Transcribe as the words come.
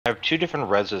I have two different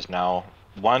reses now.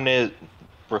 One is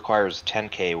requires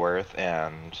 10k worth,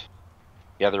 and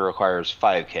the other requires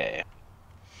 5k.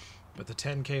 But the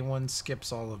 10k one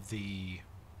skips all of the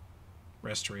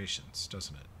restorations,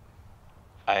 doesn't it?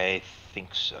 I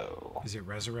think so. Is it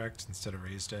resurrect instead of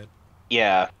raise dead?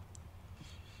 Yeah.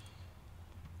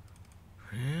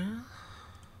 Yeah.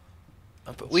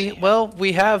 But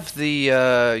we have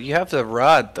the you have the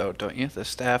rod though, don't you? The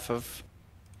staff of.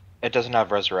 It doesn't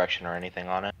have resurrection or anything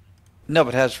on it. No,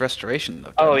 but it has restoration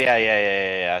though. Oh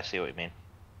yeah. I see what you mean.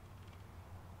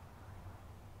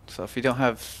 So if you don't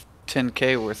have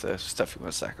 10k worth of stuff you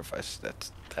want to sacrifice,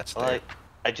 that's Well, there.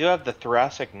 I do have the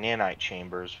thoracic nanite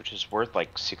chambers, which is worth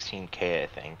like 16k, I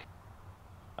think.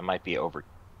 I might be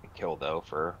overkill though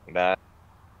for that.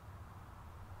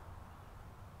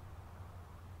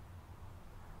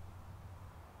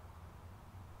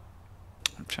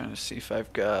 I'm trying to see if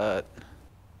I've got.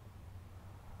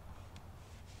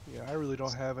 Yeah, I really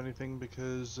don't have anything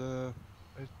because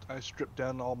I stripped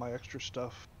down all my extra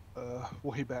stuff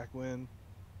way back when.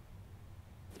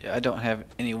 Yeah, I don't have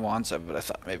any wands of it. I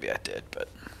thought maybe I did, but.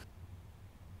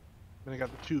 And I got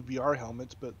the 2 VR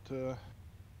helmets, but I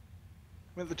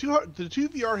mean the two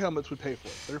VR helmets would pay for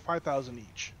it. They're 5,000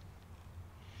 each.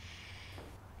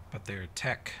 But they're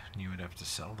tech, and you would have to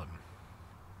sell them.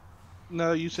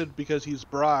 No, you said because he's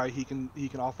Bry, he can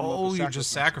offer. Oh, you're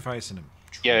just sacrificing him.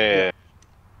 True. Yeah.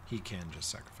 He can just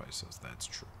sacrifice those. That's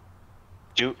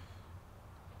true.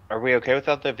 Are we okay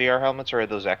without the VR helmets, or are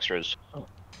those extras?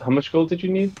 How much gold did you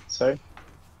need? Sorry.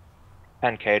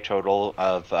 10k total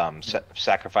of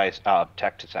sacrifice,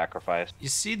 tech to sacrifice. You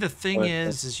see, the thing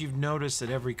is you've noticed that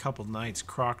every couple nights,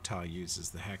 Croctile uses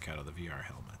the heck out of the VR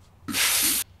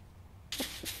helmet.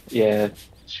 Yeah,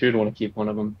 she would want to keep one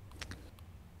of them.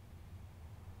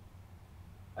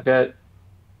 I got.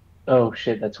 Oh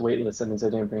shit, that's weightless. That means I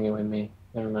didn't bring it with me.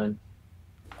 Never mind.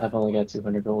 I've only got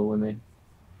 200 gold with me.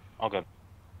 Okay.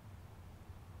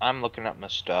 I'm looking up my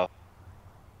stuff.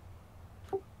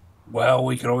 Well,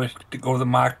 we could always go to the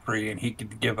Mockery, and he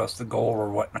could give us the gold or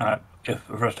whatnot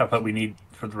for stuff that we need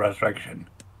for the resurrection.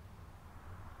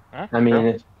 Huh? I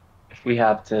mean, if we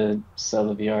have to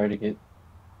sell the VR to get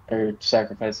or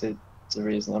sacrifice it to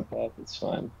raise Lampad, it's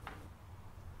fine.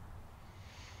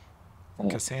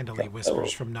 Cassandra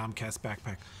whispers from Nomcast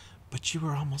backpack, "But you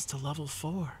were almost to level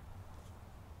 4."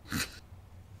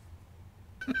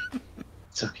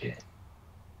 It's okay.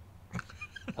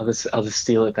 I'll just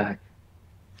steal it back.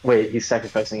 Wait, he's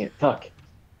sacrificing it. Fuck.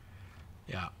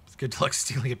 Yeah, it's good luck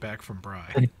stealing it back from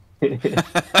Bry.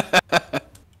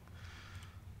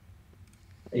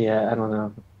 Yeah, I don't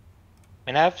know.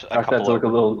 I mean, I have a couple. Look a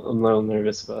little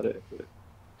nervous about it. But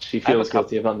she feels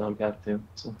guilty about Nomcap too.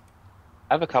 So.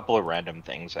 I have a couple of random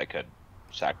things I could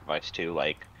sacrifice too.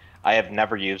 Like, I have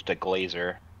never used a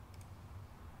glazer,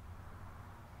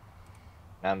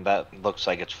 and that looks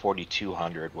like it's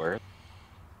 4,200 worth.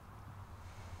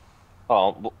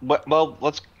 Well,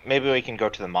 maybe we can go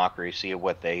to the Mockery, see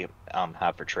what they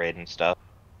have for trade and stuff.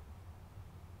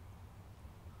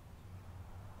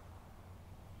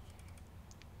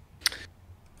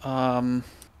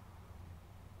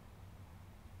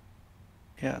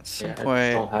 Yeah, at some I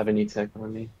point. don't have any tech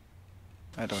on me.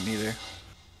 I don't either.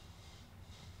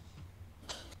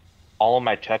 All of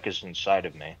my tech is inside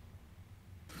of me.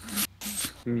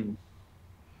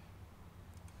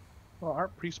 Well,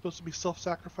 aren't priests supposed to be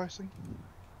self-sacrificing?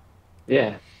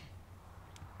 Yeah.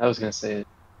 I was gonna say it.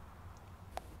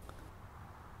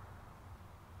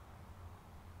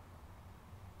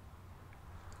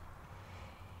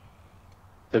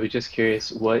 So we're just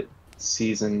curious, what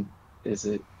season is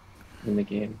it in the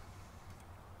game?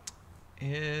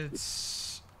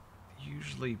 It's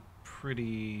usually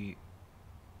pretty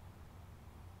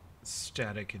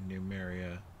static in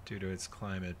Numeria due to its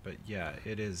climate, but yeah,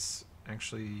 it is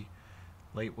actually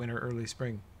late winter, early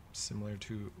spring, similar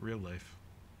to real life.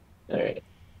 Alright,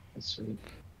 that's sweet.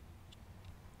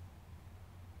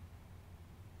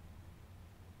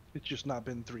 It's just not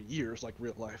been 3 years like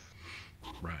real life.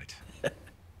 Right.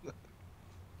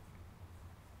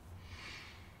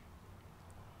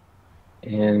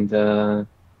 And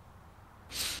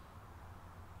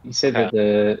you said that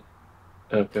the...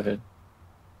 Oh, go ahead.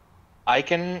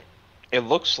 It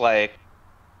looks like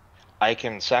I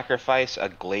can sacrifice a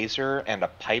glazer and a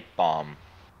pipe bomb.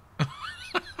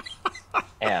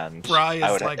 And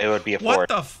it would be a what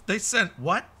the they sent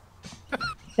what?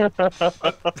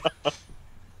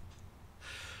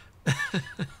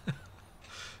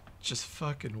 Just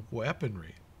fucking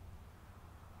weaponry.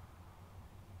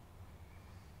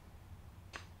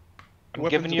 I'm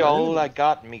giving you all I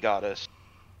got, me goddess.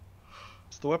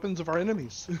 It's the weapons of our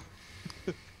enemies.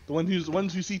 The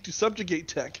ones who seek to subjugate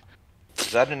tech.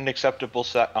 Is that an acceptable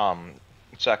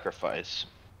sacrifice?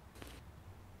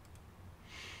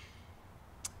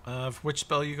 Which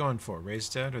spell are you going for? Raise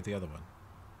Dead or the other one?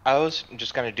 I was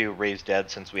just gonna do Raise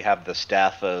Dead since we have the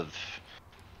staff of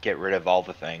get rid of all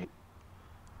the thing.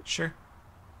 Sure.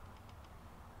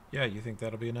 Yeah, you think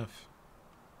that'll be enough?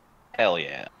 Hell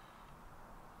yeah.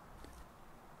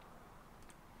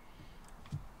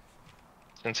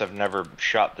 Since I've never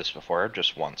shot this before,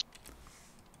 just once.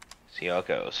 See how it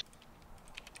goes.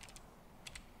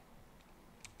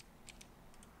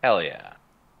 Hell yeah.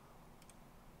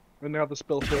 And now the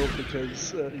spell fails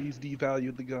because he's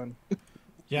devalued the gun.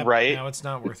 Yep, Right. now it's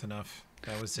not worth enough.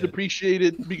 That was it.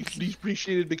 Depreciated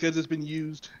because it's been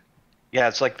used. Yeah,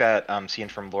 it's like that scene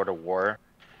from Lord of War.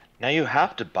 Now you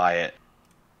have to buy it.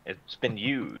 It's been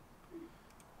used.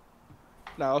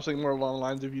 Now I was thinking more along the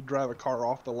lines, if you drive a car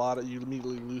off the lot, you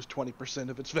immediately lose 20%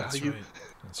 of its That's value. right.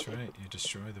 That's right. You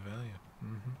destroy the value.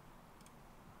 Mm-hmm.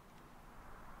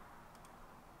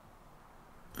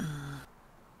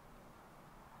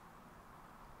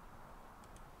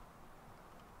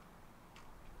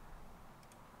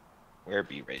 Where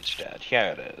be Raised Dead?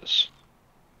 Here it is.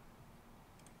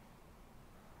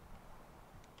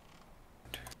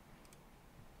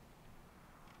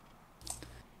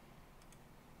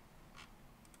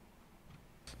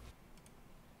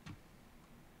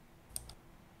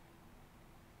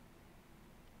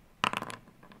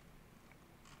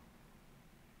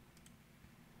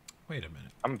 Wait a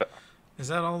minute. Is Is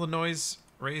that all the noise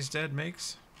Raised Dead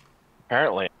makes?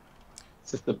 apparently. It's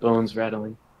just the bones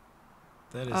rattling.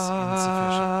 That is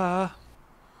insufficient.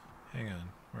 Hang on.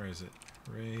 Where is it?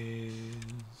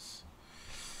 Raise.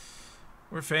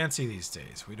 We're fancy these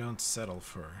days. We don't settle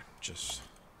for just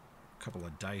a couple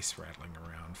of dice rattling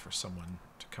around for someone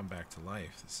to come back to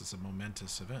life. This is a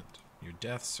momentous event. Your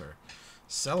deaths are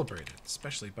celebrated,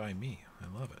 especially by me. I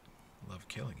love it. I love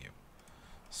killing you.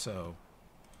 So,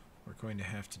 we're going to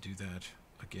have to do that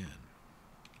again.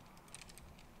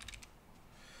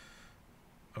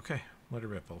 Okay, let it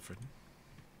rip, Alfred.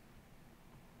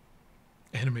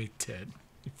 Animate Ted.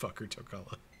 You fucker,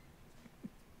 Tokala.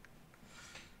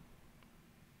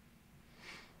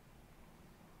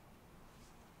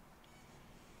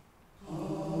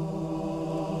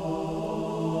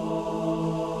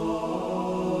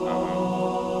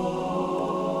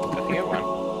 I think it went.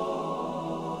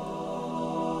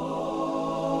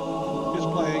 Just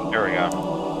playing. There we go.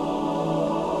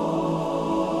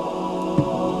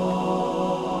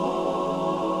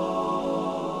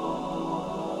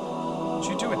 Did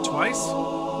you do it twice?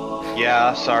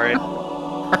 Yeah, sorry.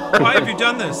 Why have you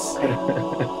done this?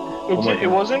 It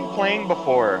wasn't playing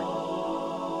before.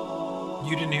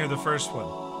 You didn't hear the first one.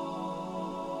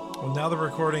 Well, now the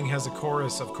recording has a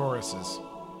chorus of choruses.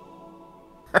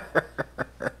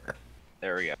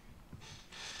 There we go.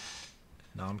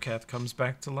 Nomcath comes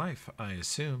back to life, I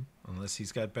assume, unless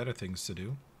he's got better things to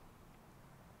do.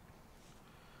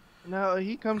 No,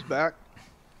 he comes back.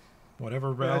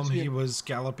 Whatever realm he was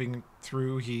galloping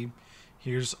through, he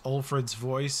hears Ulfred's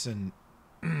voice and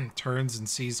turns and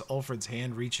sees Ulfred's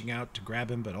hand reaching out to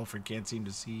grab him, but Ulfred can't seem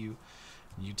to see you.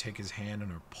 You take his hand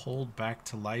and are pulled back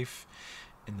to life.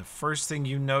 And the first thing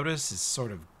you notice is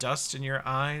sort of dust in your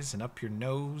eyes and up your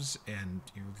nose, and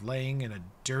you're laying in a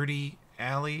dirty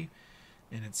alley,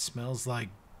 and it smells like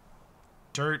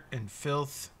dirt and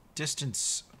filth.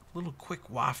 Distance, a little quick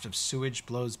waft of sewage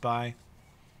blows by,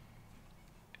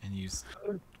 and you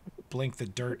blink the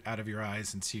dirt out of your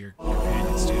eyes and see your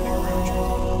companion standing around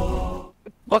you.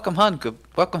 Welcome home,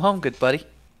 good buddy.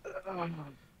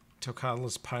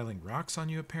 Tokala's piling rocks on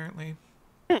you, apparently.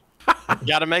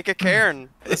 Gotta make a cairn.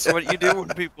 It's what you do when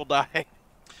people die. At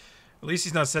least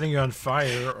he's not setting you on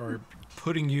fire or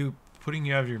putting you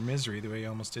out of your misery the way he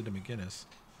almost did to McGinnis.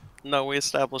 No, we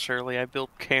established early. I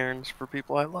built cairns for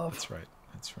people I love. That's right.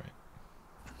 That's right.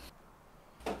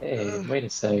 Hey, wait a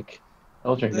sec.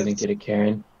 Eldrin didn't get a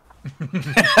Karen.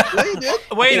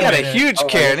 Wait He a got a minute. huge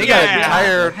cairn. He got an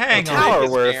entire hang on. tower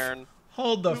His worth. cairn.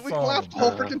 Hold the We phone. left the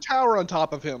whole freaking tower on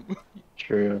top of him.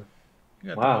 True. You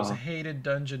got Wow. the most hated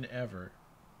dungeon ever.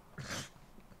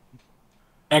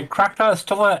 And Krakta is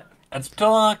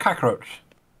still a cockroach.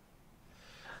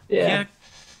 Yeah.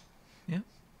 Feel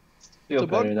It's a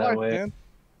bug better that life, way. man.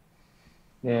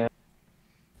 Yeah.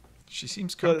 She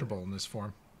seems comfortable in this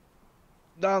form.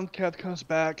 Domcath comes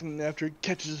back, and after he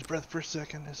catches his breath for a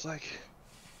second, it's like,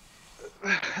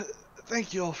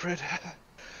 "Thank you, Alfred.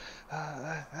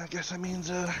 I guess that means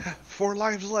 4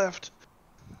 lives left."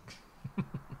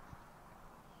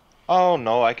 Oh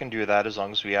no, I can do that as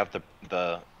long as we have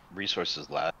the resources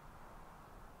left.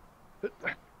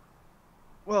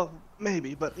 Well,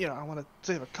 maybe, but I want to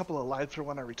save a couple of lives for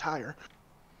when I retire.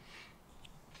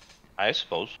 I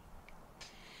suppose.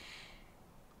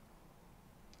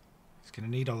 He's gonna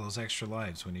need all those extra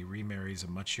lives when he remarries a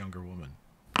much younger woman.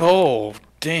 Oh,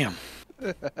 damn.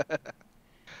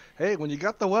 Hey, when you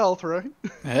got the wealth, right?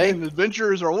 Hey. And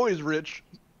adventurers are always rich.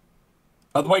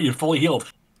 By the way, you're fully healed.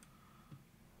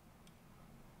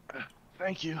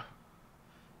 Thank you.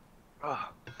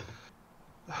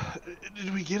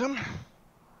 Did we get him?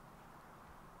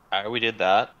 We did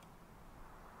that.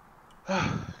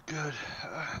 Good.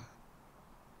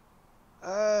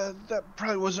 That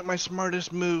probably wasn't my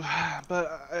smartest move,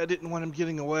 but I didn't want him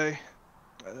getting away.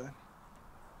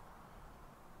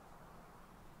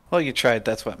 Well, you tried.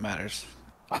 That's what matters.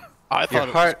 I thought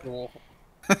it was cool.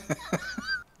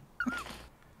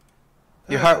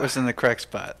 Your heart was in the correct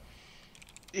spot.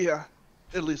 Yeah,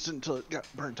 at least until it got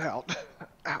burnt out.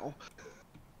 Ow.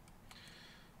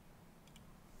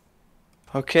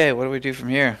 Okay, what do we do from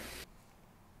here?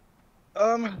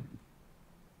 So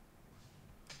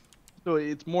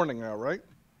it's morning now, right?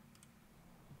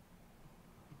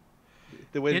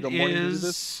 They waited till morning to do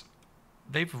this?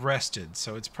 They've rested,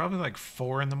 so it's probably like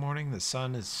 4 in the morning. The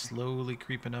sun is slowly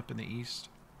creeping up in the east.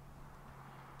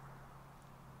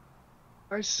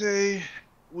 I say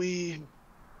we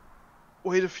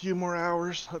wait a few more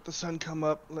hours, let the sun come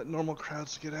up, let normal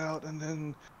crowds get out, and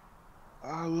then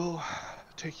I will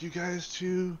take you guys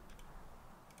to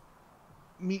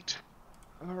meet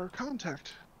our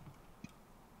contact.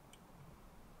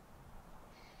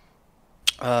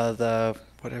 The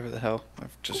whatever the hell.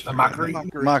 I've just The Mockery?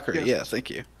 Mockery, Yes. yeah, thank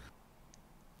you.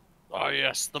 Oh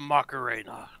yes, the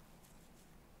Macarena.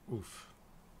 Oof.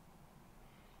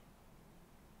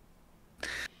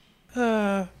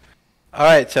 All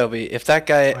right, Toby. If that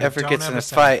guy I ever don't gets have in a a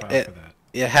sound fight, file it for that.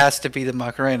 has to be the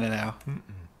Macarena now. Mm-mm.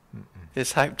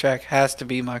 This hype track has to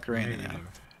be Macarena now.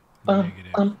 Negative.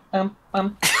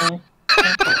 Negative.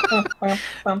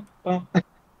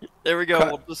 There we go. Cro-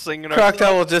 We'll just sing it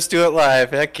Crocodile will just do it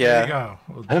live. Heck There yeah. you go.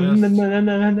 We'll just...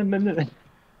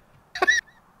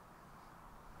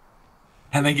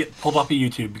 And then get pulled off of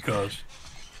YouTube because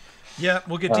Yeah,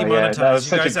 we'll get Oh, yeah, demonetized. that was You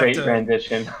such a guys great have to.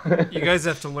 rendition. You guys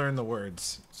have to learn the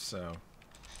words. So.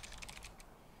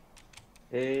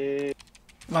 Hey,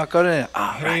 Macarena.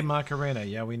 Ah, Hey right. Macarena.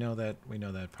 Yeah, we know that. We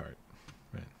know that part.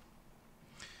 Right.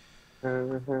 I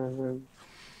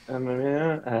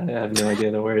have no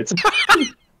idea the words.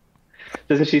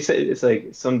 Doesn't she say it's like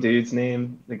some dude's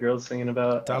name the girl's singing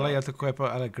about? Dale a tu cuerpo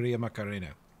alegría Macarena.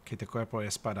 Que tu cuerpo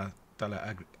es para dale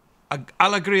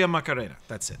alegría Macarena.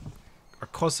 That's it. Or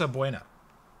cosa buena.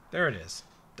 There it is.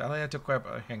 Dale a tu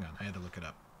cuerpo. Hang on, I had to look it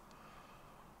up.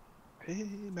 Hey,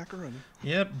 macaroni.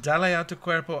 Yep. Dale a tu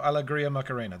cuerpo alegría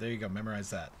Macarena. There you go. Memorize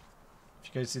that. If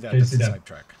you guys see that, that's the type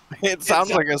track. It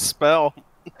sounds like a spell.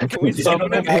 Can we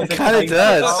summon him? It kind of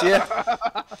does,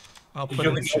 yeah. I'll put it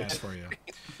in the chat for you.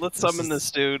 Let's summon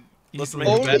this dude. Let's Easily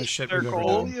make the it baddest shit we've ever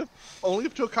circle. done. Only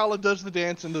if Tokala does the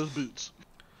dance in those boots.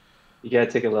 You gotta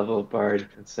take a level of Bard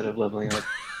instead of leveling up.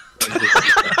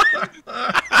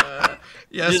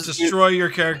 Yes, Just- destroy your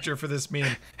character for this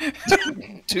meme.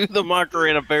 Do the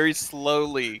Macarena very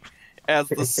slowly as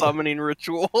the summoning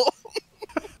ritual.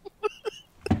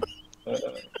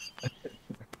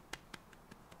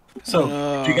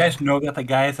 So, do you guys know that the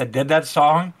guys that did that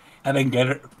song have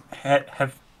been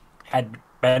had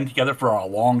been together for a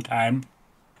long time?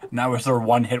 And that was their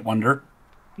one-hit wonder.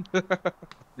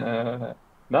 Not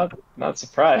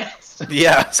surprised.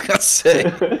 Yeah, I was gonna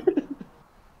say.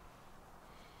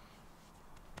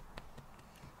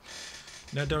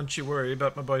 Now don't you worry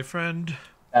about my boyfriend.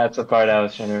 That's the part I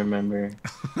was trying to remember.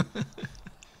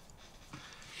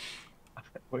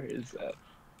 Where is that?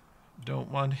 Don't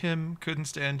want him, couldn't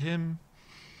stand him.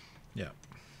 Yeah.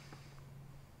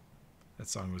 That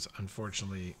song was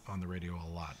unfortunately on the radio a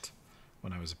lot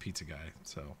when I was a pizza guy,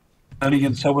 so. And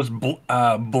again, so was Blue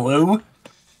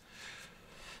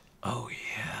Oh,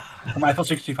 yeah. from Eiffel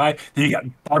 65. Then you got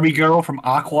Barbie Girl from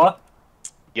Aqua.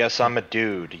 Yes, I'm a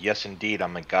dude. Yes, indeed,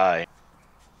 I'm a guy.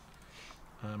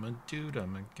 I'm a dude,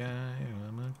 I'm a guy,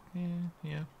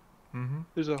 yeah. Mm-hmm.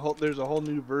 There's a whole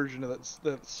new version of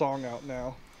that song out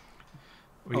now.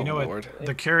 Well, you Oh, know Lord. what?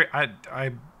 The Carry,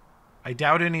 I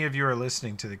doubt any of you are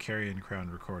listening to the Carrion Crown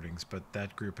recordings, but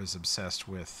that group is obsessed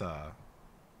with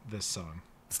this song.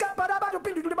 Oh my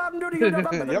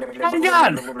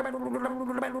God!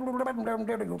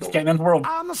 Scatman's World.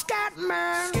 I'm a scat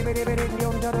man.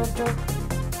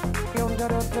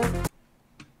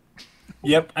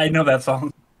 Yep, I know that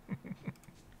song.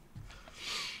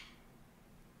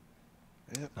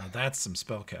 Now that's some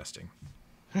spell casting.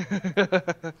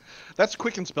 That's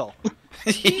quick and spell.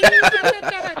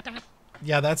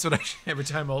 Yeah, that's what every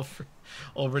time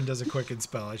Olvrin does a quick and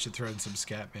spell, I should throw in some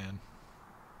scat man.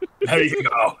 There you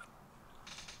go.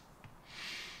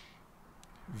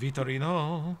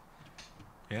 Vitorino.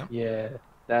 Yeah. Yeah,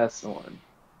 that's the one.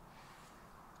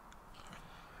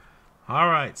 All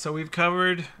right, so we've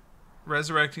covered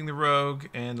resurrecting the rogue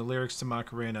and the lyrics to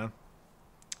Macarena.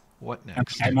 What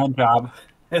next? I'm on job.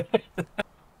 You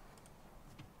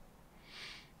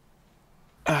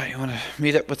want to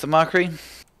meet up with the mockery?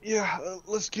 Yeah,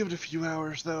 let's give it a few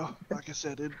hours, though. Like I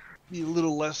said, it'd be a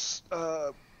little less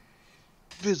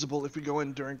visible if we go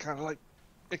in during kind of like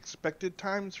expected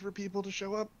times for people to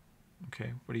show up.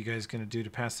 Okay, what are you guys going to do to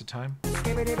pass the time?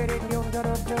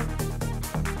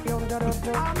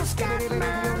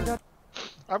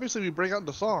 Obviously, we break out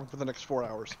the song for the next 4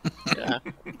 hours. Yeah,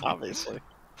 obviously.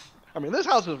 I mean, this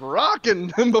house is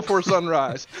rocking before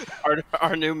sunrise.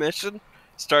 Our new mission: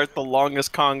 start the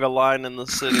longest conga line in the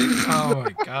city. Oh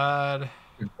my god.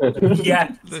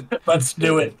 Yeah, let's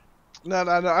do it. No.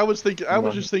 I was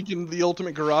just thinking the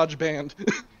ultimate garage band.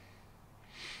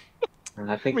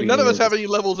 I think I mean, none of us have any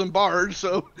levels in Bard,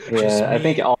 so. Yeah, I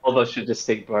think all of us should just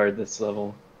take Bard this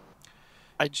level.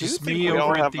 I do Just think me we all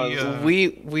over have at the,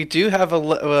 We do have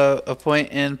a point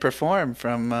in perform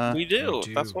from. we do. we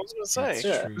do. That's what I was gonna That's say.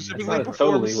 Yeah, true. it's Specifically not a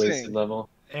perform totally and wasted sing. level.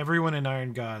 Everyone in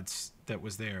Iron Gods that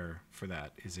was there for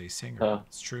that is a singer. Oh.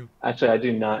 It's true. Actually, I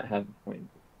do not have a point.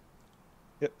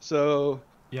 Yeah, so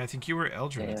Yeah, I think you were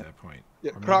Eldrin Yeah. at that point.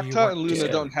 yeah, Or maybe you Procta weren't. and Luna Yeah.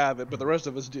 don't have it, but the rest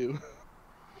of us do.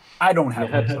 I don't I have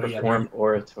had to one, so yeah. perform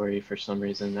oratory for some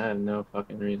reason. I have no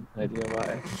fucking idea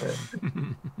why.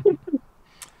 But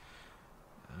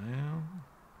Well,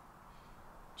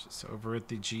 just over at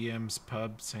the GM's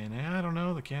pub saying, I don't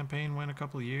know, the campaign went a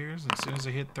couple of years, and as soon as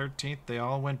I hit 13th, they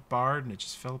all went Bard, and it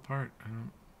just fell apart.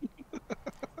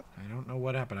 I don't know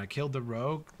what happened. I killed the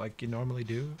rogue like you normally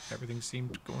do. Everything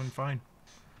seemed going fine,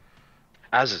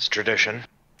 As it's tradition.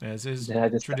 as is Yeah,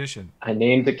 tradition. I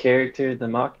named the character the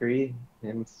Mockery,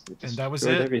 and it just And that was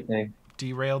destroyed it? everything.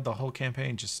 Derailed the whole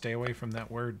campaign. Just stay away from that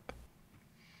word.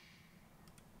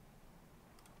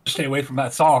 Stay away from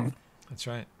that song. That's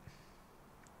right.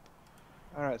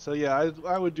 All right, so yeah,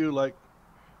 I would do like,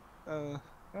 I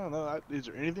don't know. Is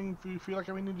there anything you feel like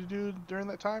we need to do during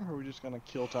that time, or are we just gonna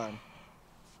kill time?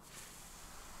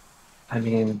 I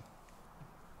mean,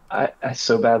 I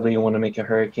so badly want to make a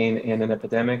hurricane and an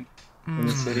epidemic in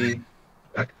the city,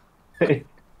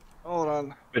 Hold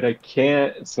on. but I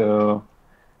can't. So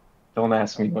don't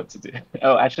ask me what to do.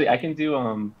 Oh, actually, I can do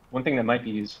one thing that might be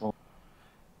useful.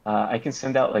 I can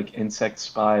send out like insect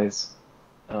spies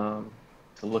to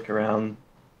look around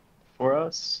for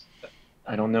us.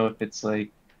 I don't know if it's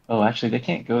like, oh, actually, they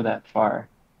can't go that far.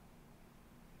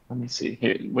 Let me see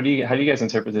here. How do you guys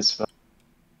interpret this spell?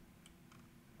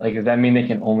 Like, does that mean they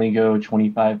can only go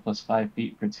 25 plus 5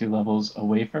 feet for 2 levels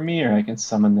away from me, or I can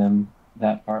summon them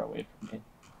that far away from me?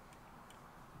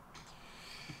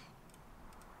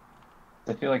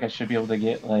 I feel like I should be able to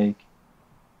get like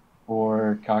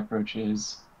 4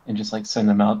 cockroaches and just like send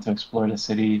them out to explore the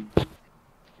city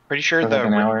Pretty sure for like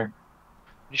an hour.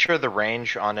 pretty sure the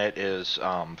range on it is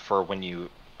for when you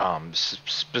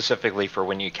specifically for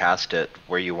when you cast it,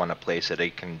 where you want to place it.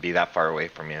 It can be that far away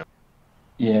from you.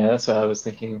 Yeah, that's what I was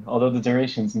thinking. Although the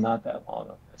duration's not that long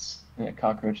on this. Yeah,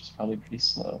 cockroach is probably pretty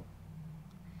slow.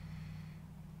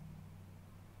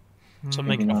 So Hmm.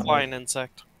 make it a Not flying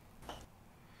insect.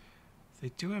 They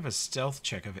do have a stealth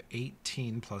check of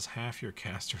 18 plus half your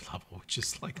caster level, which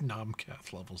is like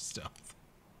Nomcath level stealth.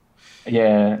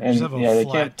 Yeah, They just and have a yeah, they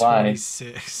flat can't fly.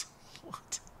 26.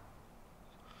 What?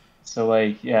 So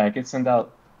like, yeah, I could send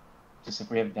out, just if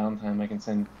we have downtime, I can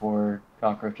send 4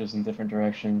 cockroaches in different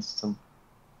directions to,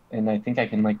 and I think I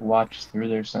can like watch through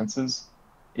their senses.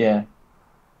 Yeah.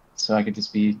 So I could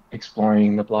just be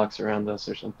exploring the blocks around us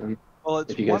or something. Well,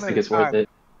 it's If you guys one think at it's a worth time. it.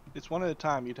 It's one at a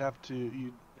time. You'd have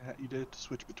to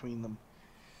switch between them.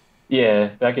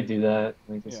 Yeah, I could do that.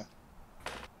 Like just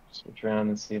Yeah. switch around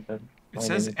and see if I It find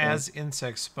says anything. as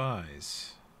insect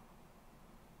spies.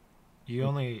 You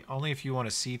only if you want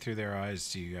to see through their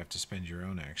eyes do you have to spend your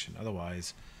own action.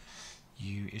 Otherwise,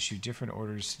 you issue different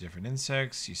orders to different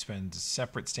insects. You spend a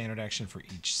separate standard action for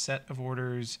each set of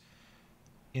orders.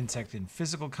 Insect in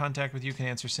physical contact with you can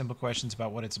answer simple questions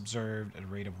about what it's observed at a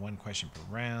rate of 1 question per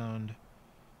round.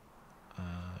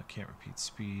 Can't repeat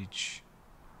speech.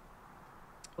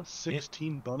 Plus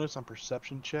 16 bonus on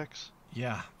perception checks.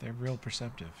 Yeah, they're real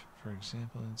perceptive. For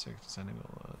example, insect descending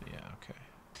below. Yeah, okay.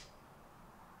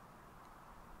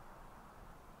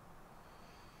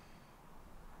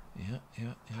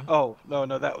 Yeah. Oh no,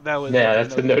 that was Yeah, a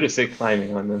that's the note. notice it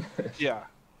climbing on them. Yeah.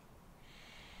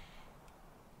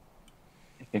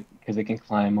 Because it can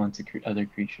climb onto other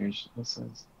creatures, it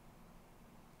says.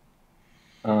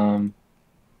 Um,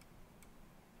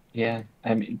 yeah,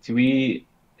 I mean, do we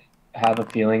have a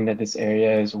feeling that this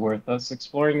area is worth us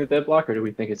exploring the deadlock, or do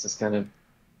we think it's just kind of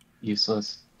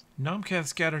useless? Nomcath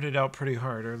scattered it out pretty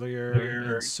hard earlier,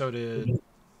 and so did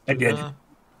I did. Luna.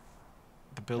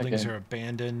 The buildings Okay. are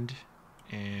abandoned,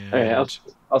 All right, and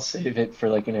I'll save it for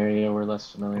like an area we're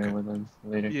less familiar Okay. with them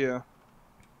later. Yeah.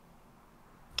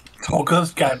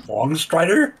 Tolka's got Long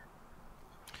Strider?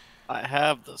 I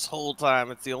have this whole time.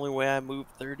 It's the only way I move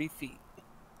 30 feet.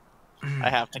 I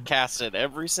have to cast it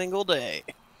every single day.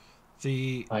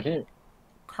 the I did.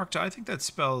 Karkta, I think that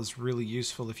spell is really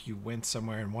useful if you went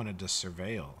somewhere and wanted to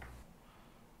surveil.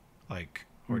 Like,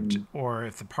 Hmm. or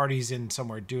if the party's in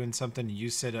somewhere doing something, you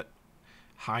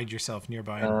hide yourself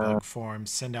nearby in Uh, bug form,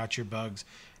 send out your bugs,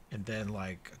 and then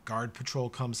like a guard patrol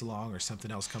comes along or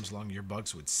something else comes along, your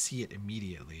bugs would see it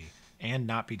immediately and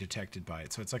not be detected by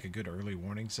it. So it's like a good early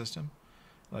warning system.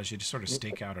 Allows you to sort of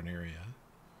stake out an area.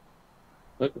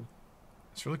 look,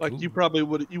 It's really Like cool.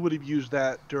 you would have used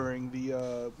that during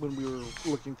the when we were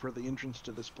looking for the entrance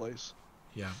to this place.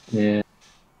 Yeah. yeah.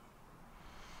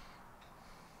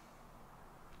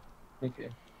 Okay,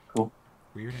 cool.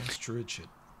 Weird ass druid shit.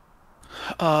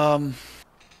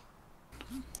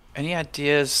 Any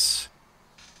ideas?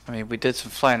 I mean, we did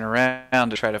some flying around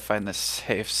to try to find this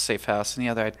safe house. Any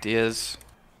other ideas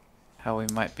how we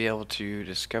might be able to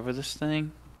discover this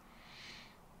thing?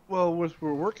 Well,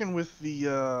 we're working with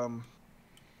the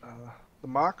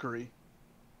mockery.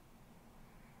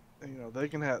 You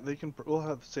know, we'll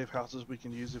have safe houses we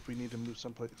can use if we need to move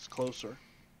someplace closer.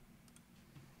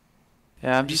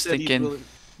 Yeah, I'm He just said thinking.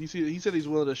 he said he's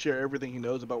willing to share everything he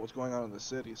knows about what's going on in the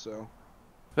city. So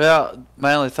Well,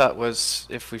 my only thought was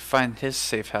if we find his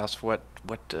safe house, what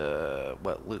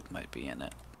loot might be in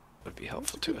it would be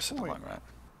helpful to us in the long run.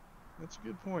 that's a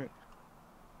good point.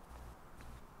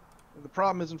 The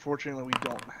problem is, unfortunately, we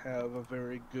don't have a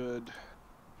very good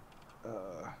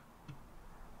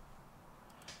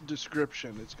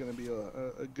description. It's going to be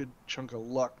a good chunk of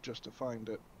luck just to find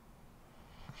it.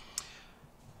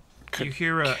 You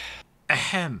hear a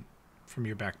ahem from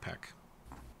your backpack,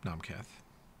 Nomcath.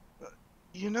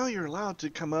 You know you're allowed to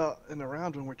come out and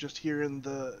around when we're just here in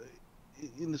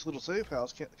this little safe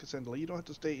house, Cassandra. You don't have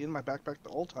to stay in my backpack the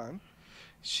whole time.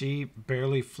 She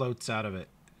barely floats out of it,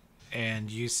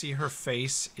 and you see her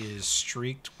face is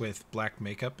streaked with black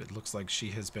makeup. It looks like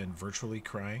she has been virtually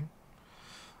crying.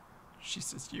 She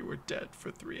says, "You were dead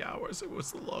for 3 hours. It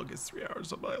was the longest 3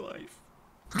 hours of my life.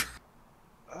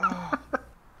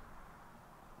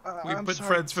 We've I'm been sorry,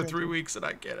 friends for Cassandra. 3 weeks, and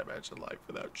I can't imagine life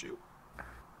without you."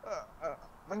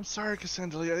 I'm sorry,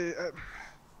 Cassandra.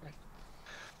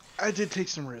 I did take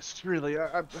some risks, really.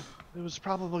 It was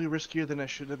probably riskier than I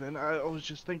should have been. I was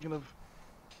just thinking of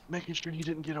making sure he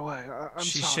didn't get away. I'm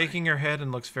She's sorry. shaking her head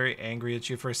and looks very angry at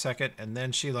you for a second, and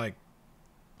then she like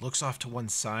looks off to one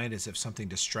side as if something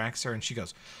distracts her, and she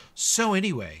goes, "So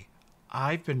anyway,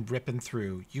 I've been ripping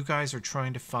through. You guys are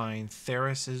trying to find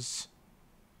Theris's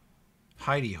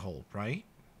hidey hole, right?"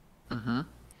 Mm-hmm.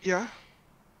 Yeah.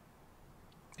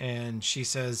 And she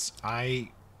says,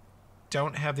 "I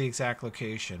don't have the exact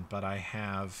location, but I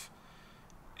have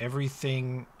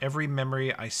everything, every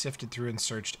memory I sifted through and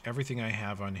searched everything I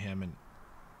have on him and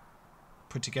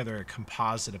put together a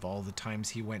composite of all the times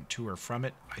he went to or from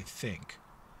it, I think.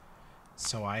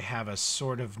 So I have a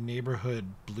sort of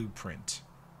neighborhood blueprint."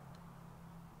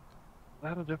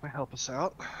 That'll definitely help us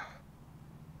out.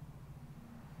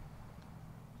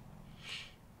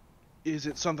 Is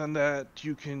it something that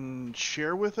you can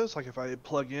share with us? Like if I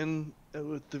plug in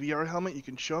with the VR helmet, you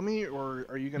can show me, or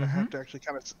are you gonna have to actually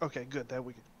kind of? Okay, good. That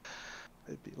we.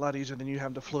 It'd be a lot easier than you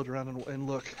having to float around and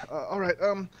look. All right.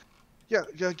 Yeah.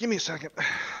 Give me a second.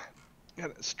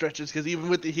 Kind of stretches because even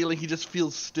with the healing, he just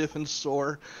feels stiff and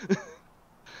sore.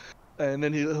 And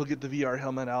then he'll get the VR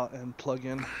helmet out and plug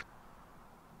in.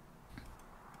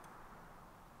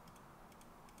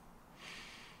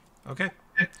 Okay.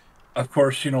 Of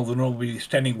course, Luna will be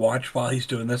standing watch while he's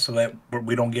doing this so that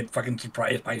we don't get fucking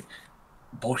surprised by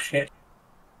bullshit.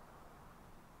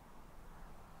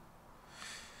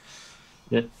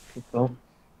 Yeah, cool.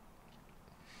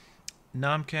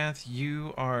 Nomcath,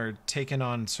 you are taken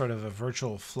on sort of a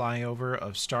virtual flyover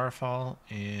of Starfall,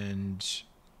 and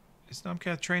is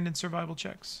Nomcath trained in survival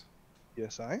checks?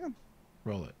 Yes, I am.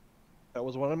 Roll it. That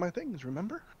was one of my things.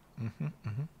 Remember? Mm-hmm.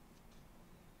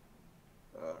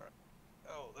 All right.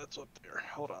 Oh, that's up there.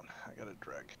 Hold on. I gotta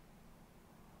drag.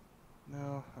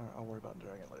 No, I'll worry about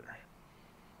doing it later.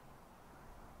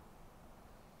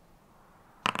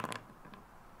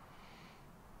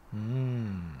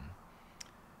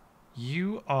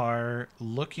 You are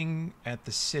looking at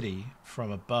the city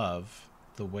from above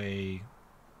the way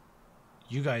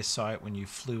you guys saw it when you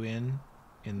flew in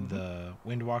the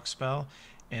Windwalk spell,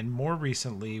 and more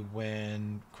recently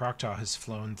when Croctaw has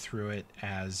flown through it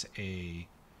as a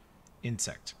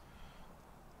insect.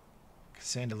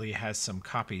 Sandalee has some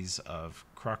copies of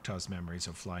Croctaw's memories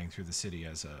of flying through the city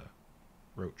as a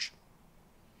roach.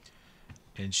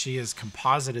 And she has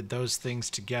composited those things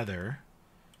together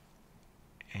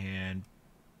and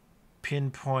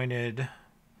pinpointed,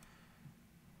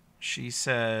 she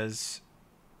says,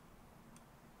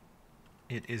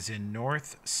 it is in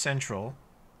north central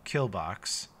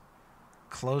Killbox,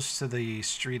 close to the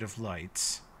Street of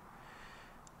Lights.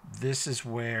 This is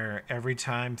where every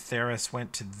time Theros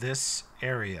went to this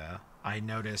area, I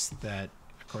noticed that,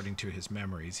 according to his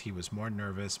memories, he was more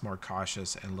nervous, more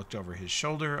cautious, and looked over his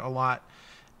shoulder a lot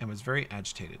and was very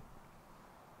agitated.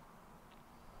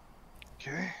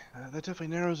 Okay, that definitely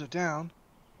narrows it down.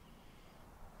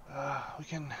 We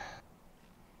can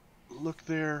look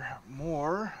there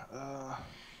more. Do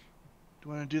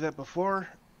you want to do that before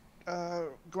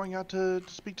going out to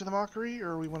speak to the Mockery,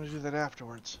 or we want to do that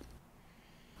afterwards?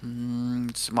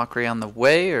 Is Mockery on the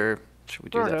way, or should we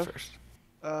do Sort that of. first?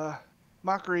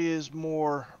 Mockery is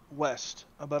more west,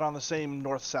 but on the same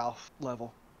north-south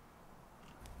level.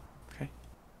 Okay.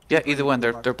 Yeah, Definitely either one.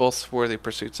 the They're both worthy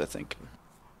pursuits, I think.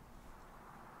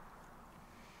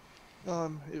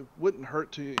 It wouldn't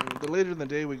hurt to. The later in the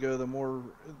day we go, the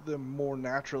more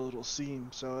natural it'll seem.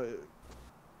 So it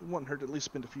wouldn't hurt to at least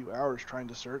spend a few hours trying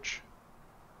to search.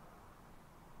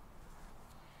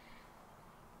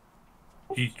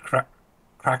 He's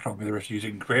cracked on me the rest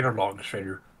using Greater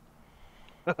Longstrader.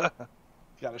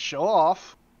 Gotta show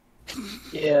off.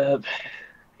 Yeah,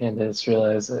 and I just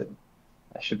realized that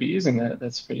I should be using that.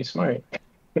 That's pretty smart.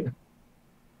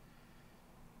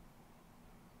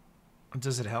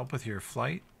 Does it help with your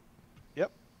flight?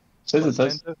 Yep. Says it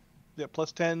Plus does. 10 yeah,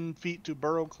 plus 10 feet to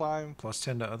burrow climb. Plus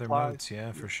 10 to other Fly. modes,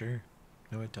 yeah, for sure.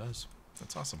 No, it does.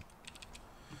 That's awesome.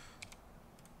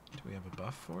 Do we have a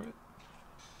buff for it?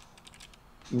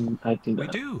 I do We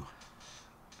not. do.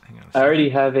 Hang on a I second. already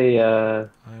have a.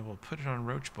 I will put it on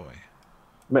Roach Boy.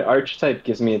 My archetype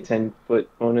gives me a 10-foot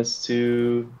bonus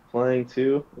to flying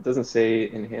too. It doesn't say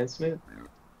enhancement.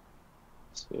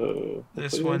 So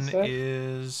This hopefully one that's that.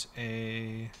 is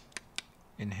a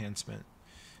enhancement.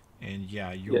 And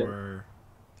yeah, your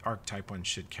archetype one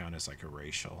should count as like a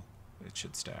racial. It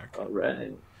should stack. All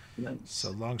right. Nice.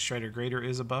 So Longstrider Greater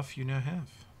is a buff you now have.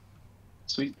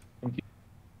 Sweet. Thank you.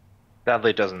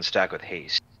 Sadly, it doesn't stack with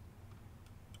haste.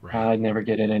 Right. I'd never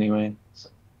get it anyway. So,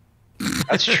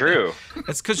 That's true.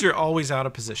 That's because you're always out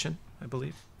of position, I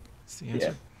believe. That's the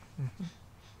answer.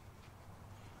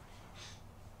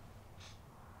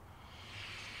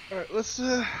 All right, let's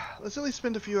at least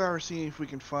spend a few hours seeing if we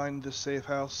can find this safe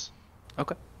house.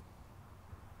 Okay.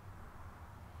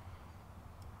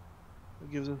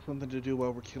 It gives us something to do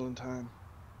while we're killing time.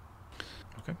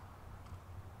 Okay.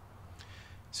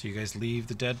 So you guys leave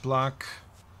the dead block.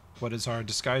 What is our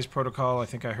disguise protocol? I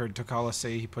think I heard Tokala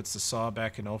say he puts the saw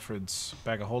back in Ulfred's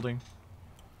bag of holding.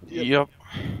 Yep.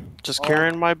 Just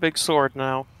carrying my big sword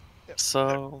now. Yep.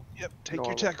 So. Yep, take your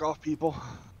normal. tech off, people.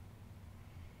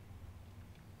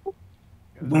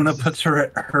 Luna puts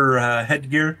her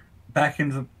headgear back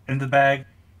in the bag,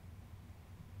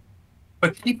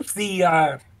 but keeps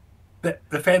the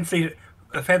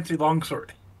fancy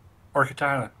longsword or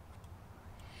katana.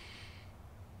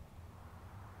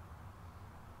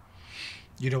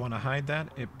 You don't want to hide that?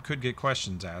 It could get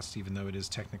questions asked, even though it is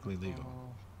technically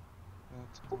legal.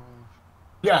 That's 12.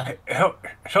 Yeah,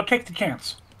 she'll take the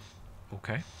chance.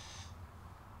 Okay.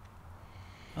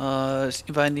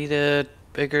 If I need a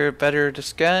bigger, better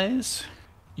disguise.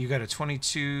 You got a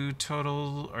 22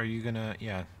 total. Are you gonna?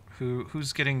 Yeah.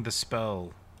 Who's getting the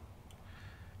spell?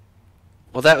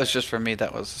 Well, that was just for me.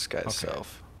 That was disguise Okay.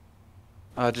 self.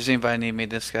 Does anybody need me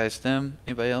to disguise them?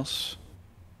 Anybody else?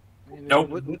 I mean, it Nope.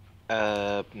 wouldn't-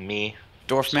 Me.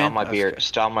 Dwarf Style man. my Okay. beard.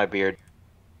 Style my beard.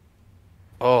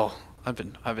 Oh, I've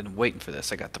been waiting for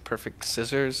this. I got the perfect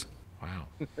scissors. Wow.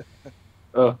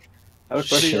 oh, I have a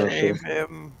question. Shame Actually.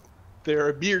 him. There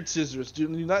are beard scissors. Do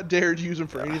not dare to use them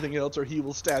for anything else, or he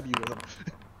will stab you with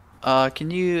them. Can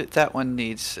you? That one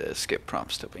needs skip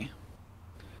prompts to be.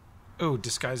 Oh,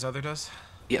 disguise other does.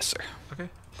 Yes, sir. Okay.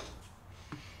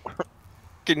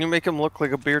 Can you make him look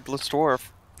like a beardless dwarf?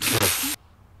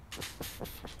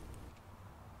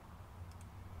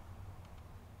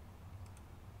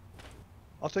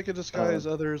 I'll take a disguise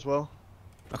other as well.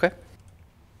 Okay.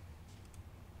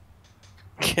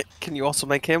 Can you also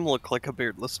make him look like a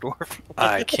beardless dwarf?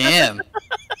 I can.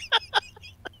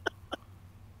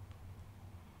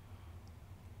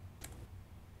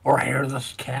 Or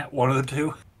hairless cat, one of the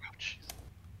two.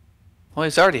 Well,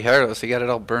 he's already hairless. He got it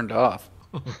all burned off.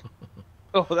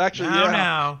 Oh, actually,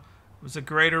 Now. It was a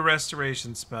greater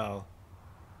restoration spell.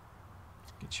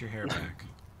 Get your hair back.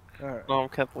 All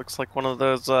right. Cat looks like one of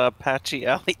those patchy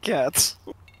alley cats.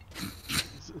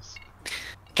 Jesus.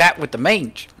 Cat with the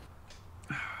mange.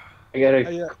 I got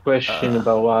a question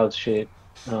about wild shape.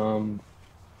 Did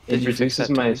It you fix reduces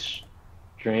that, my Tony?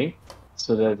 strength,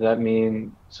 so that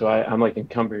means I'm like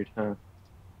encumbered, huh?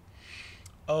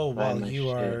 Oh, while my you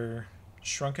shit. are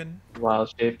shrunken?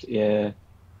 Wild shaped, yeah.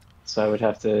 So I would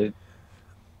have to, if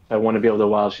I want to be able to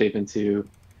wild shape into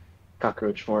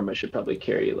cockroach form, I should probably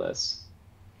carry less.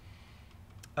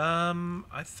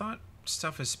 I thought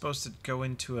stuff is supposed to go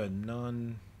into a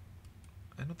non...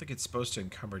 I don't think it's supposed to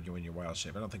encumber you when you're wild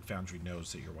shaped. I don't think Foundry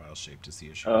knows that you're wild shaped is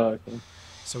the issue. Oh, okay.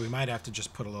 So we might have to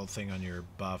just put a little thing on your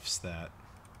buffs that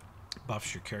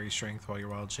buffs your carry strength while you're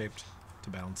wild shaped to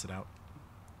balance it out.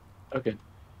 Okay.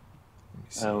 Let me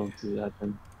see. I'll do that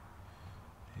then.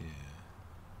 Yeah.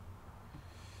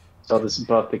 So I'll just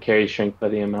buff the carry strength by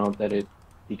the amount that it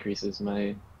decreases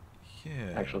my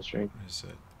Yeah. actual strength. What is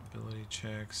it? Ability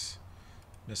checks.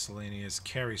 Miscellaneous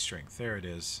carry strength. There it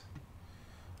is.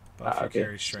 Buff your okay,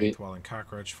 carry strength sweet. while in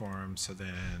cockroach form, so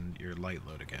then you're light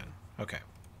load again. Okay.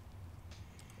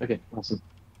 Okay, awesome.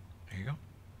 There you go.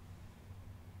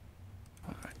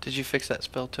 Did you fix that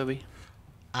spell, Toby?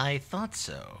 I thought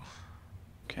so.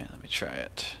 Okay, let me try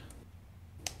it.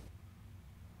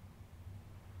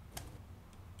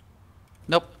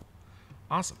 Nope.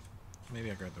 Awesome.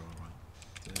 Maybe I grabbed the wrong one.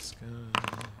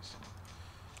 Disguise.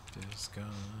 Disguise.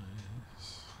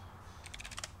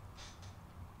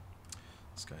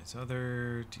 Disguise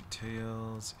other.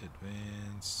 Details.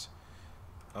 Advanced.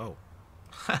 Oh.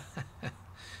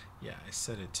 Yeah, I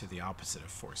set it to the opposite of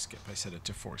force skip. I set it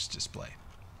to force display.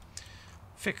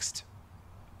 Fixed.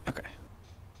 Okay.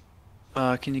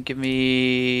 Can you give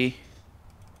me...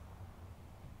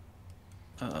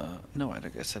 no, I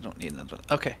guess I don't need another one.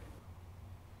 Okay.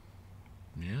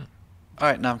 Yeah.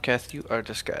 Alright, Namcath, you are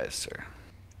disguised, sir.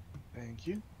 Thank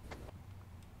you.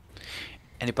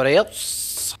 Anybody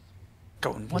else?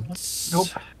 Going once. Nope.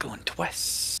 Going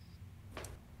twice.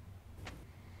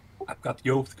 I've got the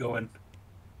oath going.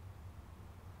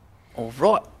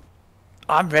 Alright.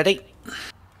 I'm ready.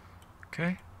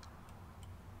 Okay.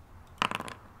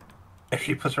 If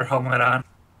she puts her helmet on.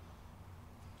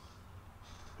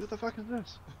 Who the fuck is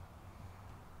this?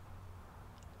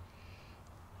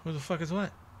 Who the fuck is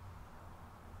what?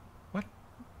 What?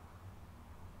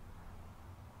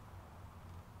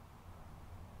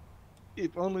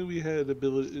 If only we had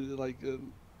ability, like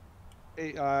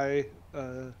AI,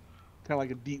 kind of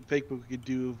like a deep fake, but we could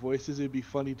do voices. It'd be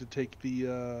funny to take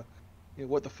the,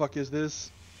 what the fuck is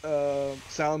this,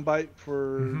 soundbite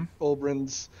for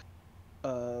Olbrin's,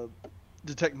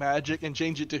 detect magic and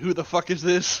change it to who the fuck is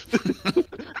this?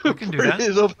 We can do that.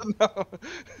 His open mouth.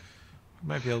 We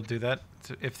might be able to do that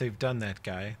if they've done that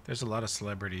guy. There's a lot of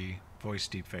celebrity voice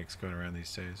deepfakes going around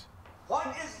these days.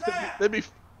 What is that? That'd be.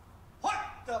 What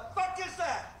the fuck is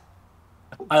that?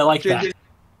 I like Change that. it.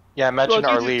 Yeah, imagine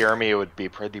Well, Arlie Ermy would be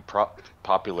pretty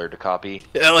popular to copy.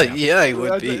 Yeah, he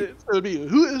would be. It would be.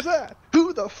 Who is that?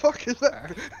 Who the fuck is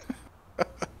that?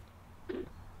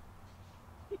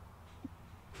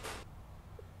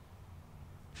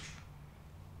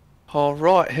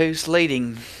 Alright, who's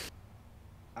leading?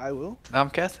 I will.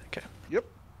 Namcath? Okay. Yep.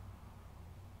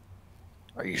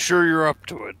 Are you sure you're up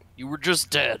to it? You were just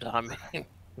dead. I mean,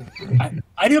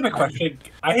 I do have a question.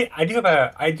 I do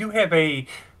have a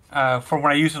for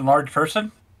when I use a large person.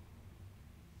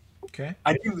 Okay.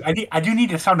 I do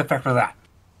need a sound effect for that.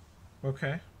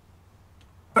 Okay.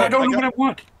 But I don't know what I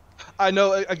want. I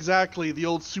know exactly the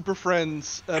old Super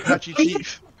Friends Apache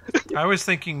Chief. I was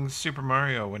thinking Super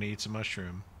Mario when he eats a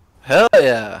mushroom. Hell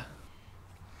yeah.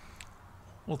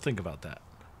 We'll think about that.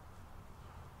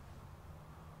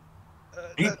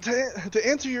 To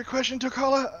answer your question,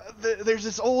 Tokala, there's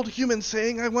this old human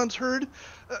saying I once heard.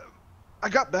 I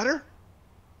got better.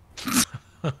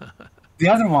 The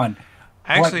other one.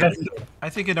 Actually, What, I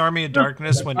think in Army of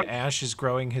Darkness, when Ash is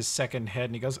growing his second head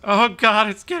and he goes, "Oh God,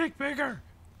 it's getting bigger."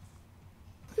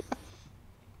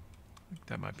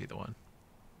 That might be the one.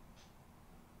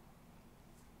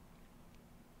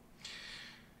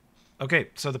 Okay,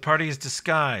 so the party is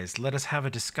disguised. Let us have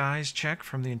a disguise check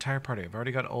from the entire party. I've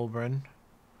already got Olbrin.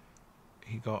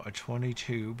 He got a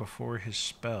 22 before his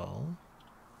spell.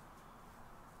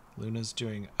 Luna's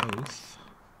doing Oath.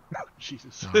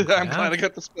 Jesus. Not I'm bad. glad I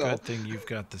got the spell. Good thing you've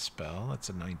got the spell. That's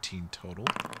a 19 total.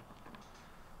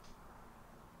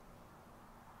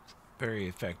 Very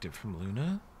effective from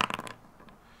Luna.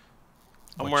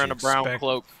 I'm What wearing you a brown expect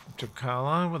cloak.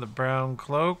 Takala with a brown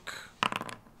cloak.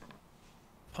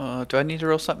 Do I need to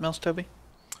roll something else, Toby?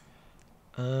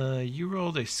 You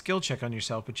rolled a skill check on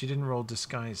yourself, but you didn't roll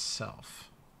Disguise Self.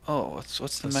 Oh,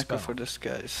 what's the macro spell. for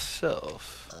disguise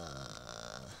self?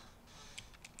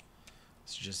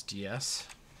 It's just yes.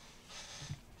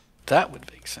 That would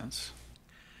make sense.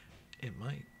 It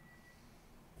might.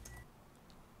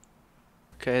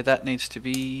 Okay, that needs to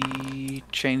be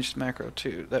changed macro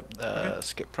too. That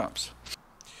skip prompts.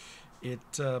 It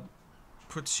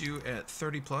puts you at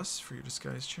 30 plus for your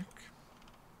disguise check.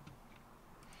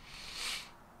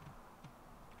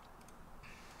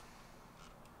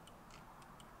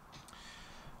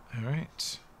 All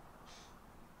right.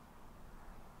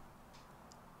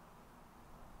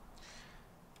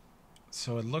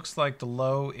 So it looks like the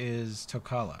low is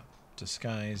Tokala,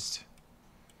 disguised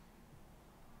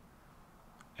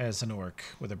as an orc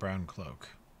with a brown cloak.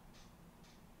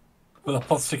 With a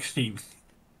plus 16.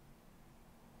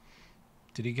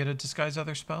 Did he get a disguise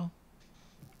other spell?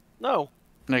 No.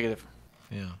 Negative.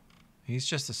 Yeah. He's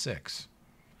just a 6.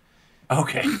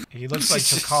 Okay. He looks like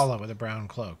Tokala with a brown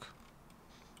cloak.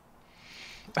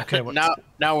 Okay,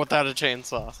 now without a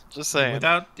chainsaw. Just saying.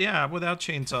 without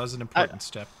chainsaw is an important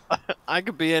step. I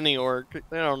could be any orc.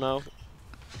 I don't know.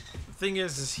 The thing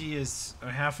is he is a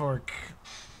half orc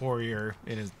warrior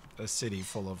in a city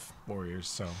full of warriors,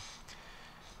 so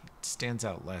it stands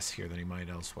out less here than he might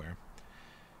elsewhere.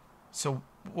 So,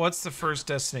 what's the first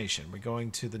destination? We're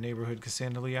going to the neighborhood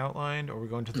Cassandra outlined, or we're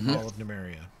going to the Mall of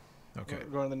Numeria? Okay.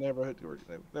 We're going to the neighborhood.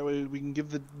 That way we can give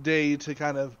the day to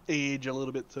kind of age a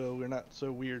little bit, so we're not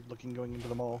so weird looking going into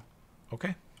the mall.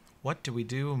 Okay. What do we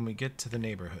do when we get to the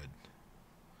neighborhood?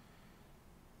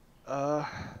 I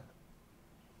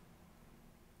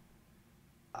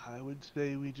would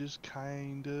say we just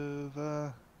kind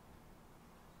of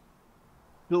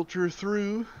filter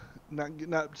through,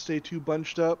 not stay too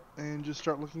bunched up, and just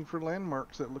start looking for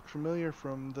landmarks that look familiar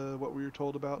from what we were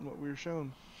told about and what we were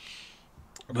shown.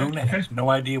 Luna has no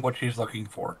idea what she's looking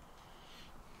for.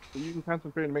 So you can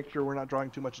concentrate and make sure we're not drawing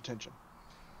too much attention.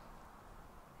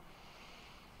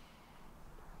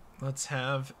 Let's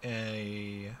have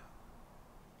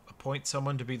appoint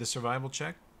someone to be the survival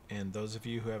check, and those of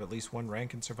you who have at least 1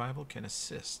 rank in survival can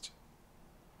assist.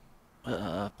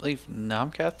 I believe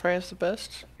Namcath probably has the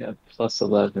best. Yeah, plus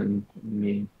 11.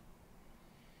 Me.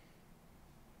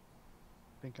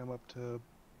 I think I'm up to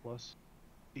plus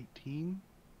 18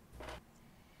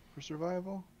 for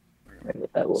survival.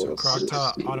 So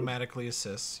Krokta automatically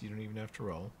assists. You don't even have to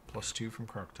roll. Plus 2 from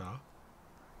Krokta.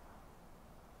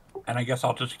 And I guess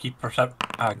I'll just keep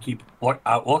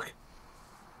outlook.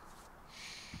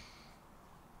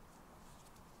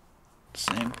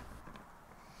 Same.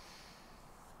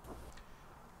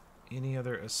 Any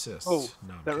other assists? Oh,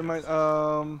 No, that okay. reminds.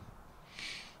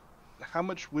 How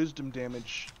much wisdom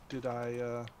damage did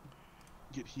I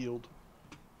get healed?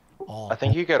 All. I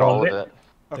think you get all of it.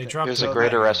 They Okay. dropped It was a a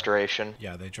greater mega- restoration.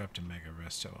 Yeah, they dropped a Mega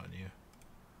Resto on you.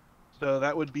 So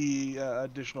that would be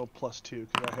additional plus 2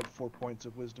 because I had 4 points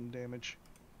of wisdom damage.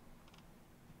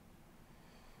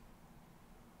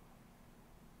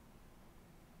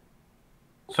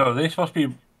 So are they supposed to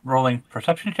be rolling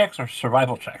perception checks or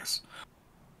survival checks?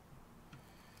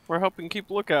 We're helping keep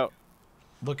lookout.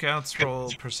 Lookouts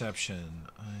roll perception.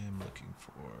 I am looking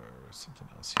for something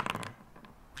else here.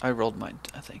 I rolled mine,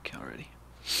 I think, already.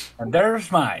 And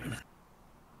there's mine.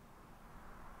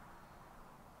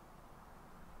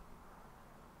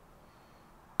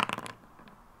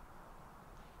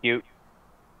 You.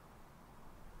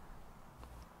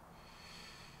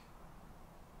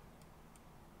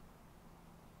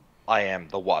 I am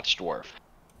the Watch Dwarf.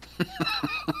 Let's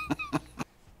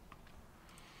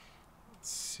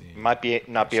see. Might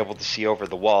not be able to see over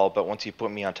the wall, but once you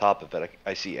put me on top of it,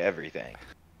 I see everything.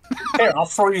 Here, I'll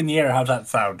throw you in the air. How's that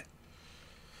sound?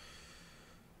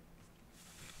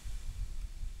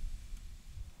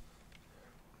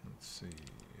 Let's see.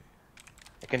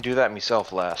 I can do that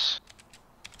myself, Les.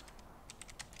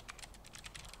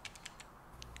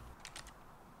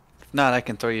 If not, I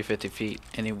can throw you 50 feet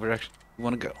anywhere you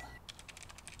want to go.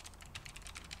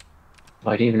 Oh,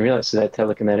 I didn't even realize. So that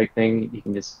telekinetic thing, you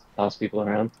can just toss people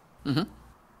around. Mm-hmm.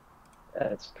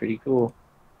 That's pretty cool.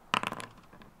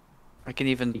 I can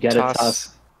even You gotta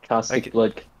toss caustic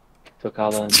blood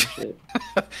Tokala and shit.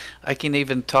 I can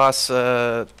even toss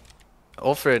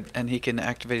Ulfred, and he can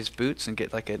activate his boots and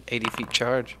get like an 80 feet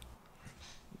charge.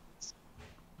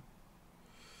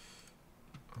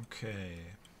 Okay.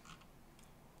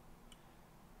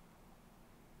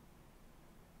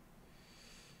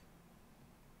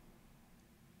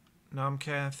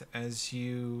 Nomcath, as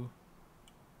you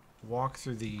walk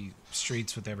through the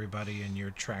streets with everybody and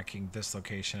you're tracking this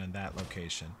location and that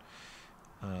location,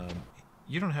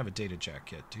 you don't have a data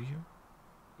jack yet, do you?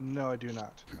 No, I do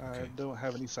not. I Okay. don't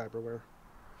have any cyberware.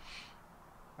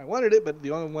 I wanted it, but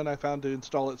the only one I found to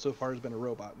install it so far has been a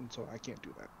robot, and so I can't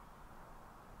do that.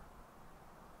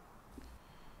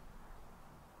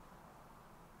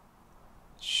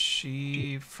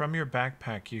 From your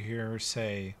backpack, you hear her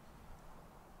say,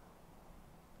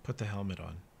 "Put the helmet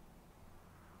on."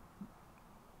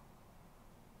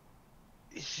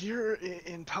 Here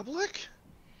in public?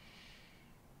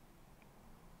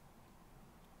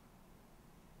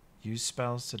 Use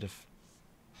spells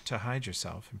to hide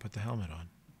yourself and put the helmet on.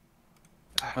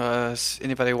 Is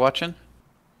anybody watching?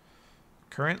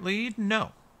 Currently,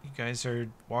 no. You guys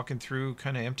are walking through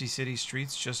kind of empty city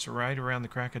streets just right around the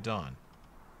crack of dawn.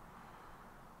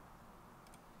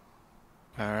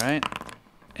 All right.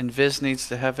 Invis needs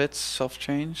to have its self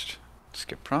changed.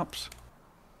 Skip prompts.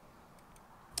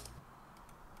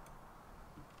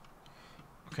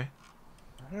 Okay.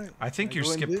 All right. I think your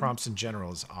go skip in. prompts in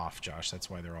general is off, Josh. That's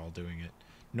why they're all doing it.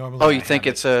 Normally, Oh, I you think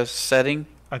have it's a setting?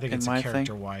 I think in it's a my thing?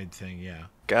 character-wide thing, yeah.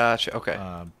 Gotcha.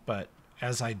 Okay. But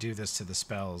as I do this to the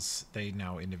spells, they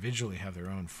now individually have their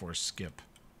own force skip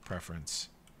preference.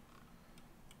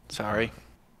 Sorry.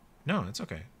 No, it's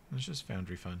okay. It's just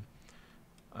Foundry fun.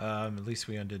 At least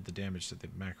we undid the damage to the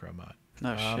macro mod.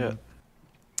 No shit.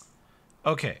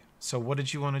 Okay, so what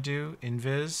did you want to do?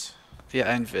 Invis?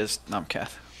 Yeah, Invis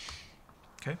Nomcath.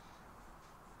 Okay.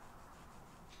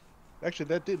 Actually,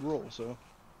 that did roll, so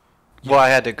Well, I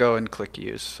had to go and click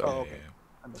use. So. Oh, okay.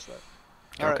 I missed that.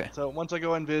 All right. Okay. So once I go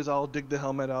invis, I'll dig the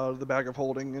helmet out of the bag of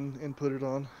holding and put it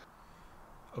on.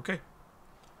 Okay.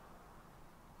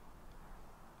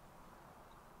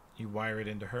 You wire it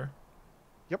into her?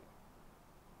 Yep.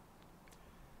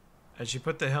 As you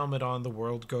put the helmet on, the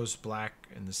world goes black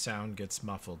and the sound gets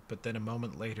muffled. But then a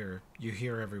moment later, you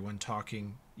hear everyone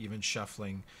talking, even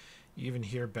shuffling. You even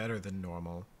hear better than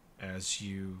normal as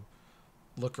you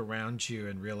look around you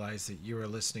and realize that you are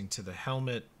listening to the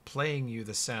helmet playing you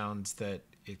the sounds that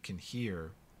it can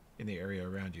hear in the area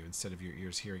around you instead of your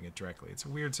ears hearing it directly. It's a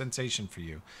weird sensation for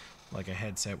you, like a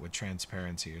headset with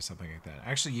transparency or something like that.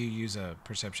 Actually, you use a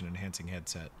perception enhancing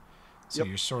headset, so Yep.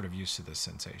 you're sort of used to this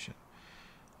sensation.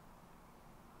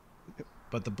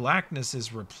 But the blackness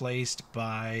is replaced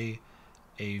by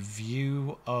a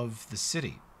view of the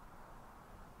city.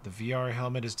 The VR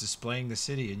helmet is displaying the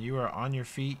city, and you are on your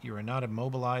feet. You are not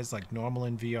immobilized like normal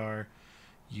in VR.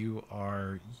 You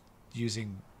are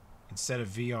using, instead of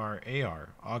VR, AR,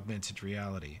 augmented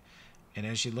reality. And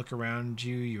as you look around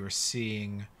you, you are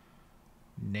seeing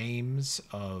names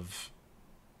of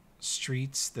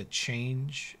streets that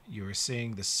change. You are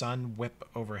seeing the sun whip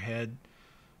overhead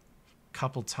a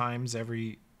couple times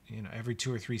every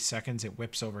 2 or 3 seconds. It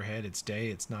whips overhead. It's day,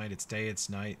 it's night, it's day, it's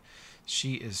night.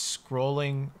 She is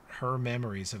scrolling her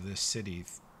memories of this city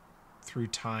through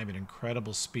time at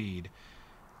incredible speed,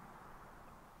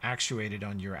 actuated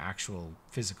on your actual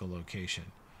physical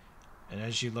location. And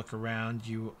as you look around,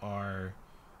 you are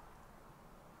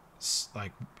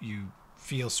like, you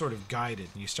feel sort of guided,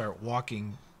 and you start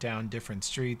walking down different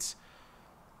streets.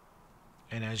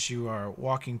 And as you are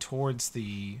walking towards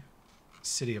the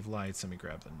City of Lights, let me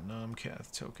grab the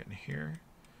Nomcath token here.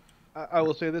 I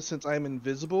will say this, since I'm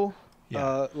invisible,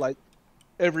 Yeah. like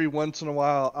every once in a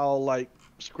while I'll like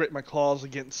scrape my claws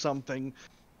against something,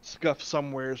 scuff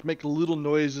somewheres, make little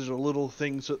noises or little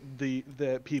things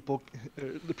that people,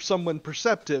 someone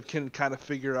perceptive can kind of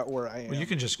figure out where I am. Well, you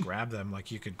can just grab them.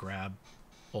 Like, you could grab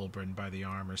Olbrin by the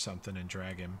arm or something and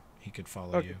drag him. He could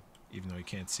follow Okay. you, even though he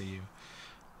can't see you.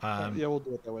 Yeah, we'll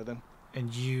do it that way then.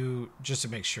 And you, just to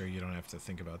make sure you don't have to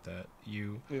think about that,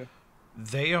 Yeah.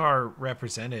 they are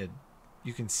represented.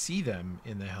 You can see them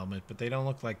in the helmet, but they don't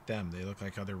look like them. They look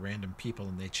like other random people,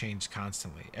 and they change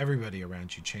constantly. Everybody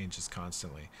around you changes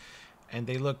constantly, and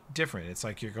they look different. It's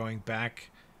like you're going back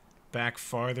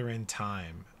farther in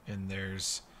time, and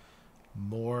there's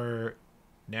more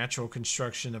natural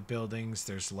construction of buildings.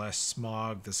 There's less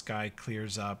smog. The sky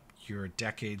clears up. You're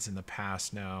decades in the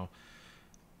past now,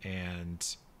 and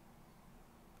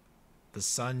the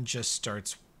sun just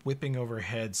starts whipping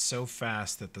overhead so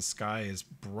fast that the sky is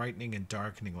brightening and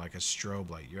darkening like a strobe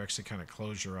light. You actually kind of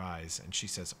close your eyes, and she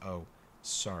says, "Oh,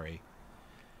 sorry."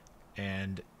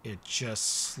 And it just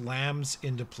slams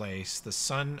into place. The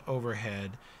sun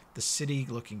overhead, the city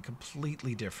looking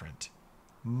completely different,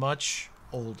 much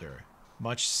older,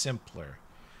 much simpler.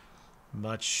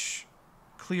 much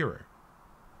clearer.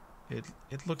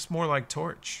 It looks more like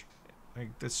Torch.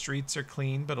 Like the streets are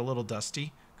clean but a little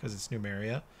dusty because it's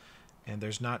Numeria, and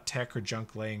there's not tech or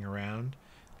junk laying around.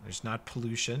 There's not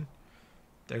pollution.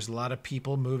 There's a lot of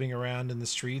people moving around in the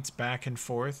streets back and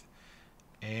forth,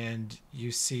 and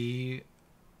you see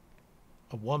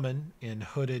a woman in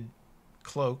hooded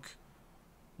cloak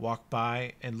walk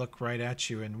by and look right at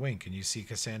you and wink, and you see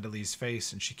Cassandra-Lee's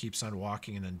face, and she keeps on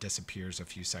walking and then disappears a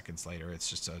few seconds later. It's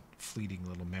just a fleeting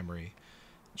little memory.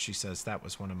 She says, "That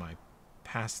was one of my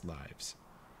past lives."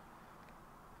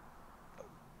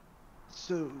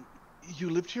 So, you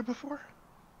lived here before?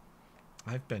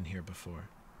 I've been here before.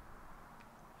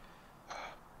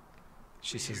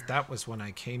 She says, "That was when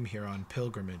I came here on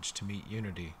pilgrimage to meet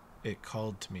Unity. It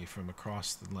called to me from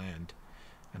across the land,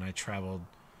 and I traveled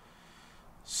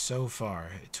so far.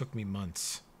 It took me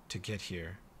months to get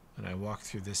here, and I walked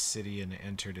through this city and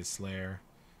entered its lair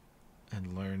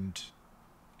and learned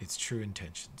its true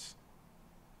intentions."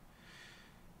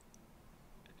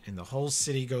 And the whole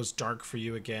city goes dark for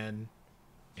you again,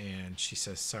 and she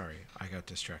says, "Sorry, I got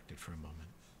distracted for a moment."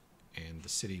 And the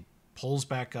city pulls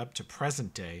back up to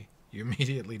present day. You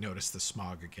immediately notice the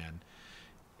smog again.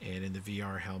 And in the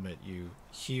VR helmet, you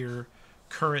hear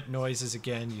current noises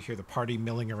again. You hear the party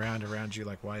milling around you,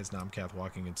 like, why is Namkath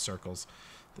walking in circles?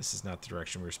 This is not the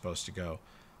direction we're supposed to go.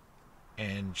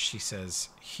 And she says,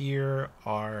 "Here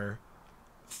are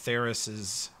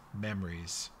Theris's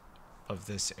memories of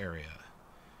this area."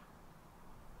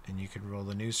 And you can roll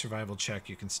a new survival check.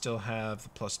 You can still have the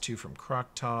 +2 from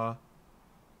Croctaw.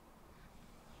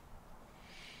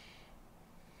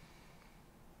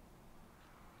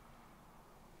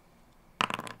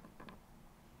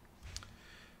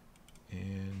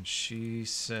 And she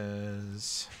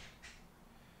says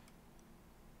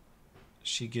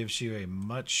she gives you a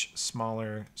much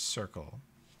smaller circle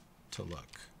to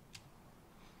look.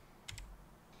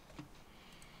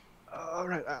 All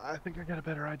right, I think I got a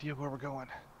better idea of where we're going.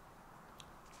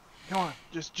 Come on,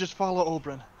 just follow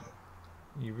Olbrin.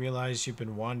 You realize you've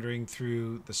been wandering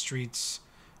through the streets.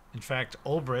 In fact,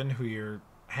 Olbrin, who you're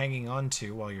hanging on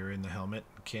to while you're in the helmet,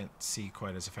 can't see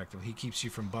quite as effectively. He keeps you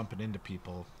from bumping into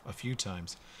people a few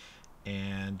times.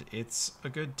 And it's a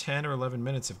good 10 or 11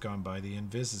 minutes have gone by. The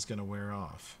invis is going to wear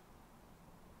off.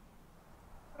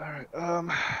 All right,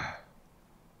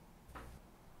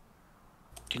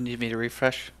 Do you need me to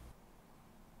refresh?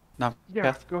 No.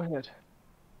 yeah, go ahead.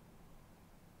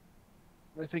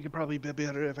 I think it'd probably be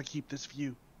better if I keep this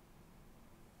view.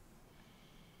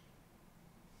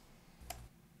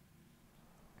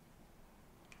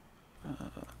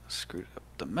 Screwed up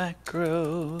the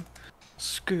macro.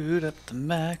 Screwed up the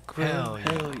macro.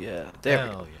 Hell yeah. Yeah. There we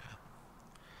go. Hell yeah.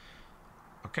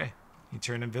 Okay. You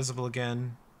turn invisible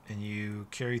again, and you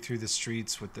carry through the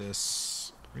streets with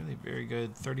this really very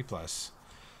good 30+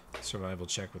 survival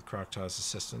check with Croctaw's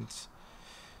assistance.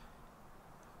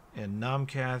 And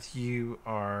Namkath, you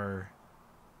are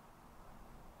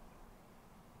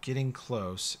getting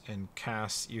close, and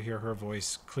Cass, you hear her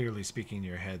voice clearly speaking in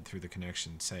your head through the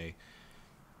connection say,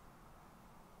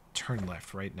 "Turn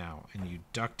left right now." And you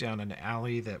duck down an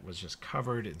alley that was just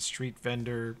covered in street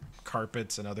vendor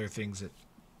carpets and other things that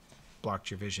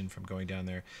blocked your vision from going down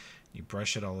there. You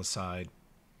brush it all aside,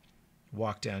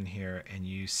 walk down here, and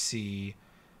you see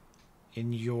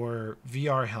in your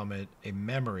VR helmet a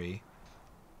memory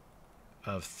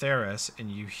of Theris,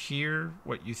 and you hear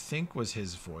what you think was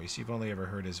his voice. You've only ever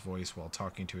heard his voice while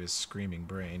talking to his screaming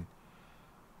brain.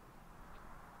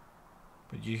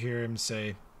 But you hear him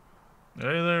say, "Hey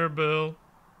there, Bill."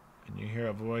 And you hear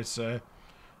a voice say,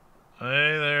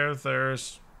 "Hey there,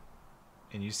 Theris."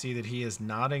 And you see that he is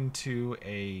nodding to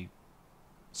a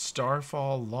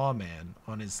Starfall lawman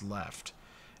on his left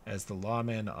as the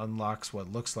lawman unlocks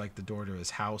what looks like the door to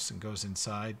his house and goes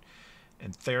inside.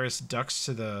 And Theris ducks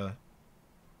to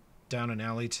down an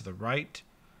alley to the right,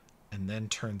 and then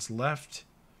turns left,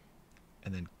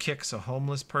 and then kicks a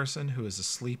homeless person who is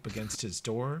asleep against his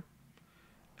door,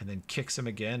 and then kicks him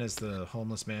again as the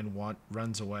homeless man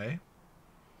runs away,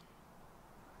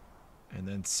 and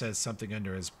then says something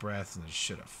under his breath, and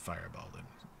should have fireballed him,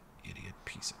 idiot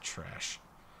piece of trash.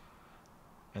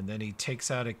 And then he takes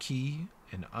out a key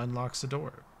and unlocks the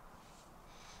door.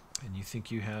 And you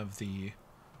think you have the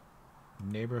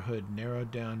neighborhood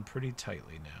narrowed down pretty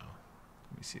tightly now.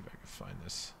 Let me see if I can find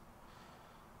this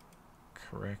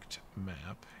correct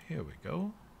map. Here we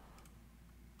go.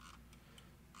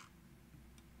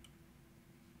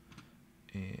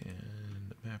 And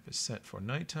the map is set for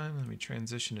nighttime. Let me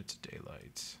transition it to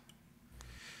daylight.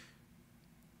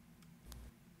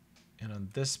 And on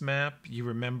this map, you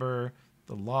remember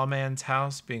the lawman's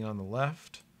house being on the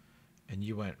left, and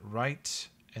you went right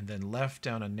and then left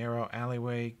down a narrow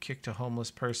alleyway, kicked a homeless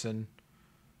person,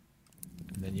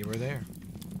 and then you were there.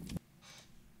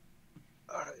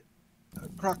 All right.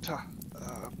 Krokta,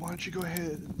 why don't you go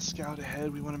ahead and scout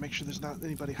ahead? We want to make sure there's not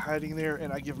anybody hiding there,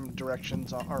 and I give him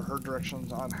directions or her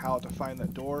directions on how to find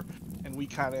that door, and we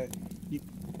kind of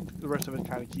the rest of it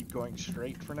kind of keep going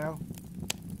straight for now.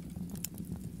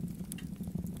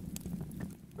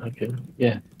 Okay.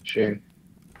 Yeah. Sure.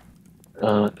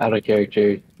 Out of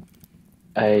character,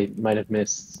 I might have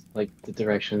missed like the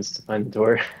directions to find the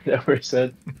door that were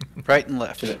said. Right and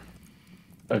left.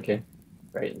 Okay.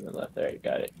 Right and then left. All right.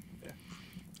 Got it.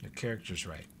 Your character's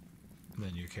right, and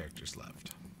then your character's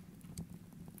left.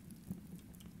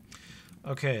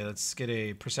 Okay, let's get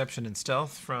a perception and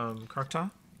stealth from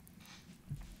Krokta.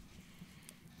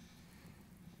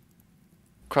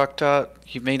 Krokta,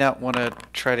 you may not want to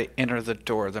try to enter the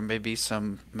door. There may be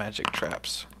some magic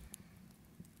traps.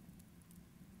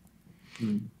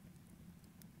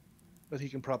 But he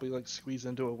can probably like squeeze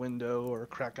into a window or a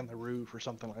crack in the roof or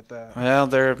something like that.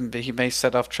 Well, he may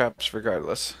set off traps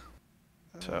regardless.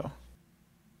 So.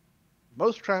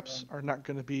 Most traps are not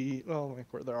going to be, well, like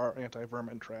where there are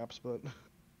anti-vermin traps, but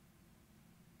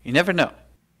You never know.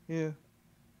 yeah.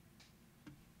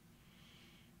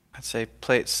 I'd say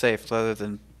play it safe rather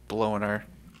than blowing our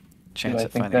chance I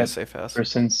at think finding a that safe house.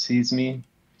 person sees me,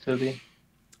 Toby?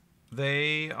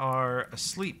 They are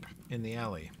asleep in the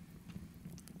alley,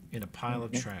 in a pile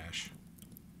of trash.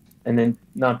 And then,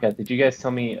 Nopka, did you guys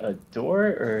tell me a door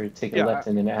or take a Yeah, left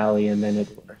in an alley and then a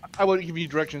door? I would give you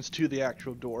directions to the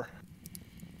actual door.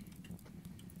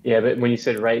 Yeah, but when you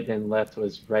said right then left,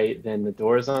 was right then the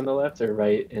door's on the left, or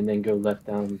right and then go left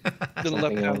down Then left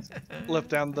something down, else? left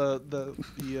down the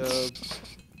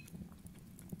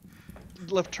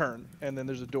left turn, and then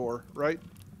there's a door, right?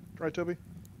 Right, Toby?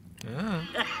 Yeah.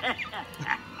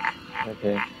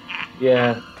 Okay.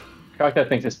 Yeah. Krokta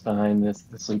thinks it's behind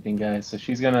the sleeping guy, so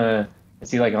she's gonna. Is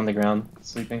he like on the ground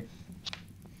sleeping?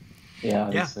 Yeah,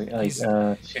 obviously.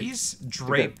 He's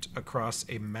draped across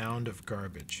a mound of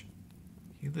garbage.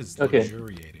 He is Okay.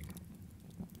 luxuriating.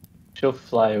 She'll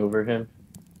fly over him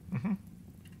Mm-hmm.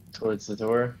 towards the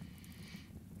door.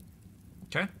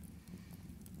 Okay.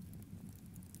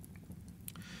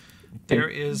 There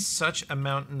is such a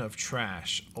mountain of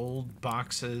trash. Old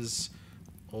boxes,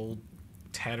 old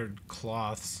tattered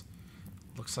cloths.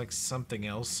 Looks like something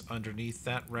else underneath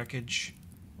that wreckage.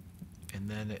 And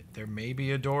then there may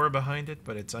be a door behind it,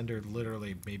 but it's under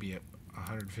literally maybe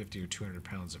 150 or 200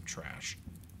 pounds of trash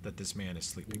that this man is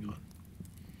sleeping on.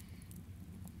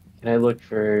 Can I look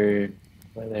for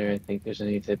whether I think there's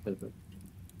any type of,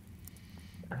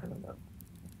 I don't know,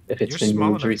 if it's You're been small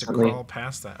moved enough recently? to crawl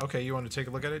past that. Okay, you want to take a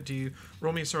look at it? Do you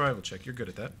roll me a survival check? You're good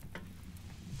at that.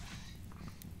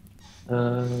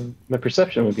 My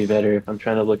perception would be better if I'm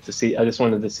trying to look to see. I just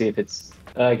wanted to see if it's.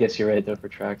 I guess you're right though for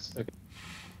tracks. Okay.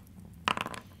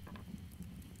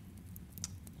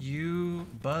 You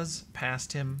buzz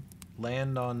past him,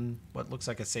 land on what looks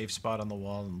like a safe spot on the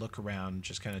wall, and look around,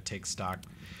 just kind of take stock,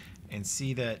 and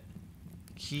see that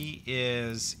he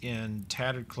is in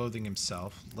tattered clothing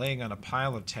himself, laying on a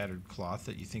pile of tattered cloth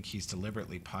that you think he's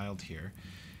deliberately piled here.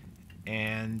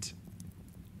 And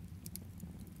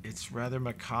it's rather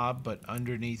macabre, but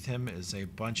underneath him is a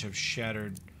bunch of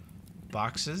shattered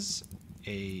boxes,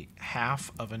 a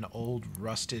half of an old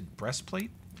rusted breastplate,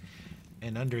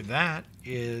 and under that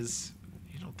is,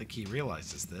 you don't think he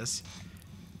realizes this,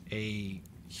 a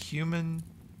human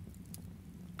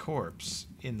corpse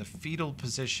in the fetal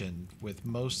position with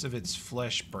most of its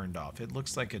flesh burned off. It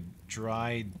looks like a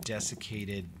dry,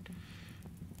 desiccated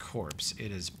corpse.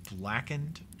 It is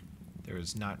blackened. There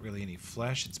is not really any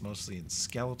flesh. It's mostly in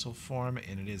skeletal form,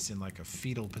 and it is in like a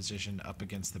fetal position up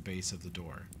against the base of the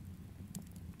door,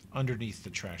 underneath the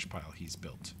trash pile he's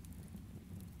built.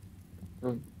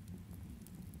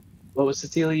 What was the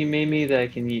deal you made me that I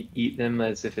can eat them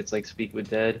as if it's like Speak with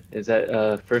Dead? Is that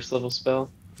a first level spell?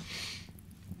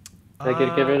 I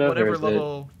could get rid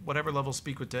of, whatever level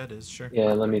Speak with Dead is, sure.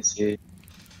 Yeah, let me see.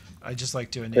 I just like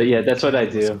doing it. But yeah, that's what I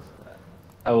do.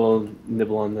 I will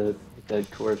nibble on the dead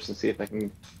corpse and see if I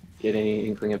can get any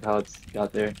inkling of how it's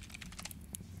got there.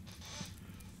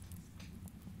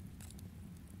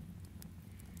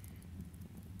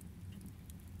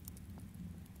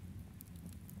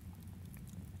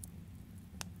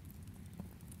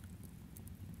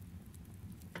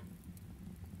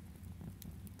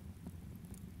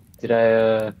 Did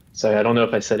I, sorry, I don't know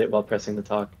if I said it while pressing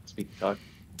the speak to talk.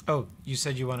 Oh, you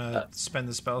said you want to spend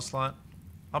the spell slot?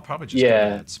 I'll probably just Yeah.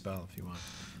 give you that spell if you want.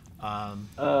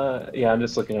 Yeah, I'm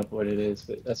just looking up what it is,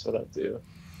 but that's what I'll do.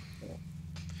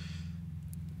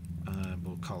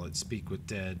 We'll call it Speak with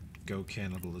Dead, Go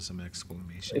Cannibalism,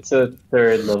 exclamation It's point. a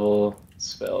third level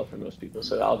spell for most people,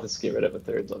 so I'll just get rid of a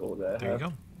third level that I There you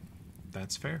have. go.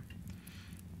 That's fair.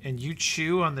 And you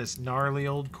chew on this gnarly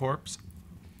old corpse?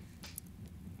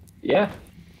 Yeah.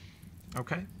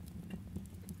 Okay.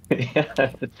 Yeah,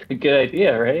 that's a good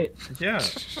idea, right? Yeah.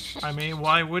 I mean,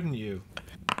 why wouldn't you?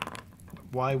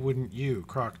 Why wouldn't you,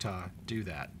 Croctaw, do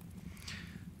that?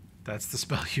 That's the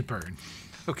spell you burn.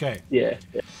 Okay. Yeah.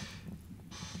 Yeah.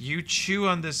 You chew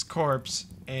on this corpse,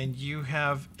 and you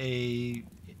have a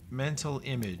mental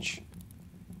image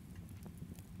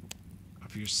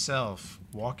of yourself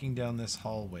walking down this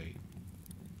hallway,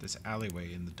 this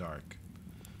alleyway in the dark,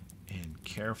 and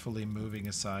carefully moving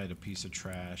aside a piece of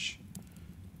trash,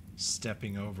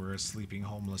 stepping over a sleeping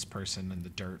homeless person in the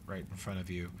dirt right in front of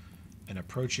you, and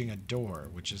approaching a door,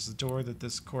 which is the door that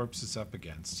this corpse is up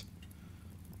against,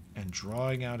 and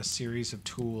drawing out a series of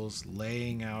tools,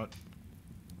 laying out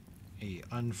a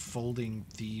unfolding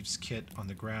thieves kit on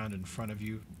the ground in front of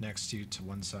you, next to you, to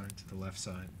one side, to the left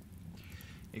side,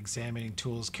 examining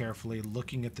tools carefully,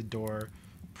 looking at the door,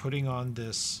 putting on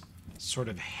this sort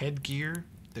of headgear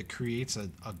that creates a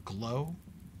glow,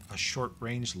 a short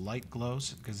range light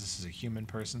glows, because this is a human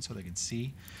person so they can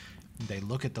see. They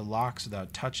look at the locks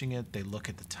without touching it. They look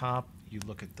at the top. You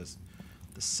look at the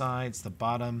sides, the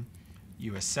bottom.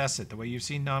 You assess it the way you've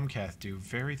seen Nomcath do,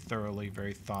 very thoroughly,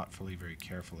 very thoughtfully, very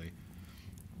carefully.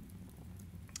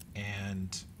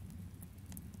 And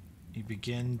you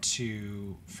begin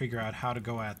to figure out how to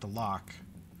go at the lock.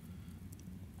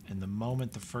 And the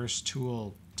moment the first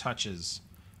tool touches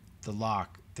the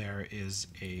lock, there is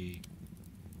a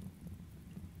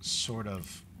sort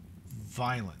of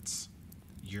violence.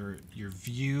 Your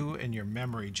view and your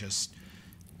memory just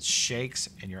shakes,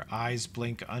 and your eyes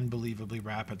blink unbelievably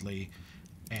rapidly,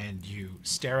 and you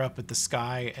stare up at the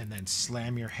sky and then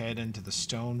slam your head into the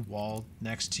stone wall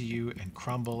next to you and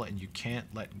crumble, and you can't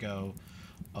let go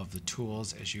of the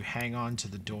tools as you hang on to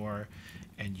the door,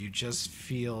 and you just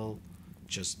feel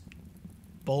just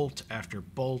bolt after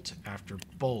bolt after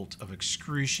bolt of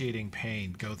excruciating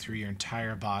pain go through your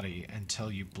entire body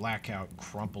until you black out,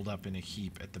 crumpled up in a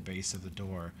heap at the base of the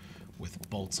door, with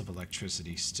bolts of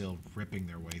electricity still ripping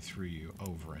their way through you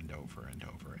over and over and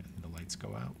over, and the lights go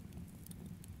out.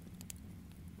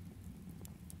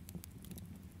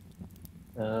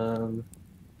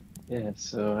 Yeah,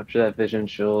 so after that vision,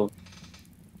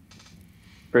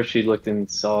 first she looked and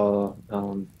saw,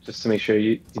 just to make sure,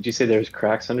 did you say there was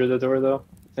cracks under the door, though,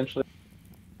 potentially?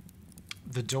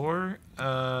 The door,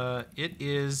 it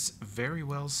is very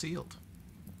well sealed.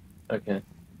 Okay.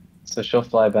 So she'll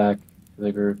fly back to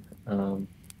the group.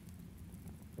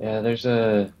 Yeah, there's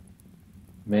a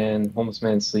homeless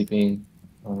man sleeping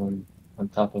on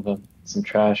top of some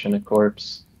trash and a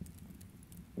corpse.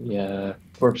 The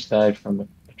corpse died from a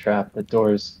trap. The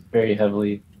door is very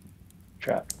heavily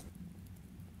trapped.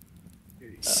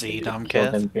 See, It killed him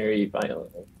Domketh? very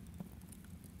violently.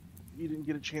 You didn't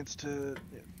get a chance to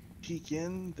peek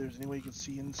in? There's any way you can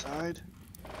see inside?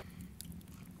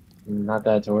 Not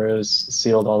that door. It was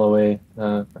sealed all the way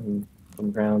from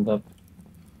ground up.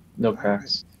 No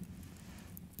cracks.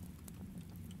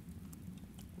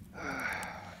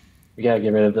 We gotta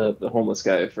get rid of the homeless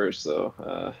guy first,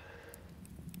 though.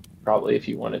 Probably if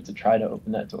you wanted to try to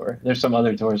open that door. There's some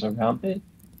other doors around it,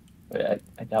 but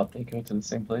I doubt they go to the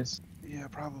same place. Yeah,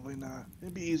 probably not.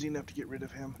 It'd be easy enough to get rid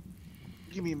of him.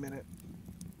 Give me a minute.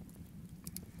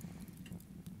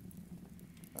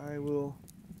 I will...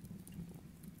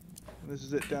 This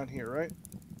is it down here, right?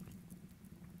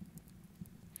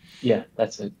 Yeah,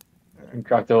 that's it. And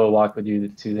Crocto will walk with you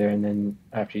to there, and then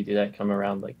after you do that, come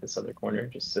around like this other corner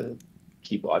just to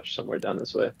keep watch somewhere down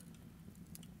this way.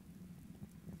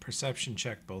 Perception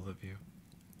check, both of you.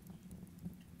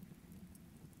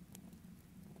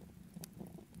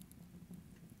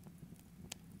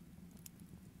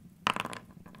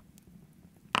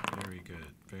 Very good,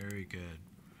 very good.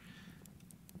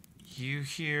 You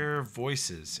hear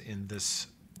voices in this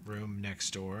room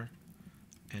next door,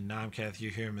 and Nomcath, you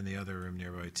hear them in the other room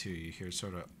nearby too. You hear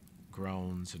sort of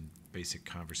groans and basic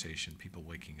conversation, people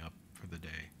waking up for the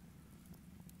day.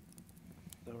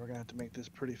 So we're gonna have to make this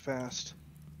pretty fast.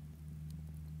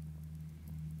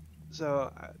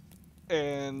 So,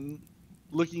 and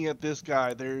looking at this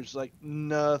guy, there's like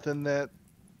nothing that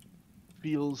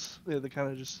feels, that kind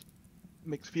of just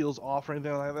makes feels off or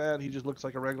anything like that. He just looks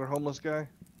like a regular homeless guy.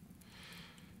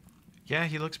 Yeah,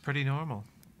 he looks pretty normal.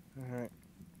 Alright.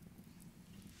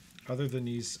 Other than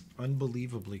he's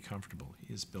unbelievably comfortable.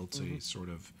 He is built a sort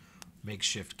of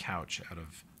makeshift couch out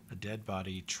of a dead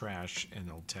body, trash,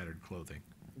 and old tattered clothing.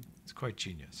 It's quite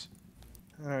genius.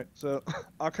 All right, so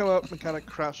I'll come up and kind of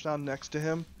crouch down next to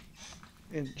him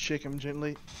and shake him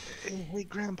gently. Hey,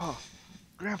 Grandpa.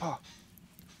 Grandpa.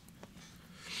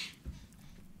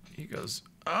 He goes,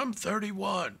 I'm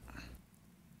 31.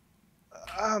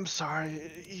 I'm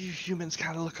sorry. You humans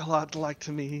kind of look a lot like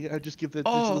to me. I just give this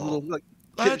Oh, little like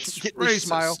that's kittenish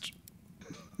smile. racist.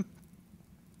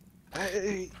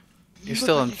 Hey, You're look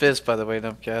still like in you- fizz, by the way,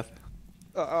 Numpcath.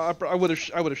 I would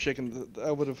have shaken.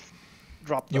 I would have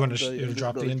dropped. You want the to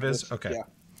drop the invisibility invis? for this. Okay.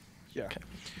 Yeah.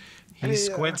 He Hey,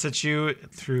 squints at you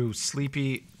through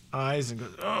sleepy eyes and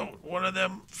goes, oh, one of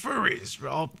them furries.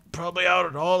 All probably out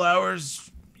at all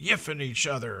hours, yiffing each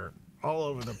other all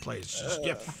over the place. Just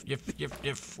yiff, yiff, yiff,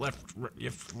 yiff,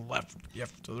 left,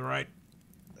 yiff to the right.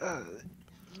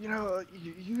 You know,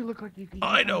 you look like you.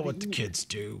 I know what the kids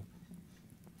do.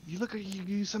 You look like you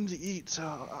use something to eat,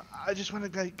 so I just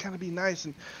want to kind of be nice,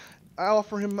 and I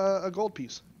offer him a gold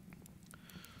piece.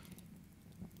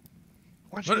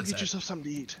 Why don't you What go is get that? yourself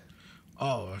something to eat?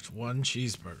 Oh, it's one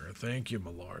cheeseburger. Thank you,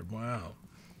 my lord. Wow.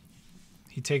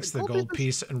 He takes the Gold gold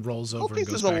piece piece and rolls gold over and piece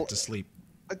goes is a back l- to sleep.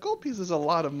 A gold piece is a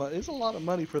lot of money. It's a lot of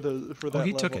money for that he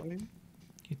level. took it. I mean,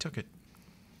 He took it.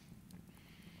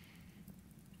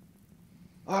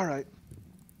 all right.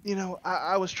 You know,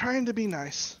 I was trying to be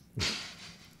nice.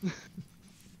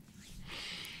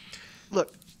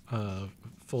 Look,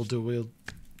 Full dual wield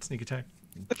sneak attack.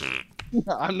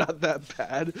 I'm not that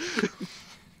bad.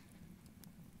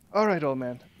 All right, old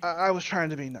man. I was trying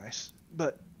to be nice,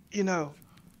 but you know,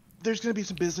 there's gonna be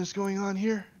some business going on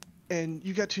here, and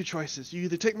you got two choices. You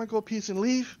either take my gold piece and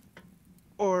leave,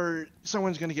 or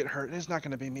someone's gonna get hurt, and it's not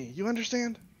gonna be me. You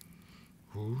understand?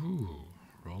 Ooh,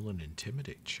 roll an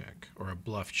intimidate check or a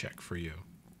bluff check for you.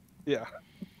 Yeah.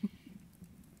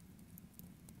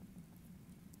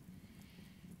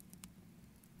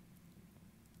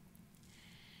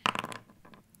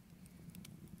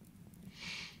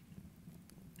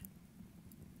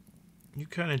 You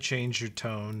kind of change your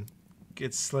tone,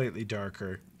 get slightly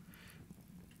darker,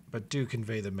 but do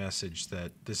convey the message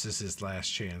that this is his last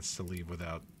chance to leave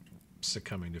without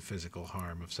succumbing to physical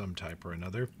harm of some type or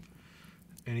another.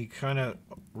 And he kind of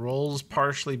rolls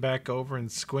partially back over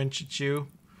and squints at you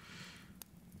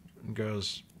and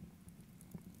goes,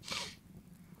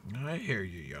 I hear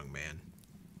you, young man.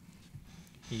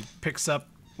 He picks up,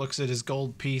 looks at his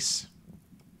gold piece,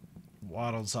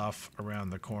 waddles off around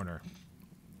the corner.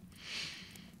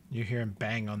 You hear him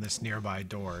bang on this nearby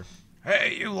door.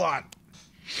 Hey, you lot!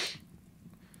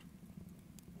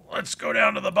 Let's go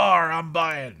down to the bar. I'm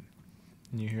buying.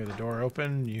 And you hear the door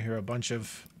open. You hear a bunch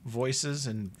of voices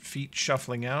and feet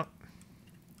shuffling out.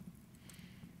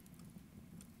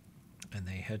 And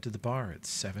they head to the bar at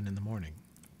 7 in the morning.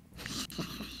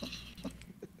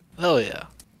 Oh, yeah.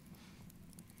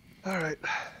 All right.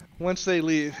 Once they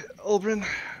leave, Ulbrin,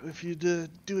 if you do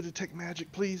a detect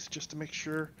magic, please, just to make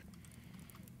sure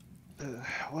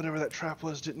whatever that trap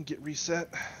was didn't get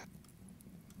reset.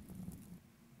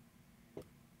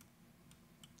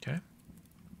 Okay.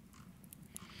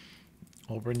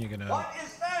 Olbrin, you're going to What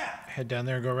is that? head down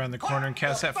there and go around the corner and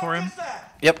cast that for him? What is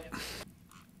that? Yep.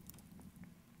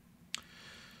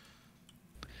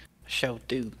 Shall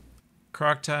do.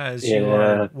 Crocta, as you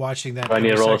are watching that Do I need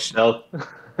to roll a intersection-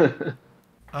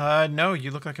 stealth? no,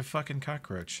 you look like a fucking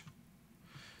cockroach.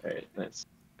 Alright, nice.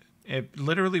 It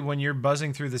literally, when you're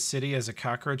buzzing through the city as a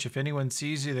cockroach, if anyone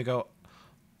sees you, they go,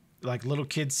 like little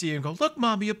kids see you and go, "Look,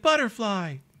 mommy, a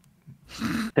butterfly."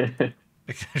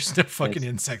 Like, there's no fucking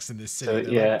insects in this city. So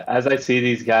They're yeah, like, as I see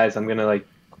these guys, I'm gonna like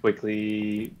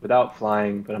quickly, without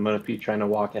flying, but I'm gonna be trying to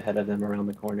walk ahead of them around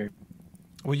the corner.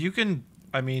 well, you can.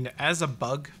 I mean, as a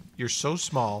bug, you're so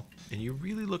small and you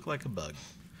really look like a bug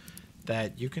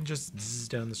that you can just zzz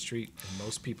down the street and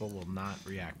most people will not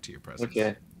react to your presence.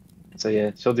 Okay. So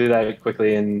yeah, she'll do that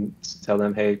quickly and tell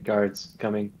them, "Hey, guards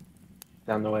coming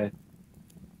down the way."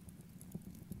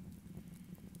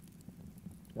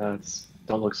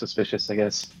 Don't look suspicious, I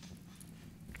guess.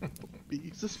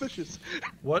 Be suspicious.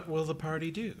 What will the party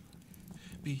do?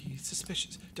 Be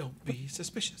suspicious. Don't be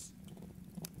suspicious.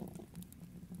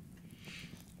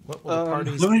 What will the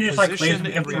party's Let me just like position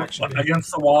laser and reaction be?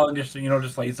 against the wall and just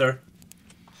just laser.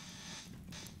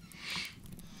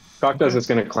 Crocta's just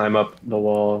gonna climb up the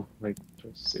wall, like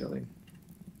towards the ceiling,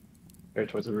 or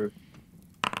towards the roof.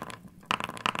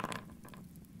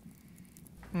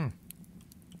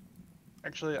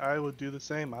 Actually, I would do the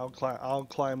same. I'll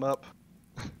climb up.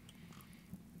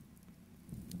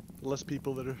 The less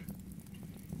people that are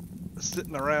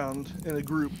sitting around in a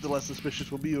group, the less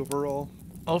suspicious we'll be overall.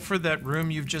 Ulfred, that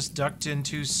room you've just ducked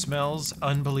into smells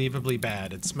unbelievably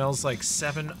bad. It smells like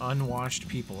 7 unwashed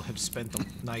people have spent the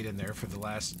night in there for the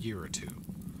last year or 2.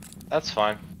 That's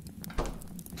fine.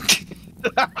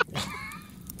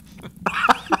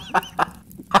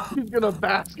 He's gonna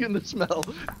bask in the smell.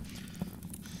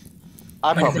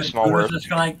 I probably smell Luna's worse. just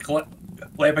gonna like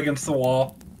lay up against the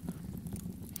wall,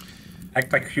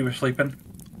 act like she was sleeping.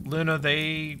 Luna,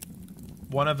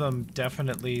 one of them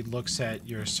definitely looks at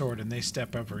your sword and they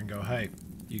step over and go, "Hey,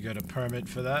 you got a permit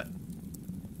for that?"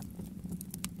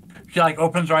 She like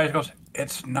opens her eyes and goes,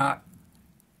 "It's not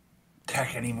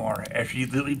tech anymore." As she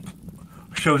literally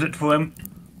shows it to him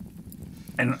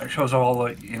and shows all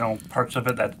the, parts of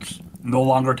it that's no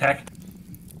longer tech.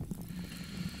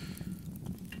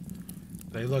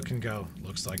 They look and go,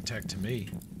 "Looks like tech to me."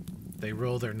 They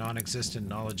roll their non-existent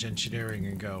knowledge engineering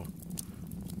and go,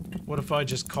 "What if I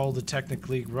just call the Technic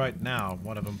League right now?"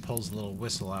 One of them pulls a little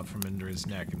whistle out from under his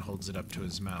neck and holds it up to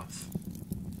his mouth.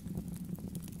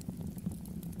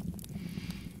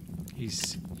 He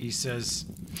says,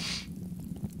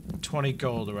 20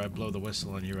 gold or I blow the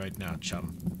whistle on you right now,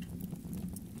 chum.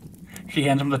 She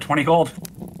hands him the 20 gold.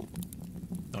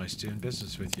 Nice doing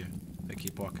business with you. They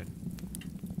keep walking.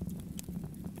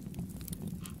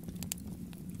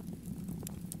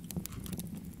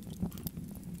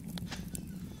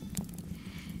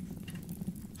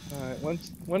 Alright,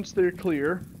 once they're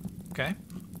clear, Okay.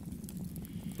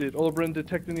 did Olbrin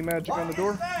detect any magic on the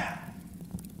door?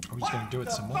 Oh, he's gonna do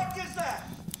it some more. What is that?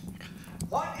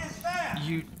 What is that?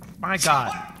 You, my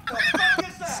God, What the fuck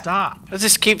is that? stop. Let's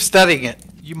just keep studying it.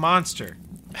 You monster.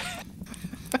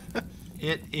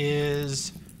 It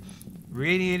is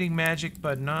radiating magic,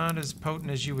 but not as potent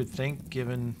as you would think,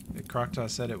 given that Krokta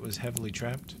said it was heavily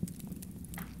trapped.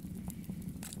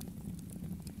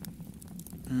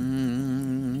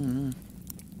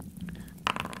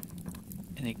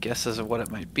 Any guesses of what it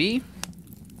might be?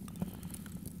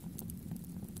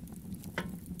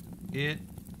 It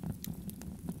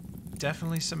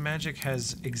definitely some magic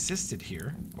has existed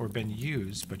here or been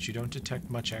used, but you don't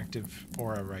detect much active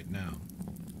aura right now.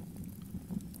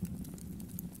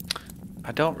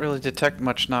 I don't really detect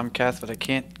much Nomcath, but I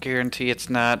can't guarantee it's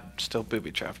not still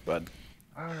booby trapped, bud.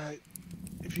 Alright.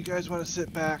 If you guys want to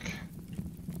sit back,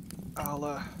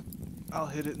 I'll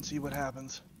hit it and see what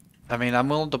happens. I mean, I'm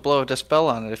willing to blow a dispel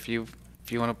on it if you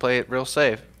want to play it real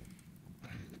safe.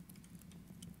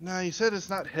 Nah, you said it's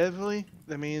not heavily.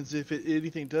 That means if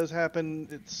anything does happen,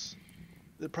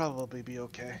 it'll probably be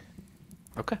okay.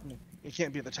 Okay. It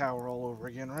can't be the tower all over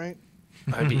again, right?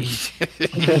 I mean,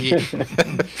 if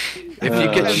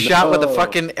you get shot with a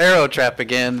fucking arrow trap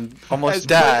again, almost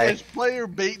die. As player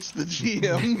baits the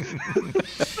GM.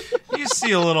 You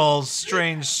see a little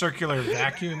strange circular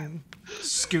vacuum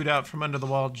scoot out from under the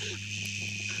wall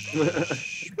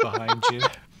behind you.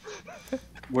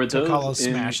 Were those Takalo in...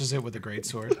 smashes it with a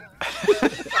greatsword.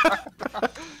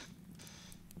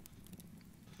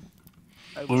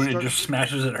 Luna just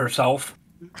smashes it herself.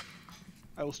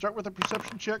 I will start with a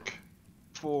perception check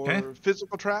for Okay.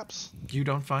 physical traps. You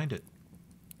don't find it.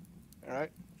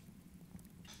 Alright.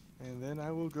 And then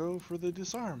I will go for the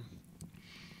disarm.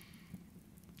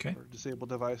 Okay. Or disable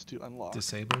device to unlock.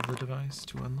 Disable the device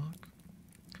to unlock.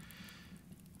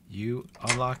 You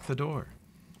unlock the door.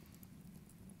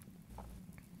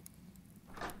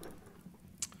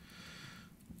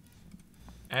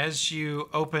 As you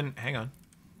open, hang on,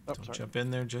 Oh, don't sorry. jump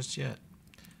in there just yet.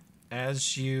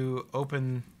 As you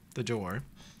open the door,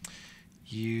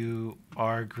 you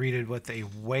are greeted with a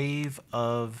wave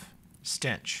of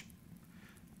stench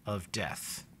of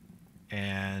death.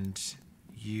 And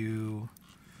you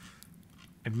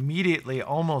immediately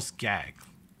almost gag.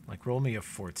 Like, roll me a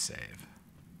fort save.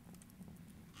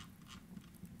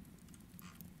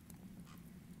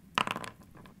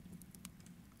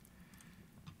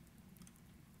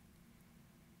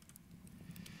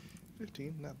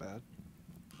 Not bad.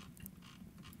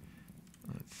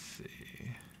 Let's see.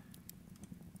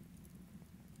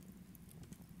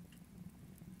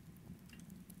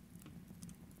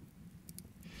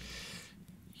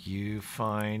 You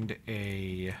find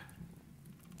a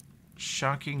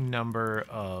shocking number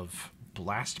of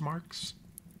blast marks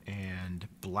and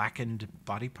blackened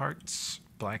body parts,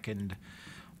 blackened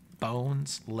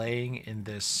bones laying in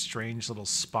this strange little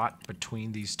spot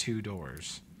between these two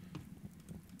doors.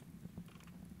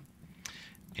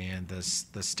 And the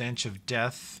stench of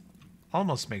death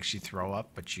almost makes you throw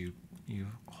up, but you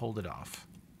hold it off.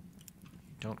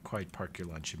 You don't quite park your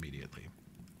lunch immediately.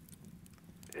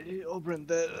 Hey, Olbrin,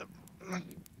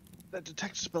 that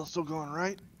detect spell's still going,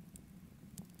 right?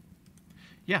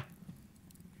 Yeah.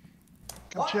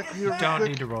 Come check here real Don't quick.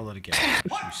 need to roll it again,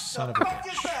 you son of a What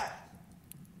is bitch. that?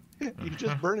 You're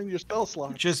just burning your spell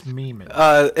slot. Just meme it.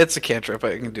 It's a cantrip.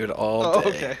 I can do it all day.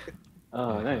 Okay.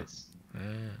 Oh, nice. Yeah.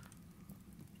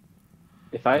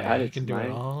 If I Yeah, add you it can to do it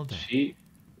my all day. sheet,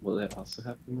 will it also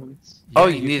have the moments? Oh,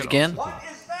 Yeah, you need it could again? also do What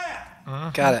is that?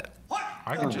 Uh-huh. Got it. What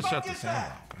I the can just fuck shut the is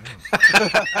sound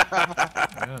that?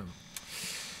 off. Yeah.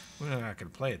 We're not gonna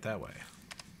play it that way.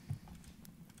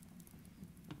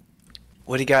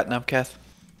 What do you got, Nubcath?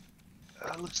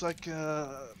 Looks like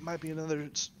might be another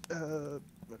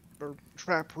or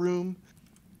trap room.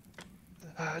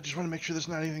 I just want to make sure there's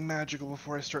not anything magical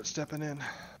before I start stepping in.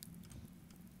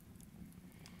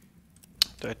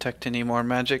 Do I detect any more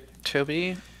magic,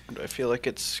 Toby? Or do I feel like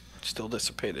it's still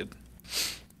dissipated?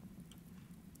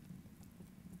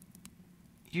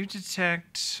 You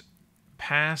detect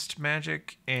past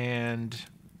magic, and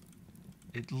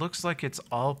it looks like it's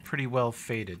all pretty well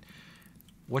faded.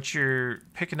 What you're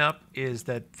picking up is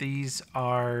that these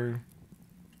are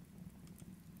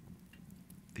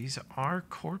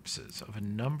corpses of a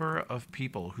number of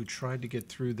people who tried to get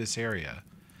through this area,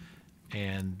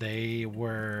 and they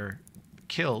were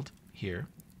killed here,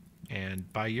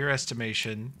 and by your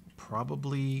estimation,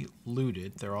 probably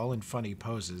looted. They're all in funny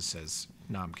poses, says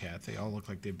Nomcath. They all look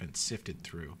like they've been sifted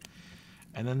through.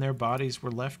 And then their bodies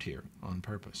were left here on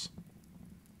purpose.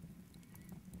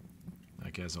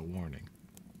 Like as a warning.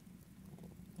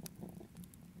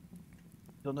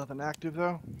 Still nothing active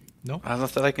though? Nope.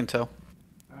 Not that I can tell.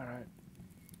 Alright.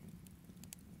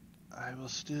 I will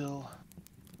still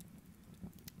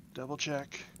double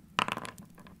check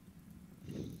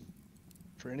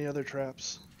for any other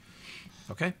traps.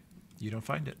 Okay. You don't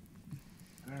find it.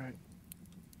 Alright.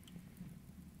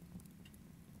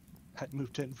 I move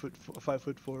 5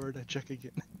 foot forward. I check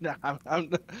again. No, I'm not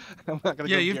gonna.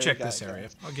 Yeah, go you've Gary checked guy, this area.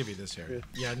 guys. I'll give you this area.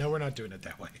 Yeah. Yeah, no, we're not doing it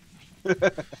that way.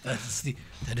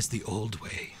 That is the old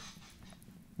way.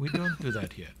 We don't do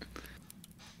that yet.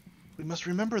 We must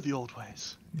remember the old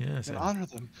ways Yes, and honor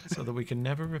them. so that we can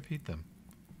never repeat them.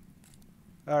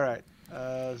 All right.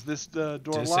 Is this door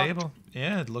locked? Disable.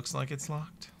 Yeah, it looks like it's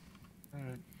locked. All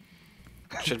right.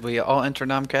 Should we all enter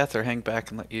Nomcath or hang back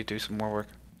and let you do some more work?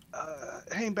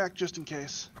 Hang back just in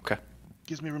case. Okay.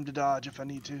 Gives me room to dodge if I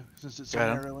need to, since it's so Got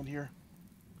 'em. narrow in here.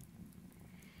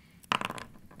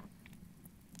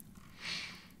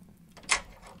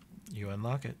 You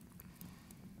unlock it.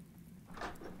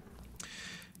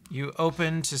 You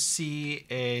open to see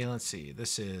a, let's see,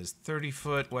 this is 30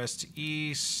 foot west to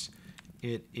east.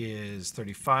 It is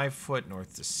 35 foot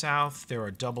north to south. There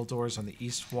are double doors on the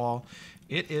east wall.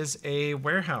 It is a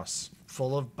warehouse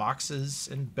full of boxes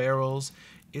and barrels.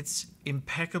 It's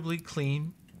impeccably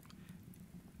clean.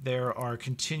 There are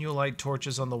continual light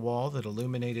torches on the wall that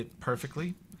illuminate it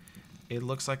perfectly. It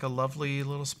looks like a lovely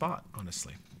little spot,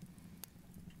 honestly.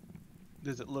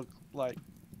 Does it look like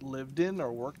lived in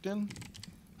or worked in?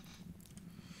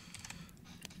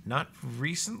 Not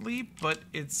recently, but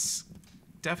it's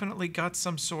definitely got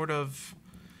some sort of...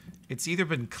 It's either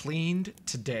been cleaned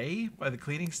today by the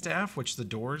cleaning staff, which the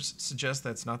doors suggest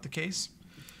that's not the case,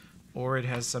 or it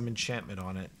has some enchantment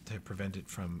on it to prevent it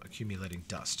from accumulating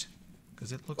dust.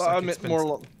 Because it looks Well, like I it's meant been...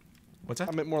 more. What's that?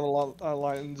 I meant more along the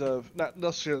lines of not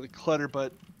necessarily clutter,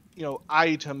 but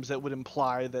items that would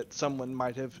imply that someone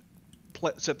might have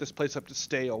set this place up to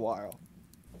stay a while.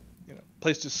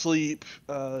 Place to sleep,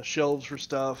 shelves for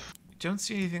stuff. Don't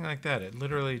see anything like that. It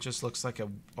literally just looks like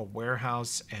a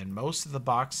warehouse, and most of the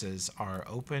boxes are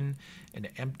open and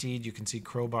emptied. You can see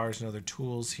crowbars and other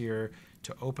tools here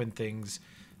to open things.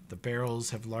 The barrels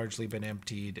have largely been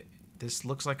emptied. This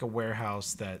looks like a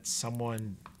warehouse that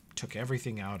someone took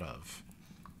everything out of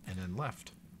and then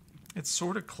left. It's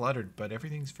sort of cluttered, but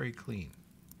everything's very clean.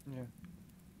 Yeah.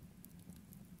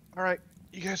 All right,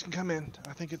 you guys can come in.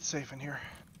 I think it's safe in here.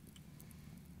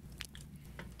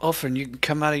 Ulfrin, you can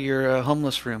come out of your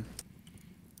homeless room.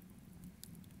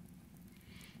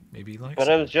 Maybe he likes But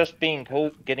I it. was just getting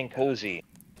cozy.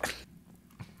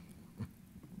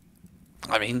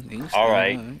 I mean, you can All stay,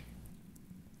 right. alright.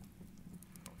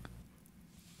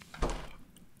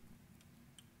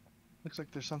 Looks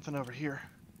like there's something over here.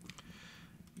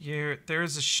 There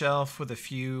is a shelf with a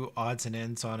few odds and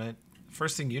ends on it.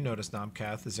 First thing you notice,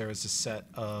 Nomcath, is there is a set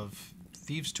of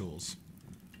thieves' tools.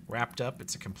 Wrapped up,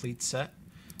 it's a complete set,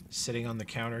 sitting on the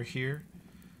counter here.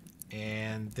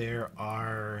 And there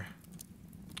are...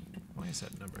 Why is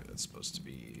that number? That's supposed to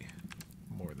be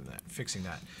more than that. Fixing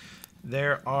that.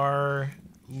 There are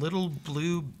little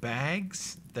blue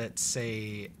bags that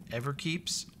say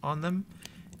Everkeeps on them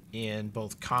in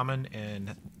both common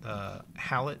and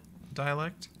Hallett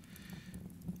dialect.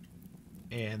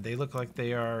 And they look like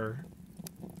they are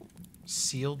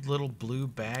sealed little blue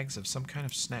bags of some kind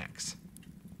of snacks.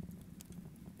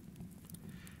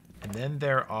 And then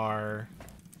there are...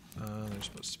 there's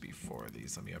supposed to be 4 of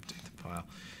these. Let me update the pile.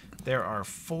 There are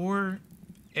 4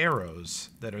 arrows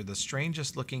that are the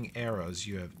strangest looking arrows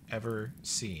you have ever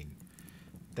seen.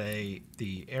 The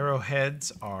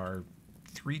arrowheads are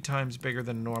 3 times bigger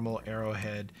than a normal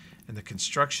arrowhead, and the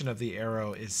construction of the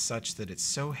arrow is such that it's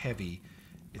so heavy,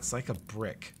 it's like a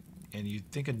brick. And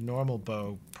you'd think a normal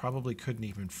bow probably couldn't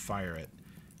even fire it.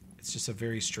 It's just a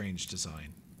very strange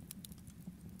design.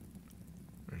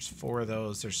 There's 4 of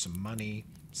those. There's some money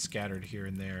scattered here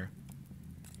and there.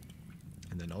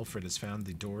 And then Ulfred has found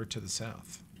the door to the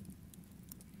south.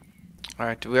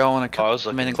 Alright, do we all want to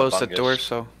come in and close the door?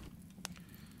 So.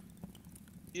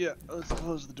 Yeah, let's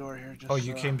close the door here. Just, oh,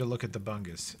 you came to look at the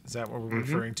bungus. Is that what we're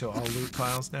referring to? All loot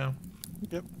piles now?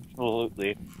 Yep.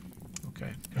 Absolutely.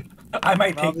 Okay. I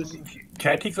might take...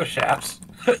 Can I take those shafts?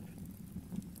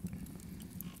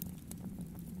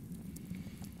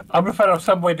 I'm gonna find out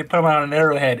some way to put them on an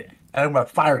arrowhead, and I'm gonna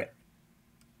fire it.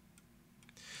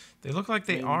 They look like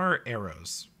they are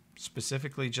arrows,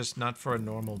 specifically just not for a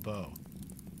normal bow.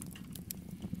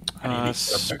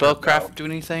 Spellcraft do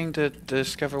anything to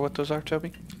discover what those are,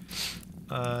 Toby?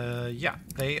 Yeah,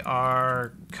 they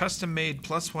are custom-made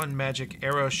 +1 magic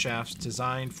arrow shafts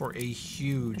designed for a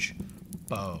huge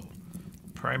bow.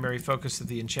 Primary focus of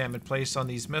the enchantment placed on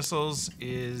these missiles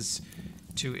is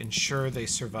to ensure they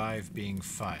survive being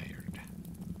fired.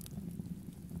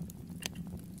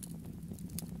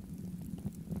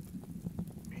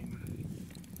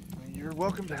 You're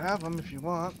welcome to have them if you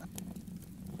want.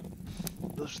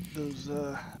 Those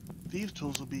thieves'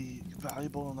 tools will be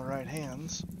valuable in the right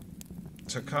hands.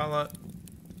 Takala,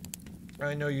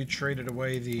 I know you traded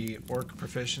away the orc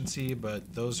proficiency,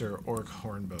 but those are orc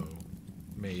hornbow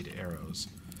made arrows.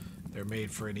 They're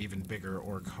made for an even bigger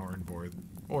orc hornbow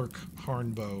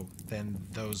than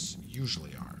those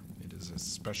usually are. It is a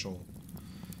special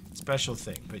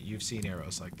thing, but you've seen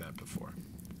arrows like that before.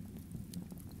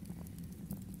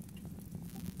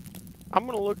 I'm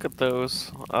gonna look at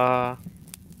those.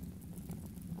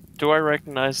 Do I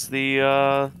recognize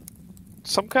the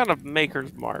some kind of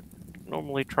maker's mark?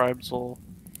 Normally tribes will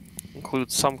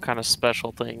include some kind of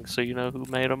special thing, so you know who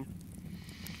made them.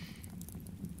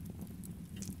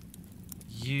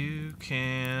 You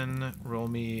can roll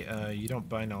me, you don't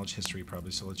buy knowledge history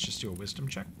probably, so let's just do a wisdom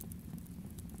check.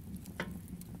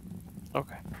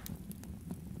 Okay.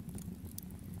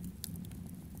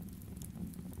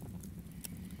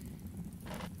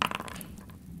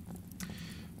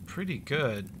 Pretty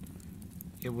good.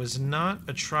 It was not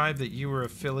a tribe that you were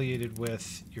affiliated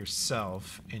with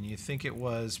yourself, and you think it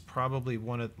was probably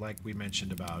one of, like we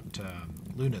mentioned about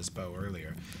Luna's bow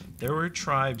earlier. There were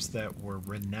tribes that were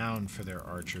renowned for their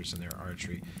archers and their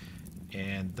archery,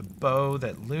 and the bow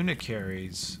that Luna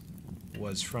carries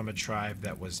was from a tribe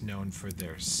that was known for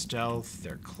their stealth,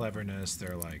 their cleverness,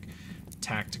 their like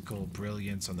tactical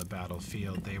brilliance on the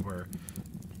battlefield. They were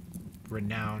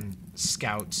renowned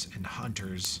scouts and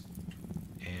hunters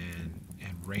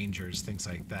and rangers, things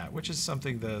like that, which is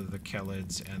something the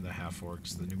Kelids and the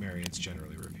half-orcs, the Numerians,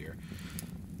 generally revere.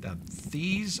 Now,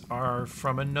 these are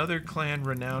from another clan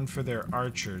renowned for their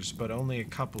archers, but only a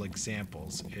couple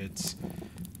examples.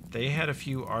 They had a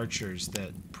few archers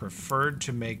that preferred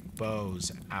to make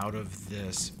bows out of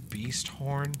this beast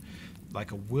horn,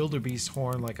 like a wildebeest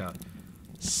horn, like a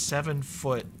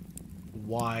 7-foot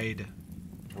wide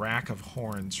rack of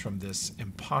horns from this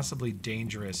impossibly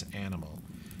dangerous animal.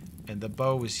 And the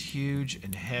bow was huge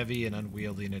and heavy and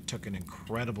unwieldy, and it took an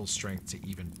incredible strength to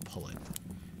even pull it.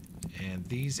 And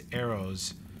these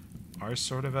arrows are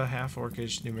sort of a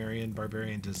half-orcish Numerian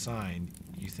barbarian design.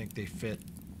 You think they fit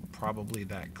probably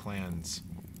that clan's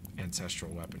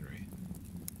ancestral weaponry.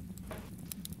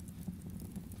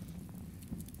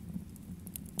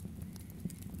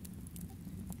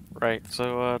 Right,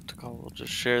 so Takal will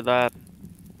just share that.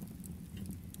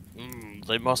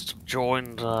 They must have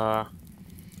joined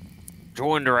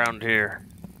around here.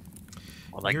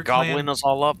 Well, like gobbling us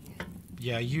all up.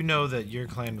 Yeah, you know that your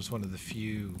clan was one of the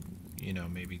few,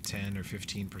 maybe 10 or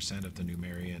 15% of the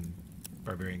Numerian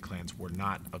barbarian clans were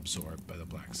not absorbed by the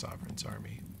Black Sovereign's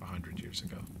army 100 years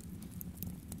ago.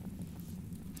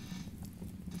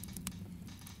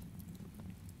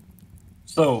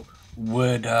 So,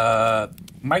 would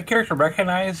my character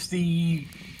recognize the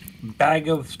bag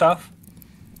of stuff?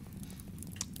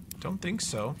 Don't think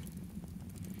so.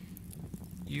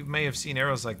 You may have seen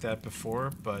arrows like that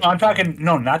before, but... I'm talking,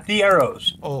 no, not the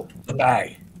arrows. Oh. The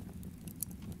bag.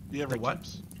 The what?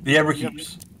 The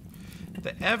Everkeeps.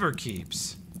 The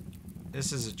Everkeeps.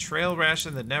 This is a trail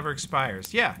ration that never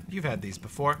expires. Yeah, you've had these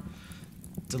before.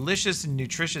 Delicious and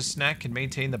nutritious snack can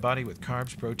maintain the body with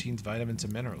carbs, proteins, vitamins,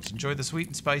 and minerals. Enjoy the sweet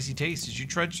and spicy taste as you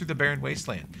trudge through the barren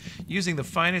wasteland, using the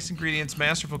finest ingredients,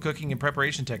 masterful cooking and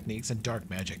preparation techniques, and dark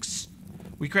magics.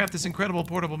 We craft this incredible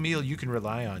portable meal you can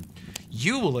rely on.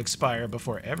 You will expire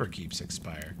before Everkeeps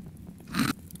expire.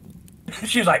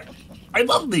 She's like, I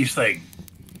love these things.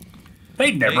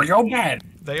 They never go bad.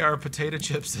 They are potato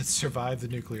chips that survive the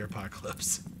nuclear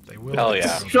apocalypse. They will. Hell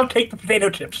yeah. She'll take the potato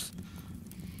chips.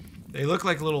 They look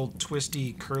like little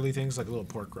twisty, curly things, like little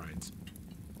pork rinds.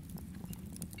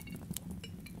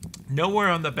 Nowhere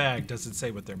on the bag does it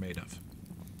say what they're made of.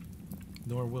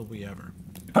 Nor will we ever.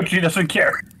 But she doesn't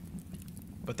care.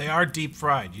 But they are deep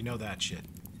fried. You know that shit.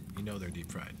 You know they're deep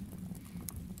fried.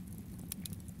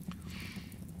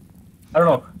 I don't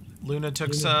know. Luna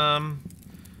took some.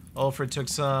 Ulfred took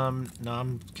some.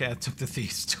 Nomcat took the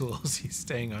thief's tools. He's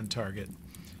staying on target.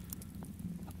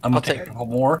 I'm I'll gonna take take- a couple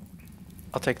more.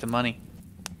 I'll take the money.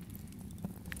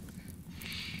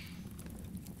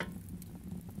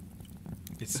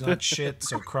 It's not shit,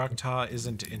 so Krokta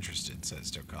isn't interested, says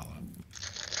Tokala.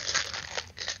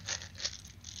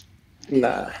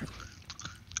 Nah.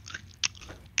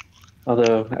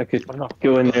 Although I could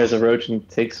go in there as a roach and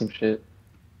take some shit,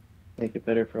 make it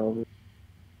better for all of us,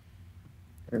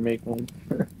 or make one.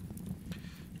 Did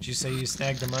you say you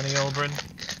snagged the money, Olbrin?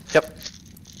 Yep.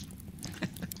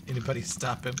 Anybody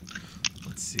stop him?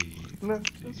 Let's see. No,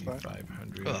 that's fine.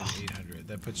 500, 800.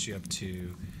 That puts you up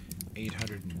to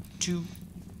 802.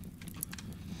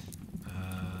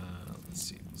 Let's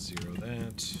see. Zero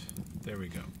that. There we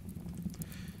go.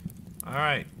 All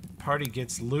right. Party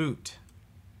gets loot.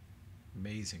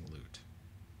 Amazing loot.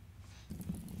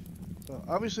 So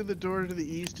obviously the door to the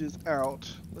east is out.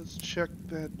 Let's check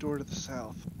that door to the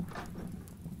south.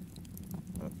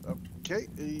 Okay,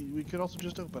 we could also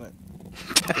just open it.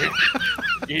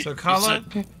 So, Colin,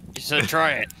 You said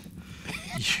try it.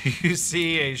 you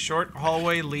see a short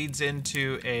hallway leads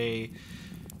into a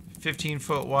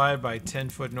 15-foot wide by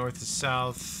 10-foot north to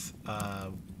south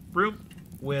room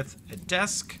with a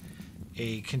desk,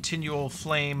 a continual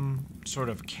flame sort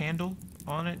of candle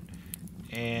on it,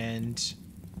 and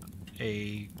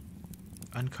a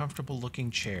uncomfortable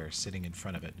looking chair sitting in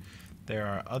front of it. There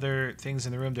are other things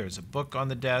in the room. There's a book on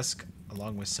the desk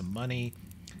along with some money,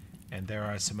 and there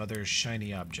are some other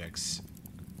shiny objects.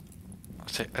 I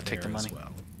take the there money. as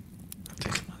well. I'll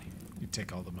take the money. You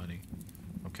take all the money.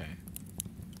 Okay.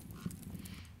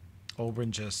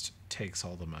 Oberyn just takes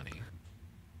all the money.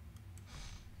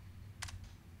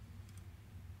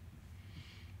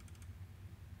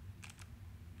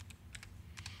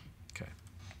 Okay.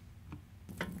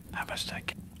 How much did I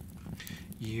get?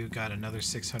 You got another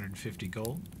 650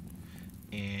 gold,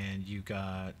 and you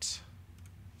got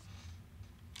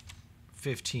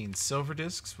 15 silver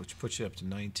discs, which puts you up to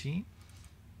 19.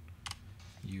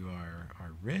 You are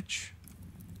rich.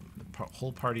 The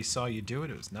whole party saw you do it.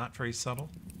 It was not very subtle.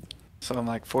 So I'm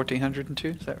like 1,402,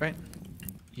 is that right?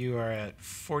 You are at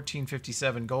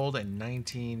 1457 gold and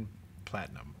 19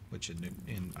 platinum, which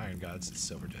in Iron Gods is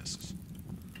silver discs.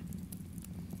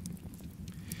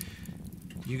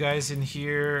 You guys in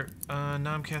here,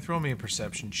 Nomcath, roll me a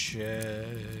perception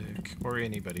check, or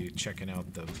anybody checking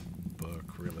out the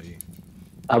book, really.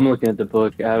 I'm looking at the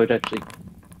book. I would actually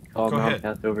call Go ahead.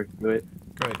 Nomcath over to it.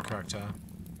 Go ahead, Krokta.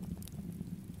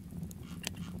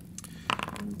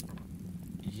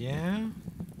 Yeah.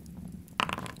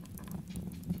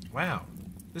 Wow.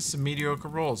 This is some mediocre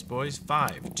rolls, boys.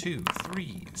 5, 2,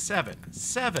 3, 7,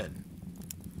 7.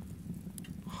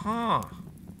 Huh.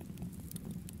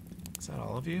 Is that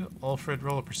all of you? Ulfred,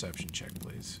 roll a perception check,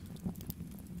 please.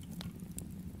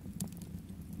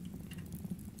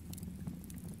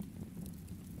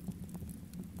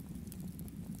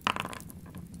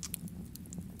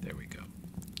 There we go.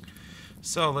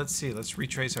 So let's see. Let's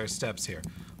retrace our steps here.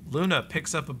 Luna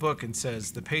picks up a book and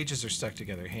says, the pages are stuck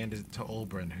together. Hands it to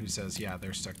Olbrin, who says, yeah,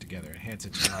 they're stuck together. And hands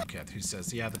it to Nomcath, who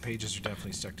says, yeah, the pages are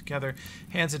definitely stuck together.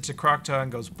 Hands it to Krokta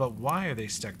and goes, but why are they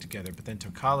stuck together? But then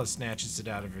Tokala snatches it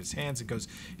out of his hands and goes,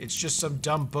 it's just some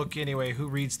dumb book anyway. Who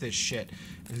reads this shit?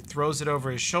 And throws it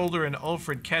over his shoulder, and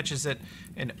Ulfred catches it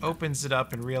and opens it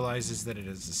up and realizes that it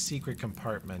is a secret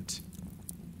compartment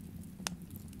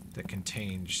that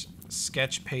contains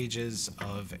sketch pages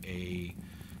of a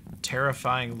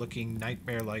terrifying looking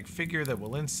nightmare-like figure that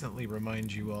will instantly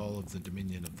remind you all of the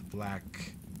Dominion of the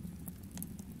Black,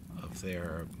 of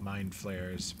their mind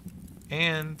flares.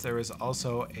 And there is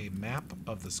also a map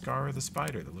of the Scar of the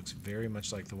Spider that looks very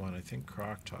much like the one I think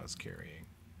Krokta is carrying.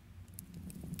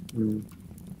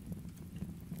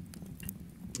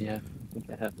 Yeah, I think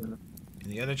I have one. In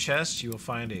the other chest, you will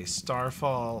find a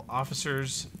Starfall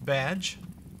Officer's Badge.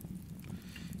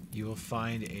 You will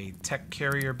find a Tech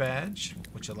Carrier Badge,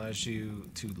 which allows you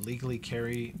to legally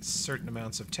carry certain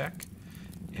amounts of tech,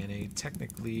 and a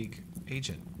Technic League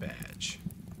Agent Badge.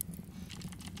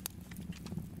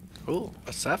 Cool.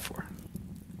 What's that for?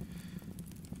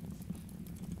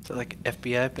 Is that like an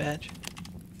FBI badge?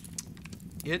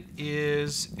 It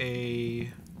is a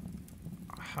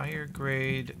higher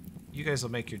grade. You guys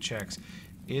will make your checks.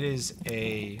 It is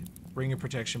a Ring of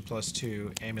Protection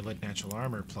 +2, Amulet Natural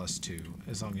Armor +2,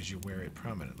 as long as you wear it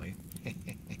prominently. And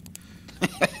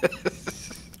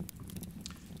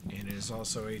it is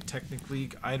also a Technic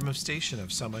League item of station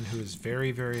of someone who is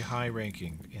very, very high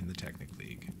ranking in the Technic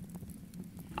League.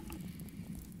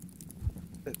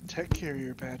 A tech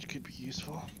carrier badge could be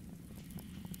useful.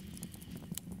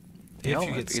 Yeah, If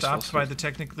you that'd get be stopped useful. by the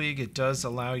Technic League, it does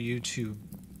allow you to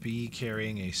be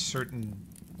carrying a certain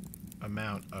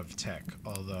amount of tech.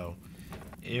 Although,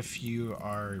 if you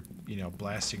are,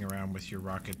 blasting around with your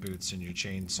rocket boots and your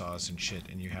chainsaws and shit,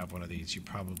 and you have one of these, you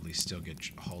probably still get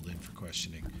hauled in for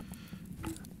questioning.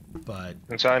 But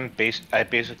Since I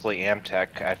basically am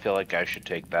tech, I feel like I should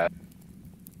take that.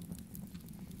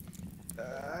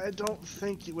 I don't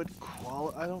think you would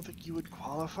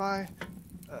qualify.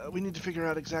 We need to figure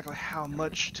out exactly how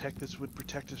much tech this would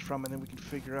protect us from, and then we can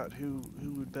figure out who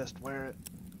would best wear it.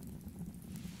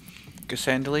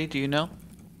 Cassandra, do you know?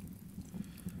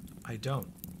 I don't.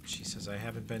 She says, I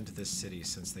haven't been to this city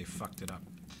since they fucked it up.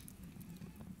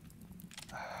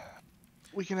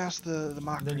 We can ask the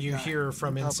mock. Then you guy. hear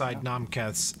from He'll inside help out.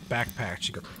 Nomcath's backpack,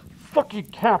 she goes, Fucking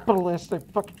capitalists, they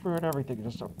fucking ruin everything.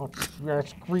 Just a fucking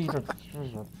screen.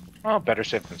 Oh, better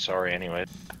safe than sorry anyway.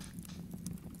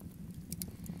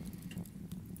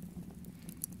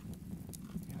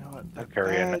 You know what? I'll That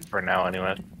carry it badge- for now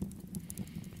anyway.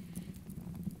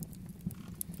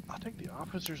 I'll take the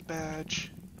officer's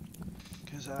badge,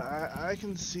 because I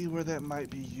can see where that might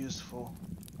be useful.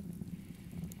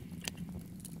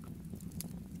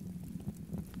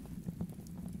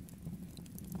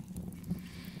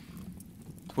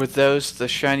 Were those the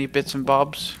shiny bits and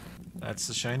bobs? that's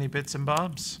the shiny bits and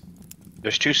bobs.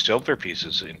 There's 2 silver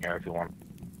pieces in here if you want.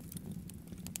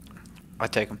 I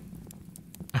take them.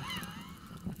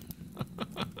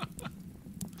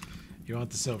 You want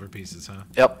the silver pieces, huh?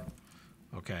 Yep.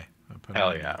 Okay. I'll put Hell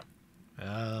it in. yeah.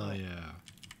 Hell yeah.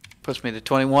 Puts me to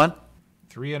 21.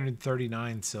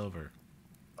 339 silver.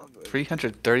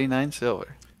 339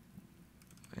 silver.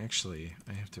 Actually,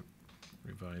 I have to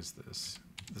revise this.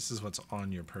 This is what's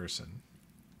on your person.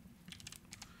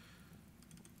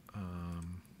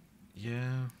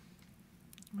 Yeah.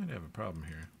 Might have a problem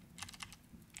here.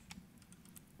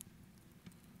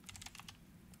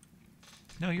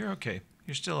 No, you're okay.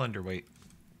 You're still underweight.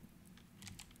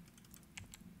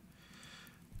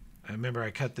 I remember I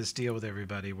cut this deal with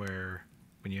everybody where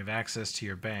when you have access to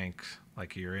your bank,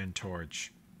 like you're in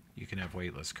Torch, you can have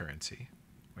weightless currency.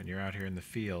 When you're out here in the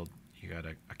field, you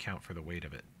gotta account for the weight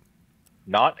of it.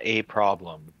 Not a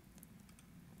problem.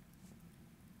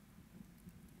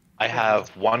 I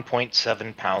have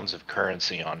 1.7 pounds of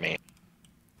currency on me.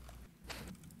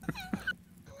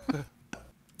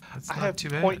 That's I not have too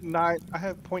bad. 0.9. I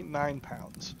have 0.9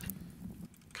 pounds.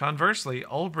 Conversely,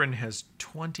 Olbrin has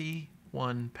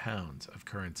 21 pounds of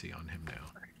currency on him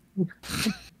now.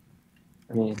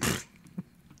 I mean,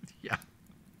 Yeah.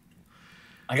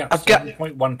 I got I've got-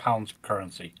 7.1 pounds of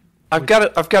currency. I've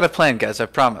got a plan, guys. I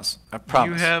promise. I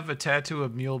promise. You have a tattoo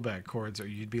of muleback cords, or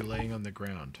you'd be laying on the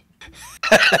ground.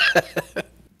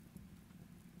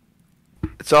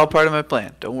 It's all part of my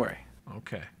plan. Don't worry.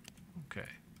 Okay. Okay.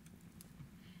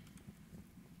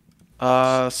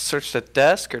 Search the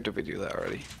desk, or did we do that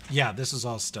already? Yeah, this is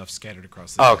all stuff scattered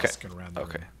across the Oh, okay. desk and around the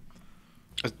Okay.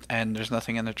 room. And there's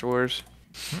nothing in the drawers?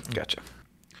 Gotcha.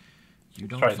 You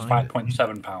don't Sorry, it's find it.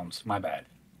 5.7 pounds. My bad.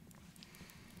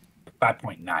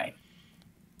 5.9.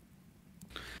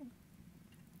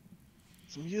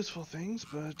 Some useful things,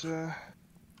 but at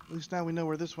least now we know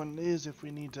where this one is. If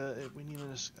we need a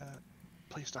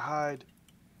place to hide.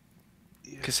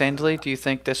 If, Cassandra, do you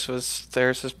think this was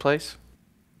Theris's place?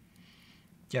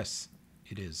 Yes,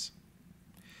 it is.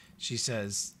 She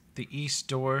says the east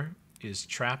door is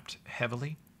trapped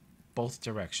heavily, both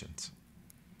directions.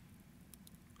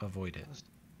 Avoid it.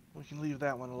 we can leave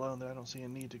that one alone. There, I don't see a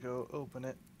need to go open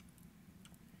it.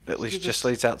 At least Give just us-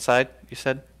 leads outside, you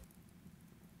said?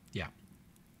 Yeah.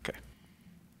 Okay.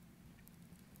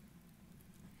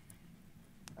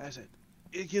 I said,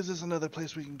 it gives us another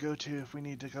place we can go to if we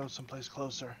need to go someplace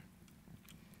closer.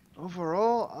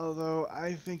 Overall, although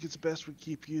I think it's best we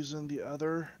keep using the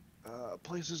other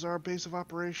place as our base of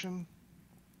operation,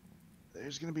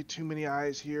 There's gonna be too many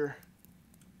eyes here.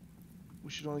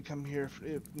 We should only come here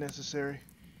if necessary.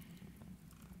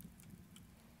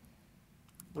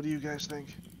 What do you guys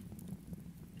think?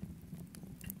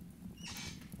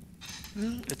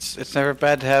 It's never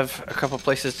bad to have a couple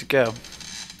places to go.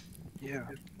 Yeah.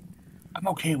 I'm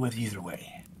okay with either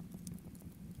way.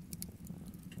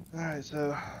 Alright,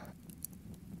 so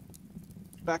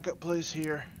backup place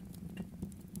here.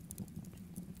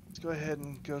 Let's go ahead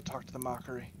and go talk to the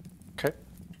mockery. Okay.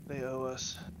 They owe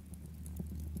us.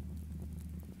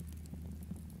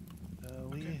 So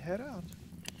we head out.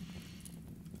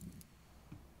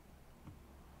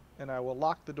 And I will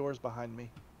lock the doors behind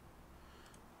me.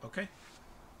 Okay.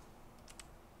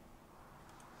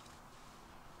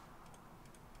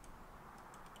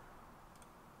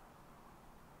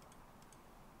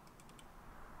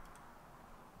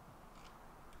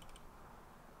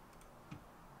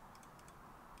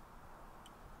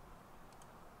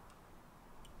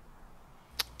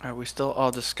 Are we still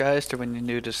all disguised? Or we need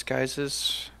new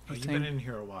disguises? Oh, you you've think? been in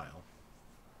here a while.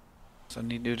 So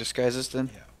need new disguises then?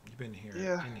 Yeah, you've been here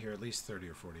Yeah. in here at least 30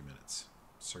 or 40 minutes,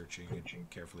 searching and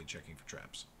carefully checking for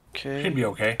traps. Okay. Should be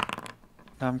okay.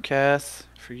 Kath,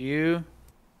 for you.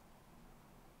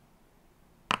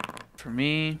 For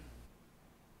me.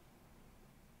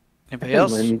 I Anybody can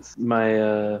else? lend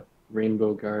my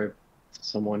rainbow garb to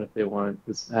someone if they want,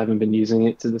 because I haven't been using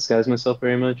it to disguise myself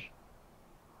very much.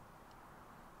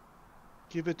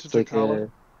 Give it to It's like Takala.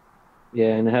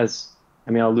 yeah, and it has.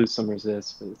 I mean, I'll lose some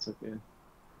resist, but it's okay.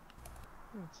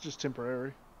 It's just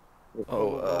temporary.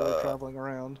 Oh, While we're traveling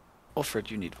around.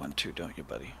 Alfred, you need one too, don't you,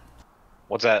 buddy?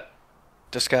 What's that?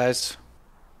 Disguise.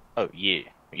 Oh, yeah.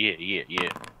 Yeah. There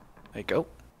you go.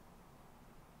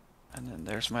 And then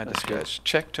there's my That's disguise.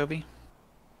 Check, Toby.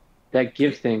 That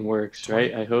give thing works,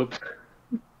 right? I hope.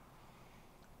 The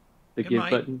It give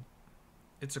might. button.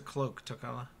 It's a cloak,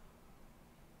 Takala.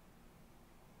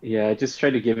 Yeah, I just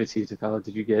tried to give it to you, Takala.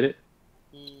 Did you get it?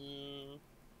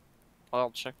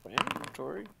 I'll check my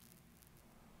inventory.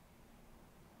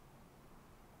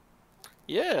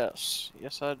 Yes,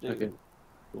 I do. Okay.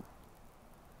 Cool.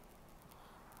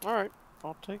 All right,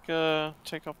 I'll take off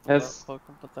the Has- dark cloak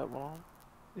and put that one on.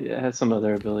 Yeah, it has some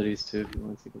other abilities too if you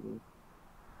want to take a look.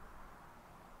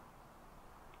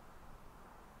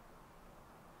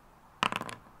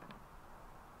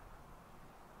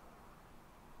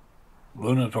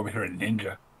 Luna's over here a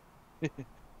ninja.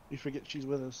 You forget she's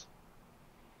with us.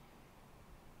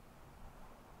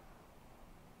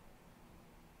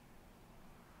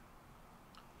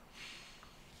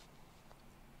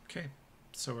 Okay,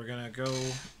 so we're gonna go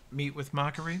meet with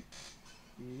Mockery.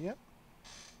 Yep.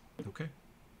 Okay.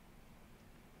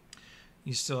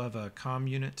 You still have a comm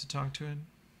unit to talk to him?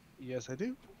 Yes, I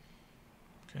do.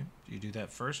 Okay. Do you do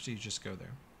that first, or you just go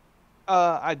there?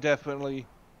 I definitely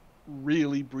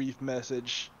really brief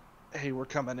message. Hey, we're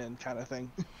coming in, kind of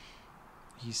thing.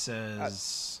 He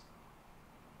says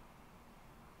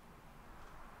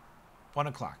 1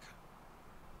 o'clock.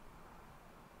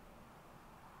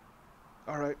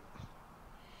 All right.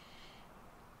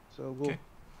 So Okay.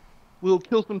 we'll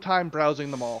kill some time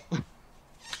browsing the mall.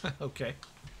 Okay.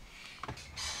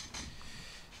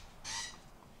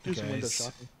 Do You some window guys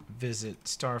shopping. visit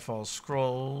Starfall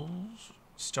Scrolls,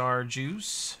 Star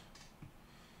Juice.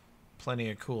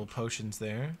 Plenty of cool potions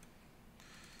there.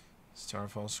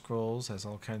 Starfall Scrolls has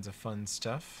all kinds of fun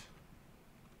stuff.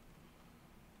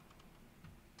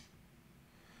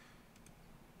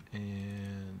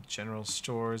 And general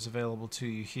store is available to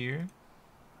you here.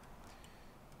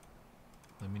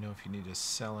 Let me know if you need to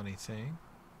sell anything.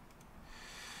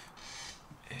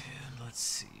 And let's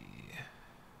see.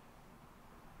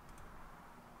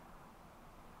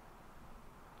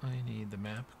 I need the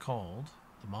map called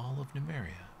the Mall of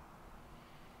Numeria.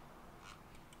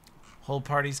 Whole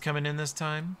party's coming in this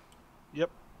time? Yep.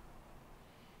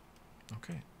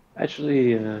 Okay.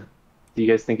 Actually, do you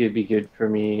guys think it'd be good for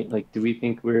me? Like, do we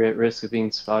think we're at risk of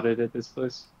being spotted at this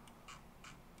place?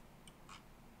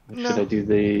 Or should No. I do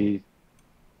the?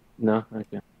 No.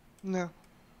 Okay. No.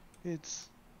 It's.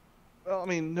 Well, I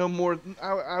mean, no more.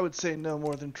 I would say no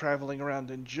more than traveling around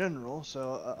in general.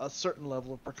 So a certain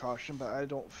level of precaution, but I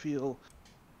don't feel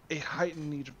a heightened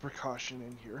need of precaution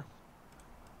in here.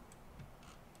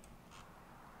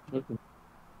 Okay.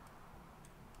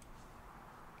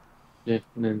 Yeah,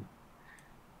 and then.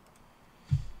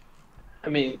 I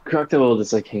mean, Crocodile will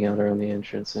just like hang out around the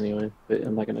entrance anyway, but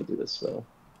I'm not gonna do this spell.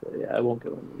 But yeah, I won't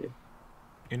go in with you.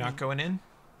 You're not going in?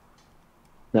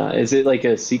 No, is it like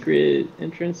a secret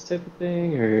entrance type of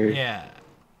thing, or? Yeah.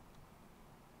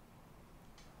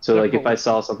 So like if I Definitely.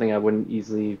 saw something, I wouldn't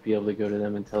easily be able to go to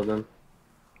them and tell them.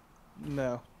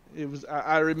 No. It was.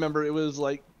 I remember it was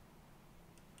like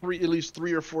at least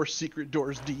 3 or 4 secret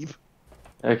doors deep.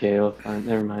 Okay, well, fine.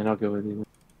 Never mind. I'll go with you.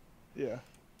 Yeah.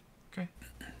 Okay.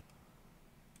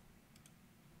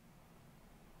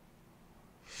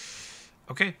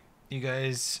 Okay, you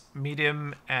guys meet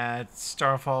him at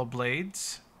Starfall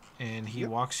Blades, and he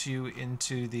walks you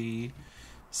into the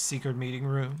secret meeting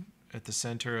room at the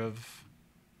center of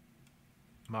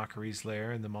Mockery's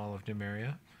lair in the Mall of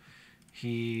Numeria.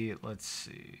 Let's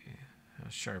see, how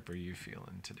sharp are you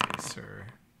feeling today, sir?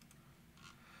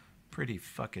 Pretty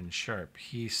fucking sharp.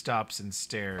 He stops and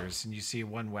stares, and you see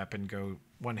one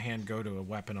hand go to a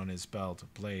weapon on his belt, a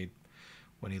blade.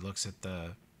 When he looks at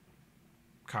the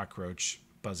cockroach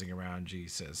buzzing around, he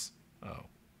says, "Oh,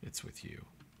 it's with you."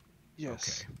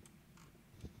 Yes.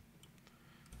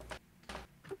 Okay.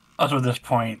 Also, at this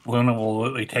point, Luna will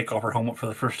literally take off her helmet for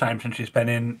the first time since she's been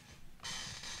in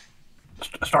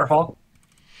Starfall.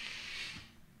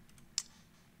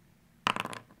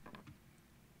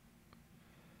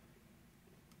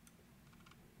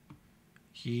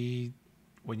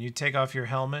 When you take off your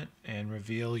helmet and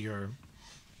reveal your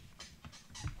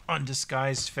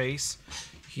undisguised face,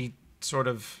 he sort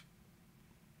of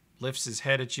lifts his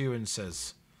head at you and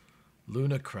says,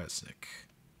 "Luna Kresnik,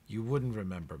 you wouldn't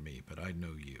remember me, but I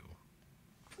know you."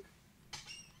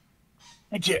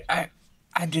 I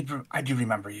do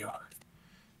remember you.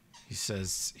 He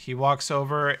says, he walks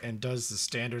over and does the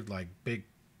standard, like, big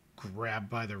grab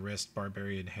by the wrist,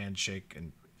 barbarian handshake,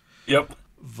 and Yep.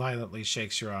 violently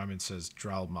shakes your arm and says,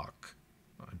 "Dralmok,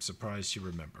 I'm surprised you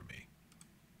remember me.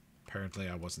 Apparently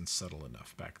I wasn't subtle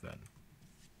enough back then."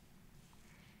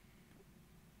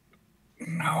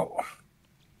 No.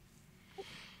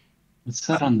 What's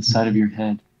that on the side of your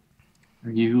head?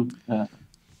 Are you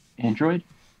android?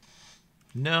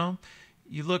 No.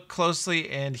 You look closely,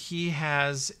 and he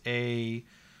has a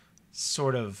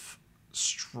sort of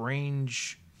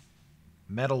strange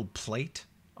metal plate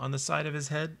on the side of his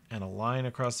head and a line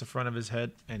across the front of his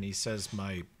head, and he says,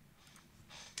 "My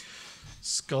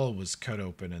skull was cut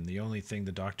open, and the only thing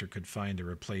the doctor could find to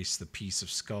replace the piece of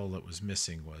skull that was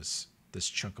missing was this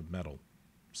chunk of metal.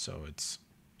 So it's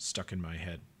stuck in my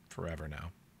head forever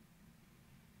now."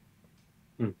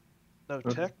 No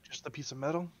tech, just a piece of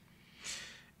metal.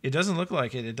 It doesn't look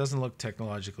like it. It doesn't look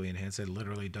technologically enhanced. It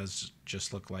literally does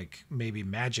just look like maybe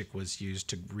magic was used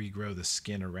to regrow the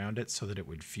skin around it so that it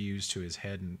would fuse to his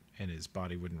head and his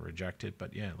body wouldn't reject it.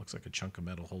 But yeah, it looks like a chunk of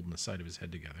metal holding the side of his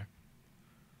head together.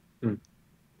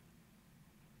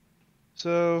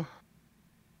 So,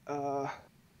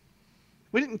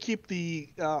 we didn't keep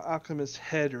the alchemist's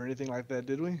head or anything like that,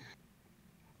 did we?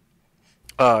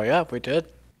 Oh, yeah, we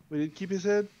did. We did keep his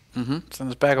head? Mm-hmm. It's in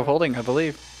his bag of holding, I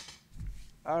believe.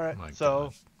 All right, My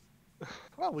so,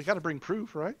 well, we got to bring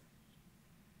proof, right?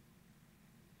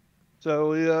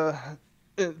 So we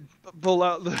pull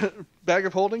out the bag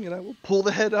of holding, and I will pull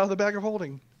the head out of the bag of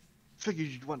holding. Figured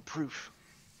you'd want proof.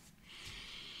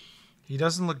 He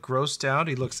doesn't look grossed out.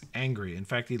 He looks angry. In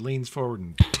fact, he leans forward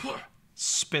and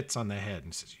spits on the head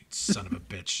and says, "You son of a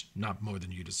bitch, not more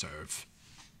than you deserve."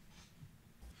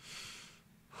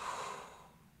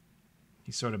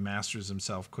 He sort of masters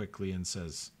himself quickly and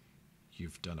says,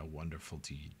 "You've done a wonderful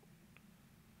deed.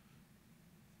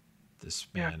 This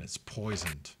man has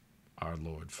poisoned our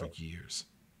Lord for years."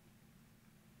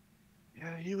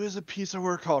 Yeah, he was a piece of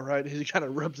work, all right. He kind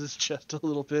of rubs his chest a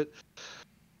little bit.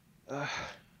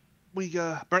 We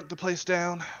burnt the place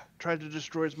down, tried to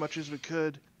destroy as much as we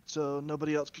could, so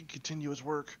nobody else could continue his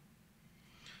work.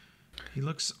 He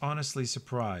looks honestly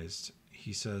surprised.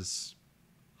 He says,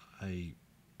 I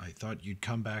thought you'd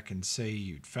come back and say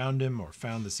you'd found him or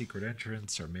found the secret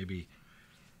entrance or maybe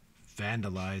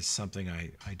vandalized something.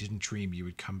 I didn't dream you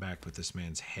would come back with this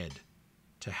man's head.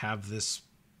 To have this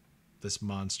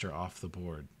monster off the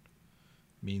board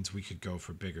means we could go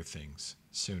for bigger things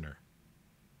sooner."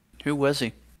 Who was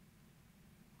he?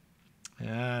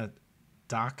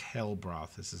 Doc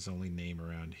Hellbroth is his only name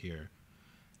around here.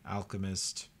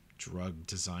 Alchemist, drug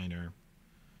designer,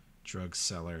 drug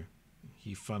seller.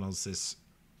 He funnels this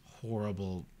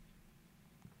horrible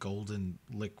golden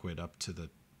liquid up to the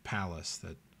palace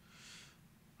that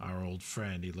our old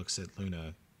friend, he looks at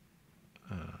Luna,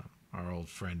 our old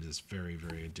friend is very,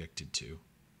 very addicted to.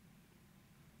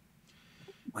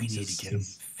 We need to get him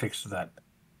fixed that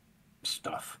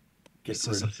stuff. Get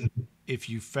rid of it. If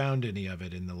you found any of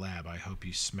it in the lab, I hope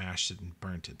you smashed it and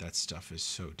burnt it. That stuff is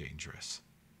so dangerous.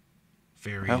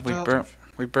 Very addictive.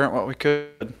 We burnt what we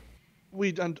could.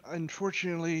 We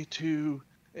unfortunately, to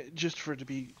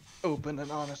be open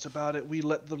and honest about it, we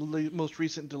let the most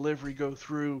recent delivery go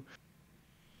through.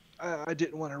 I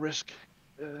didn't want to risk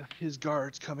his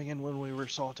guards coming in when we were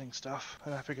salting stuff,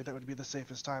 and I figured that would be the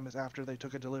safest time is after they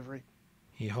took a delivery.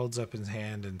 He holds up his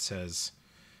hand and says,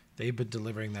 they've been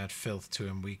delivering that filth to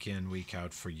him week in, week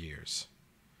out for years.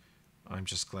 I'm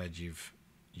just glad you've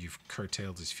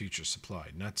curtailed his future supply.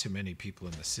 Not too many people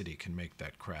in the city can make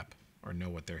that crap or know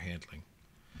what they're handling.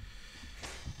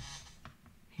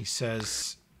 He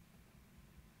says,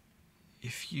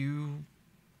 if you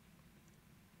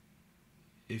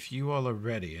all are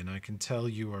ready, and I can tell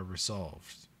you are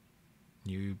resolved,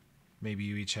 maybe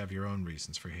you each have your own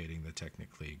reasons for hating the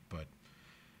Technic League, but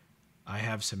I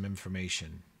have some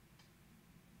information.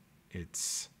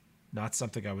 It's not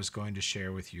something I was going to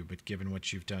share with you, but given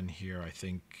what you've done here, I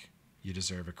think you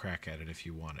deserve a crack at it if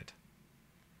you want it.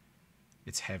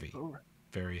 It's heavy. Oh,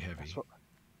 Very heavy.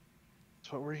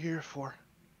 That's what we're here for.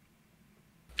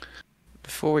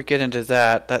 Before we get into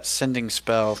that sending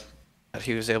spell that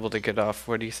he was able to get off,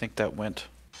 where do you think that went?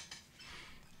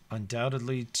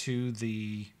 Undoubtedly to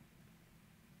the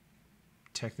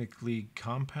Technic League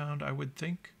compound, I would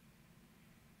think.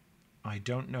 I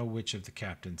don't know which of the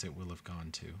captains it will have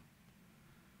gone to.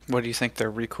 What do you think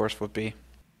their recourse would be?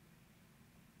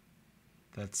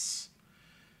 That's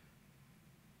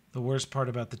the worst part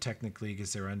about the Technic League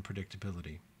is their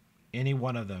unpredictability. Any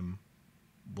one of them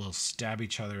will stab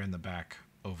each other in the back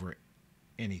over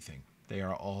anything. They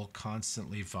are all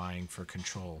constantly vying for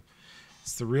control.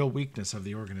 It's the real weakness of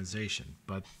the organization,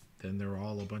 but then they're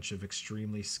all a bunch of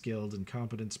extremely skilled and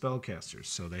competent spellcasters,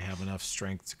 so they have enough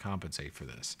strength to compensate for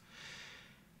this.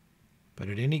 But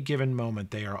at any given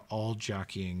moment, they are all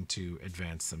jockeying to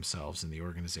advance themselves in the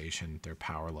organization, their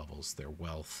power levels, their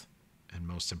wealth, and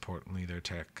most importantly, their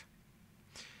tech.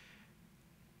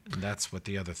 And that's what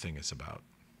the other thing is about.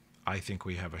 I think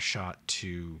we have a shot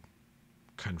to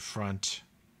confront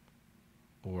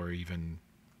or even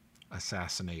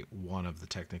assassinate one of the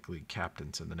Technic League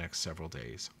captains in the next several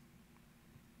days.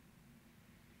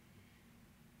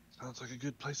 Sounds like a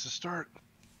good place to start.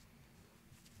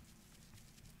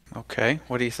 Okay,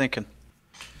 what are you thinking?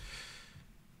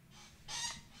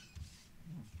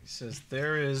 He says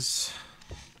there is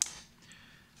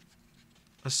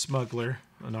a smuggler,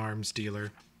 an arms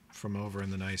dealer from over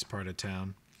in the nice part of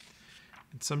town.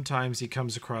 And sometimes he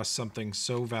comes across something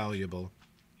so valuable,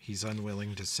 he's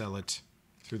unwilling to sell it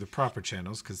through the proper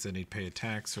channels because then he'd pay a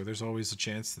tax, or there's always a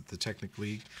chance that the Technic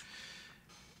League,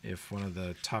 if one of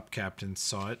the top captains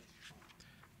saw it,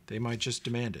 they might just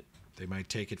demand it. They might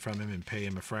take it from him and pay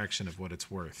him a fraction of what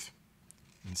it's worth.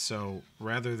 And so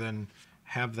rather than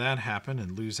have that happen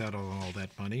and lose out on all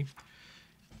that money,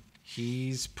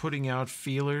 he's putting out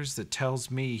feelers that tells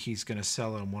me he's going to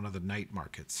sell on one of the night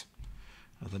markets.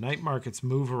 The night markets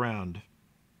move around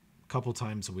a couple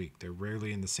times a week. They're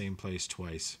rarely in the same place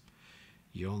twice.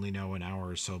 You only know an hour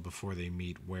or so before they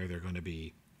meet where they're going to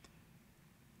be.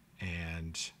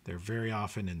 And they're very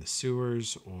often in the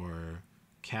sewers or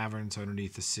caverns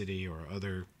underneath the city or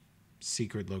other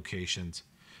secret locations.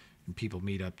 And people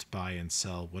meet up to buy and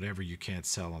sell whatever you can't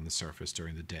sell on the surface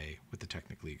during the day with the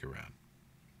Technic League around.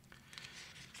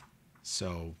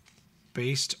 So,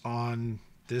 based on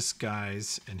this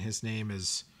guy's, and his name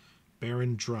is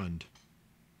Baron Drund,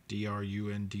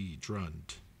 D-R-U-N-D,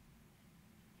 Drund.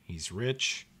 He's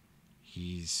rich.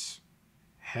 He's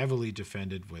heavily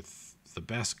defended with the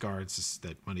best guards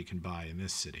that money can buy in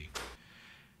this city.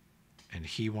 And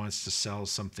he wants to sell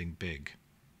something big.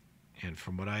 And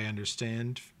from what I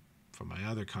understand, from my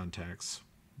other contacts,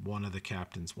 one of the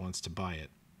captains wants to buy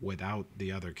it without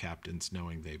the other captains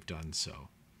knowing they've done so.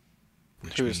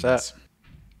 Who is that?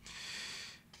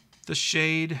 The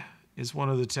Shade is one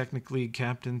of the Technic League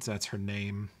captains. That's her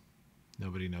name.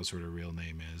 Nobody knows what her real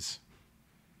name is.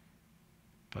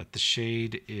 But the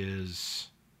Shade is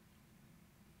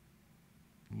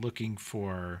looking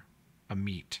for a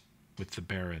meet with the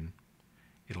Baron.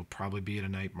 It'll probably be at a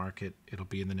night market. It'll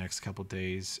be in the next couple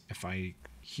days. If I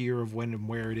hear of when and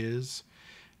where it is,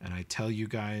 and I tell you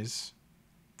guys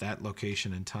that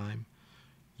location and time,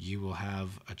 you will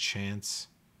have a chance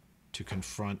to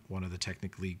confront one of the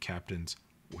Technic League captains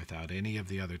without any of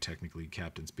the other Technic League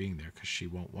captains being there, because she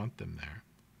won't want them there.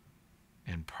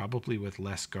 And probably with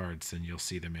less guards than you'll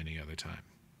see them any other time.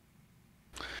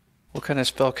 What kind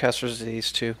of spellcasters are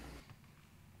these two?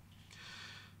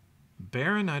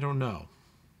 Baron, I don't know.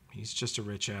 He's just a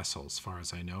rich asshole as far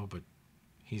as I know, but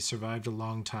he's survived a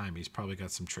long time. He's probably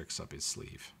got some tricks up his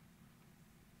sleeve.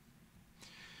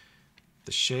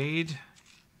 The Shade,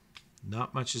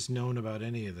 not much is known about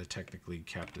any of the Technic League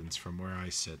captains from where I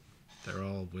sit. They're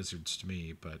all wizards to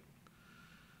me, but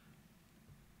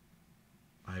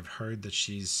I've heard that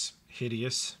she's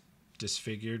hideous,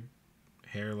 disfigured,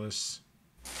 hairless,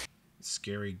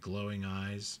 scary glowing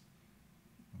eyes,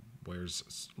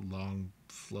 wears long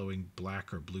flowing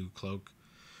black or blue cloak.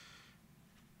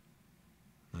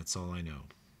 That's all I know.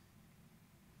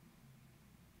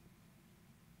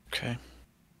 Okay.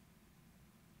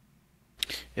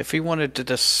 If we wanted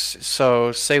to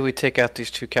so say we take out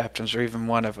these two captains or even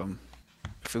one of them,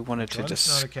 if we wanted to One's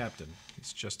not a captain.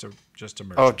 He's just a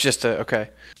merchant. Oh, just a okay.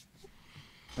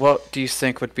 What do you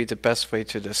think would be the best way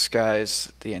to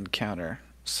disguise the encounter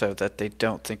so that they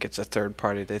don't think it's a third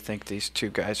party? They think these two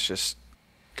guys just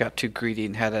got too greedy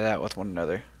and had it out with one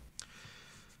another.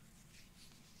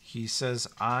 He says,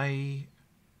 I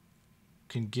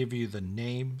can give you the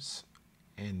names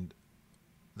and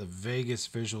the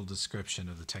vaguest visual description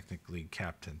of the technically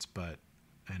captains, but,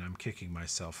 and I'm kicking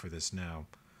myself for this now,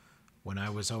 when I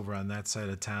was over on that side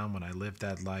of town, when I lived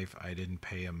that life, I didn't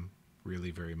pay him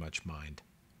really very much mind.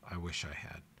 I wish I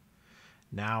had.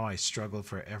 Now I struggle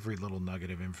for every little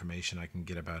nugget of information I can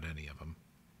get about any of them.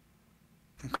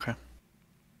 Okay.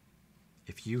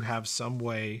 If you have some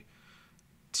way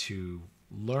to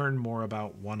learn more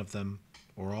about one of them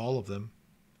or all of them,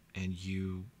 and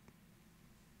you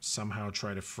somehow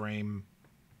try to frame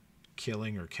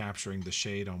killing or capturing the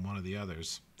shade on one of the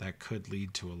others, that could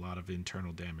lead to a lot of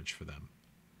internal damage for them.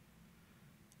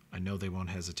 I know they won't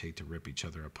hesitate to rip each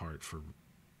other apart for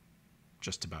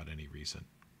just about any reason.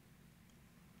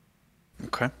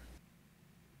 Okay.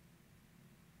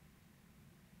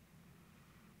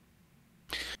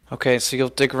 Okay, so you'll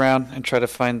dig around and try to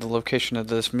find the location of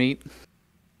this meat?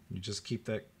 You just keep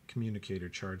that communicator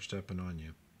charged up and on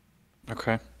you.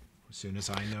 Okay. As soon as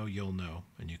I know, you'll know,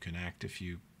 and you can act if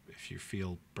you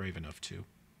feel brave enough to.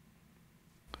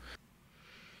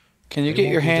 Can you They get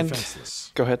won't your be hand...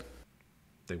 defenseless. Go ahead.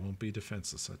 They won't be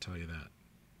defenseless, I tell you that.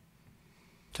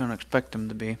 Don't expect them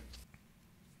to be.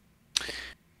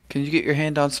 Can you get your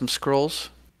hand on some scrolls?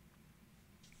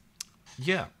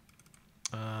 Yeah.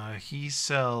 He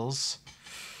sells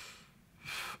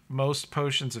most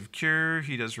potions of cure.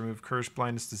 He does remove curse,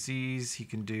 blindness, disease. He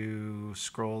can do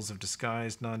scrolls of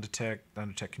disguise, non-detect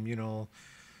communal.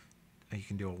 He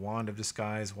can do a wand of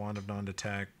disguise, wand of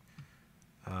non-detect.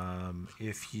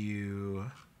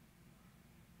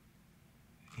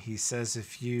 He says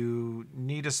if you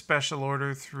need a special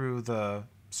order through the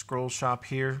scroll shop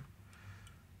here,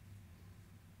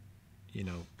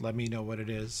 let me know what it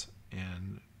is,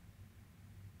 and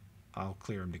I'll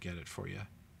clear him to get it for you.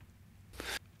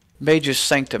 Mage's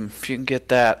Sanctum, if you can get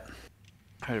that,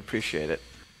 I'd appreciate it.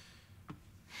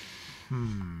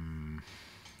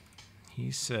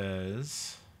 He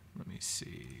says, let me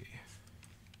see.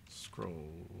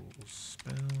 Scroll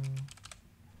spell.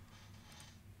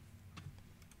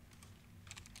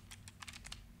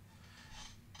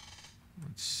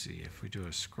 Let's see if we do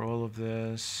a scroll of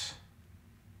this.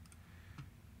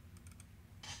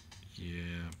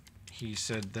 Yeah. He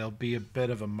said there'll be a bit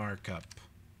of a markup.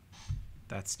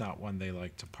 That's not one they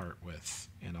like to part with,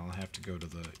 and I'll have to go to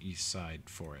the east side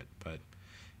for it. But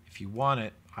if you want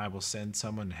it, I will send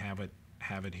someone to have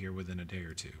it here within a day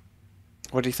or two.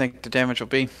 What do you think the damage will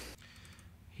be?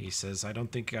 He says, I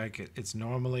don't think I could. It's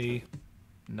normally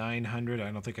 900.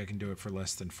 I don't think I can do it for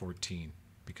less than 14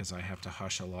 because I have to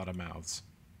hush a lot of mouths.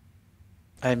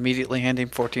 I immediately hand him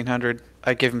 1,400.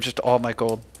 I give him just all my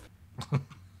gold.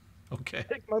 Okay.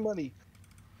 Take my money.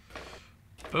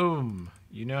 Boom.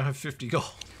 You now have 50 gold.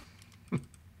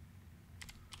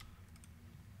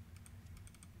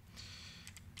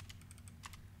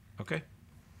 Okay.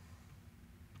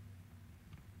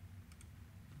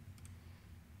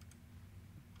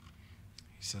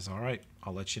 He says, all right,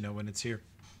 I'll let you know when it's here.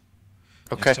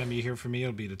 Okay. Next time you hear from me,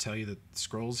 it'll be to tell you that the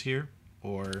scroll's here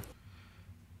or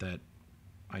that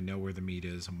I know where the meat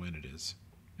is and when it is.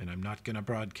 And I'm not going to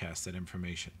broadcast that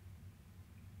information.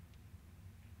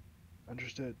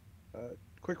 Understood.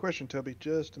 Quick question, Toby,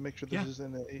 just to make sure this Yeah.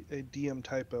 isn't a DM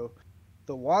typo.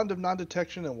 The wand of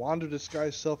non-detection and wand of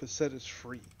disguise self is said as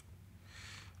free.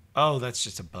 Oh, that's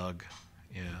just a bug.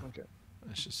 Yeah. Okay.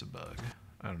 That's just a bug.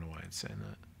 I don't know why it's saying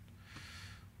that.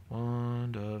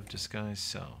 Wand of disguise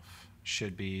self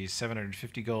should be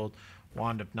 750 gold.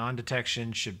 Wand of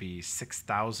non-detection should be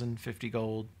 6,050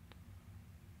 gold.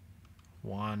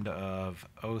 Wand of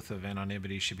oath of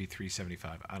anonymity should be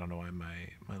 375. I don't know why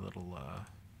my little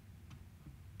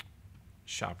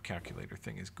shop calculator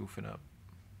thing is goofing up.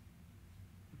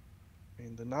 I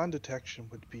mean, the non-detection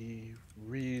would be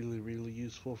really, really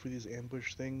useful for these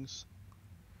ambush things.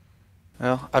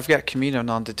 Well, I've got Camino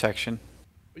non-detection.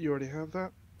 You already have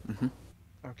that? Mm-hmm.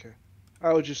 Okay.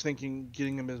 I was just thinking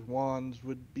getting them as wands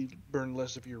would burn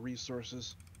less of your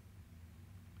resources.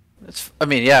 I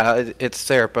mean, yeah, it's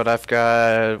there, but I've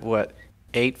got, what,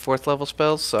 8 4th level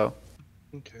spells, so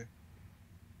Okay.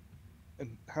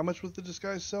 And how much was the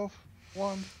disguise self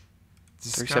wand?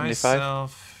 Disguise 375?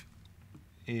 self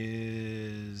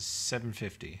is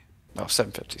 750. oh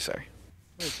 750. Sorry.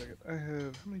 Wait a second. I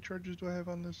have how many charges do I have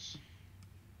on this?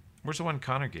 Where's the one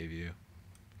Connor gave you?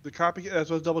 The copy.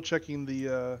 As I was double checking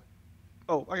the.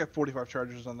 Oh, I got 45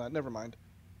 charges on that. Never mind.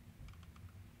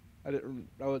 I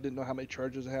didn't know how many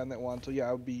charges I had on that one. So yeah,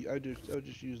 I would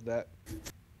just use that.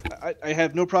 I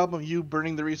have no problem you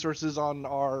burning the resources on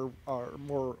our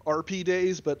more RP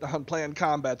days, but on planned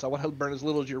combats, I want to burn as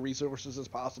little of your resources as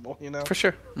possible. You know. For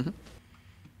sure.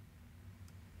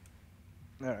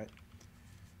 All right.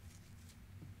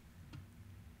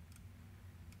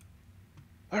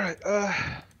 All right.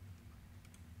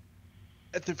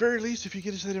 At the very least, if you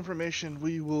get us that information,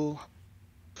 we will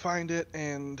find it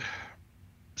and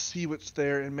see what's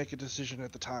there and make a decision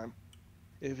at the time.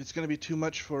 If it's going to be too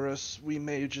much for us, we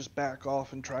may just back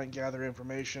off and try and gather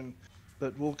information,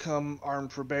 but we'll come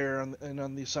armed for bear and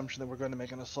on the assumption that we're going to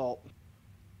make an assault.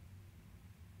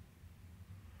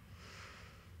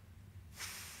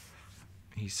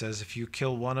 He says if you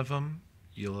kill one of them,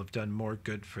 you'll have done more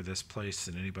good for this place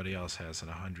than anybody else has in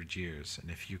 100 years.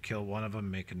 And if you kill one of them,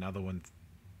 make another one,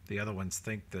 the other ones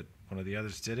think that one of the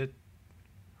others did it,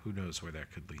 who knows where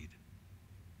that could lead.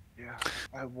 Yeah,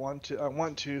 I want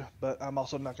to, but I'm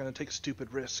also not going to take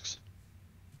stupid risks.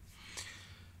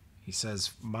 He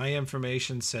says, my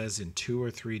information says in 2 or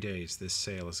 3 days this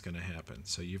sale is going to happen.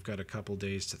 So you've got a couple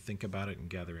days to think about it and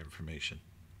gather information.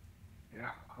 Yeah.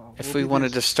 If we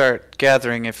wanted to start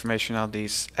gathering information on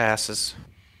these asses,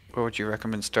 where would you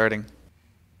recommend starting?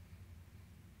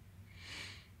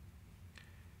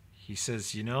 He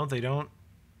says, you know, they don't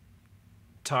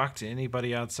talk to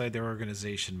anybody outside their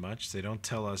organization much. They don't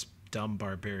tell us dumb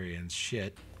barbarians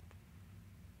shit.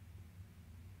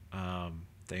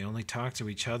 They only talk to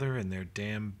each other and their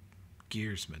damn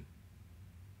gearsmen.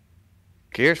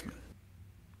 Gearsmen?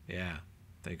 Yeah,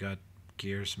 they got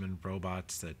gearsmen,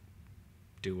 robots that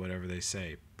do whatever they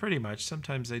say. Pretty much.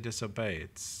 Sometimes they disobey.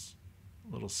 It's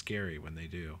a little scary when they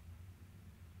do.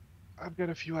 I've got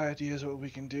a few ideas of what we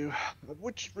can do,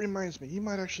 which reminds me, you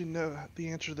might actually know the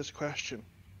answer to this question.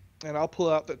 And I'll pull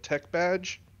out the tech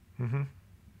badge. Mm-hmm.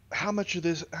 How much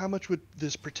would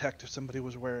this protect if somebody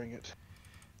was wearing it?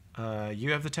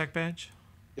 You have the tech badge?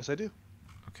 Yes, I do.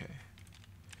 Okay.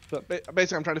 But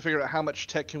basically, I'm trying to figure out how much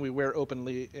tech can we wear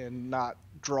openly and not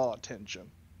draw attention.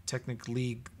 Technic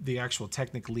League, the actual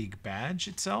Technic League badge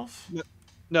itself?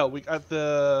 No, we got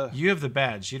the. You have the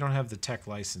badge. You don't have the tech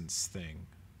license thing.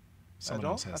 Someone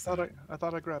else has that. I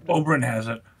thought I grabbed it. Oberyn has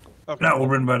it. Okay. Not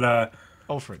Oberyn, but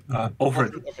Ulfred.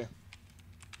 Ulfred. Okay.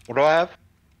 What do I have?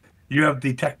 You have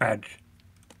the tech badge.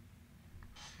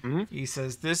 Mm-hmm. He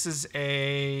says this is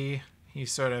a. He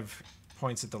sort of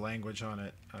points at the language on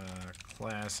it.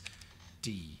 Class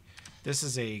D. This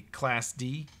is a Class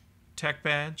D tech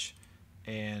badge,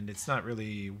 and it's not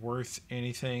really worth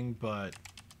anything, but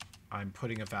I'm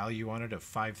putting a value on it of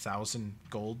 5,000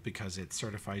 gold because it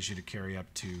certifies you to carry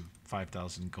up to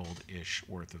 5,000 gold-ish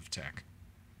worth of tech.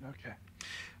 Okay.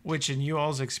 Which, in you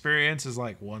all's experience, is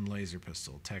like one laser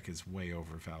pistol. Tech is way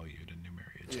overvalued in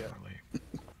Numeria generally.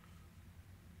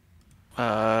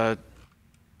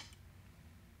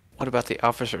 What about the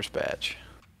officer's badge?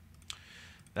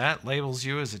 That labels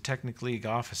you as a Technic League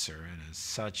officer, and as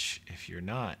such, if you're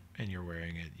not and you're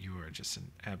wearing it, you are just an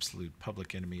absolute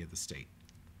public enemy of the state.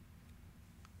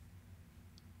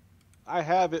 I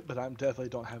have it, but I definitely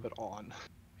don't have it on.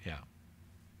 Yeah.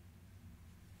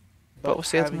 What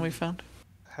was the other one we found?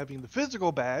 Having the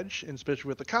physical badge, and especially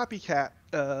with the copycat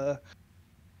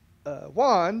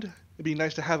wand, it'd be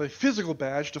nice to have a physical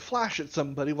badge to flash at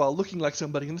somebody while looking like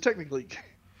somebody in the Technic League.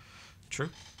 True.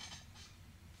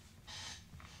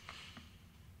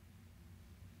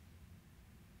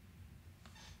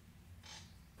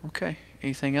 Okay.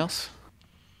 Anything else?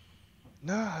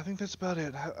 No, I think that's about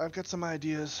it. I've got some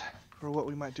ideas for what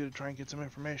we might do to try and get some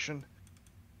information.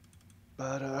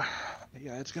 But,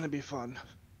 yeah, it's gonna be fun.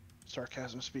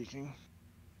 Sarcasm speaking.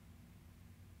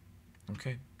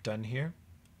 Okay. Done here?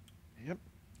 Yep.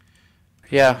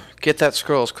 Yeah. Get that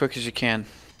scroll as quick as you can.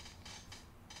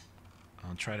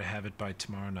 I'll try to have it by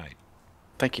tomorrow night.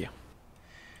 Thank you.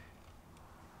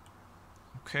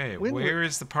 Okay. Where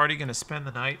is the party going to spend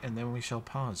the night, and then we shall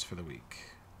pause for the week?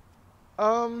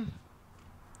 I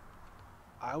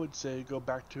would say go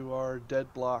back to our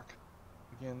dead block.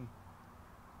 Again,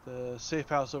 the safe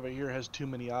house over here has too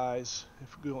many eyes.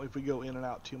 If we go in and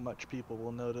out too much, people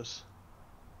will notice.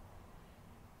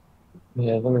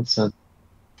 Yeah, that makes sense.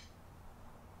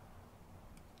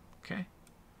 Okay.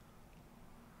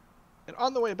 And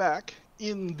on the way back,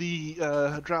 in the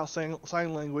Drow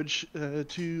sign language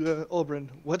to Ulbrin,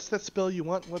 what's that spell you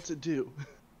want? What's it do?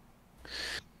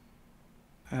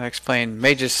 I explain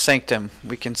Mage's Sanctum.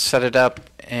 We can set it up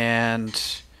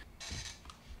and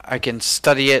I can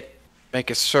study it, make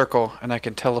a circle, and I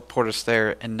can teleport us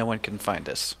there and no one can find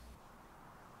us.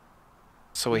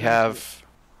 So we have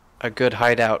a good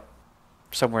hideout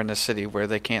somewhere in the city where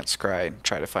they can't scry and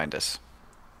try to find us.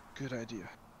 Good idea.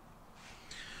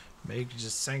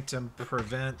 Mage's Sanctum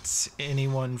prevents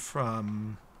anyone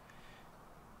from...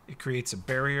 It creates a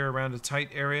barrier around a tight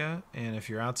area, and if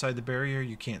you're outside the barrier,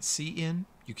 you can't see in,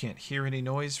 you can't hear any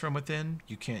noise from within,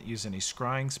 you can't use any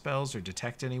scrying spells or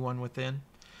detect anyone within.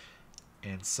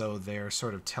 And so their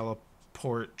sort of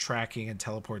teleport tracking and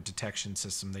teleport detection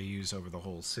system they use over the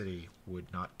whole city would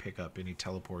not pick up any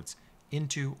teleports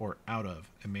into or out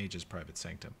of a mage's private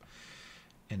sanctum.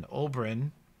 And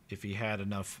Ulbrin, if he had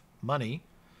enough money,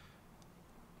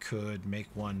 could make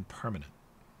one permanent.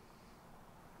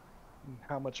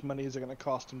 How much money is it going to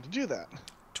cost him to do that?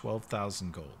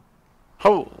 12,000 gold.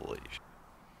 Holy sh...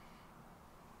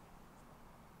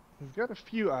 We've got a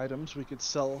few items we could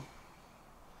sell.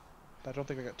 I don't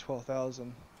think I got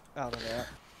 12,000 out of that.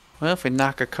 Well, if we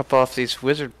knock a couple off these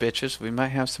wizard bitches, we might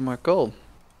have some more gold.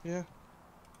 Yeah.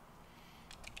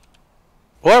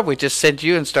 Or we just send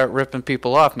you and start ripping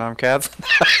people off, Nomcads.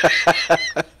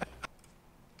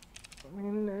 I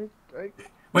mean,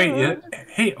 Wait,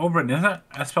 hey, Oberyn, isn't that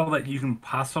a spell that you can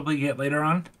possibly get later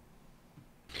on?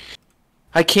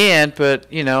 I can,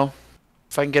 but, you know,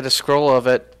 if I can get a scroll of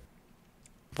it,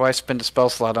 why spend a spell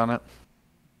slot on it?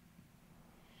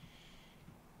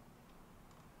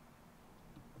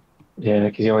 Yeah,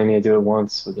 because you only need to do it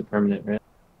once with the permanent, right?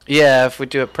 Yeah, if we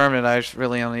do it permanent, I just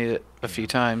really only need it a few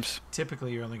times.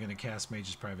 Typically, you're only going to cast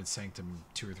Mage's Private Sanctum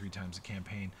 2 or 3 times a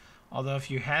campaign. Although,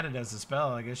 if you had it as a spell,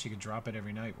 I guess you could drop it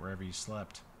every night wherever you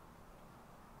slept.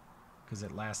 Because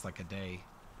it lasts like a day.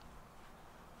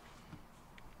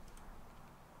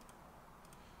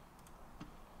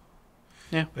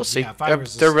 Yeah, But we'll see. yeah, if I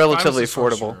was They're a- relatively if I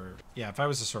was a affordable. sorcerer- yeah, if I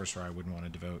was a sorcerer, I wouldn't want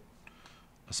to devote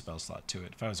a spell slot to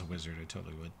it. If I was a wizard, I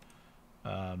totally would.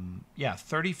 Yeah,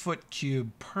 30-foot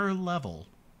cube per level.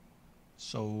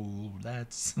 So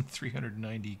that's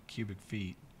 390 cubic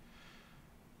feet.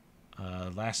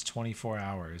 Lasts 24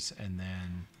 hours, and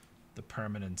then the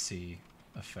permanency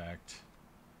effect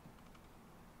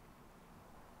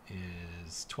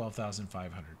is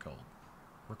 12,500 gold.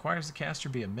 Requires the caster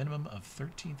be a minimum of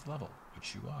 13th level,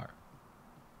 which you are.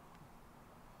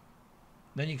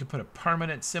 Then you can put a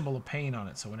permanent symbol of pain on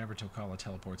it, so whenever Tokala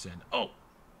teleports in. Oh!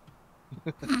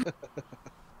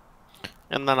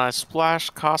 And then I splash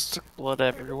caustic blood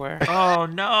everywhere. Oh,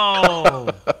 no!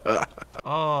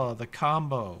 Oh, the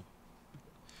combo.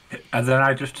 And then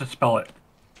I just dispel it.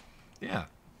 Yeah.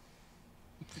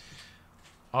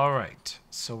 All right.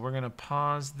 So we're going to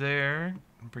pause there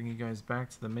and bring you guys back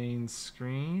to the main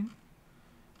screen.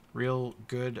 Real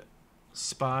good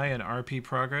spy and RP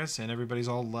progress, and everybody's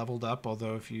all leveled up,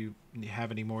 although if you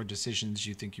have any more decisions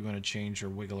you think you want to change or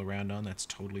wiggle around on, that's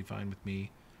totally fine with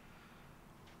me.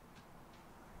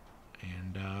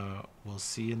 And we'll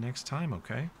see you next time,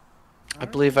 okay? I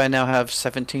believe I now have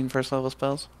 17 first level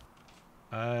spells.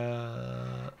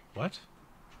 What?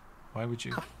 Why would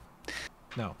you?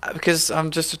 No. Because I'm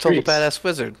just a total Priest. badass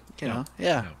wizard, you know?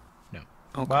 Yeah. No.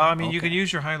 Okay, Well, I mean, you okay. can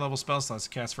use your high level spell slots to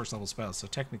cast first level spells, so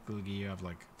technically you have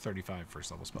like 35 first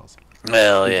level spells.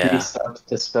 Well, The yeah. priest upped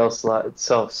the spell slot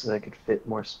itself so that I could fit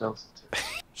more spells into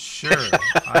it. Sure.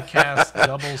 I cast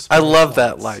double spell I love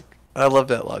that, slots. like, I love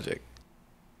that logic.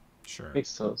 Sure.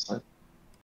 Makes total sense.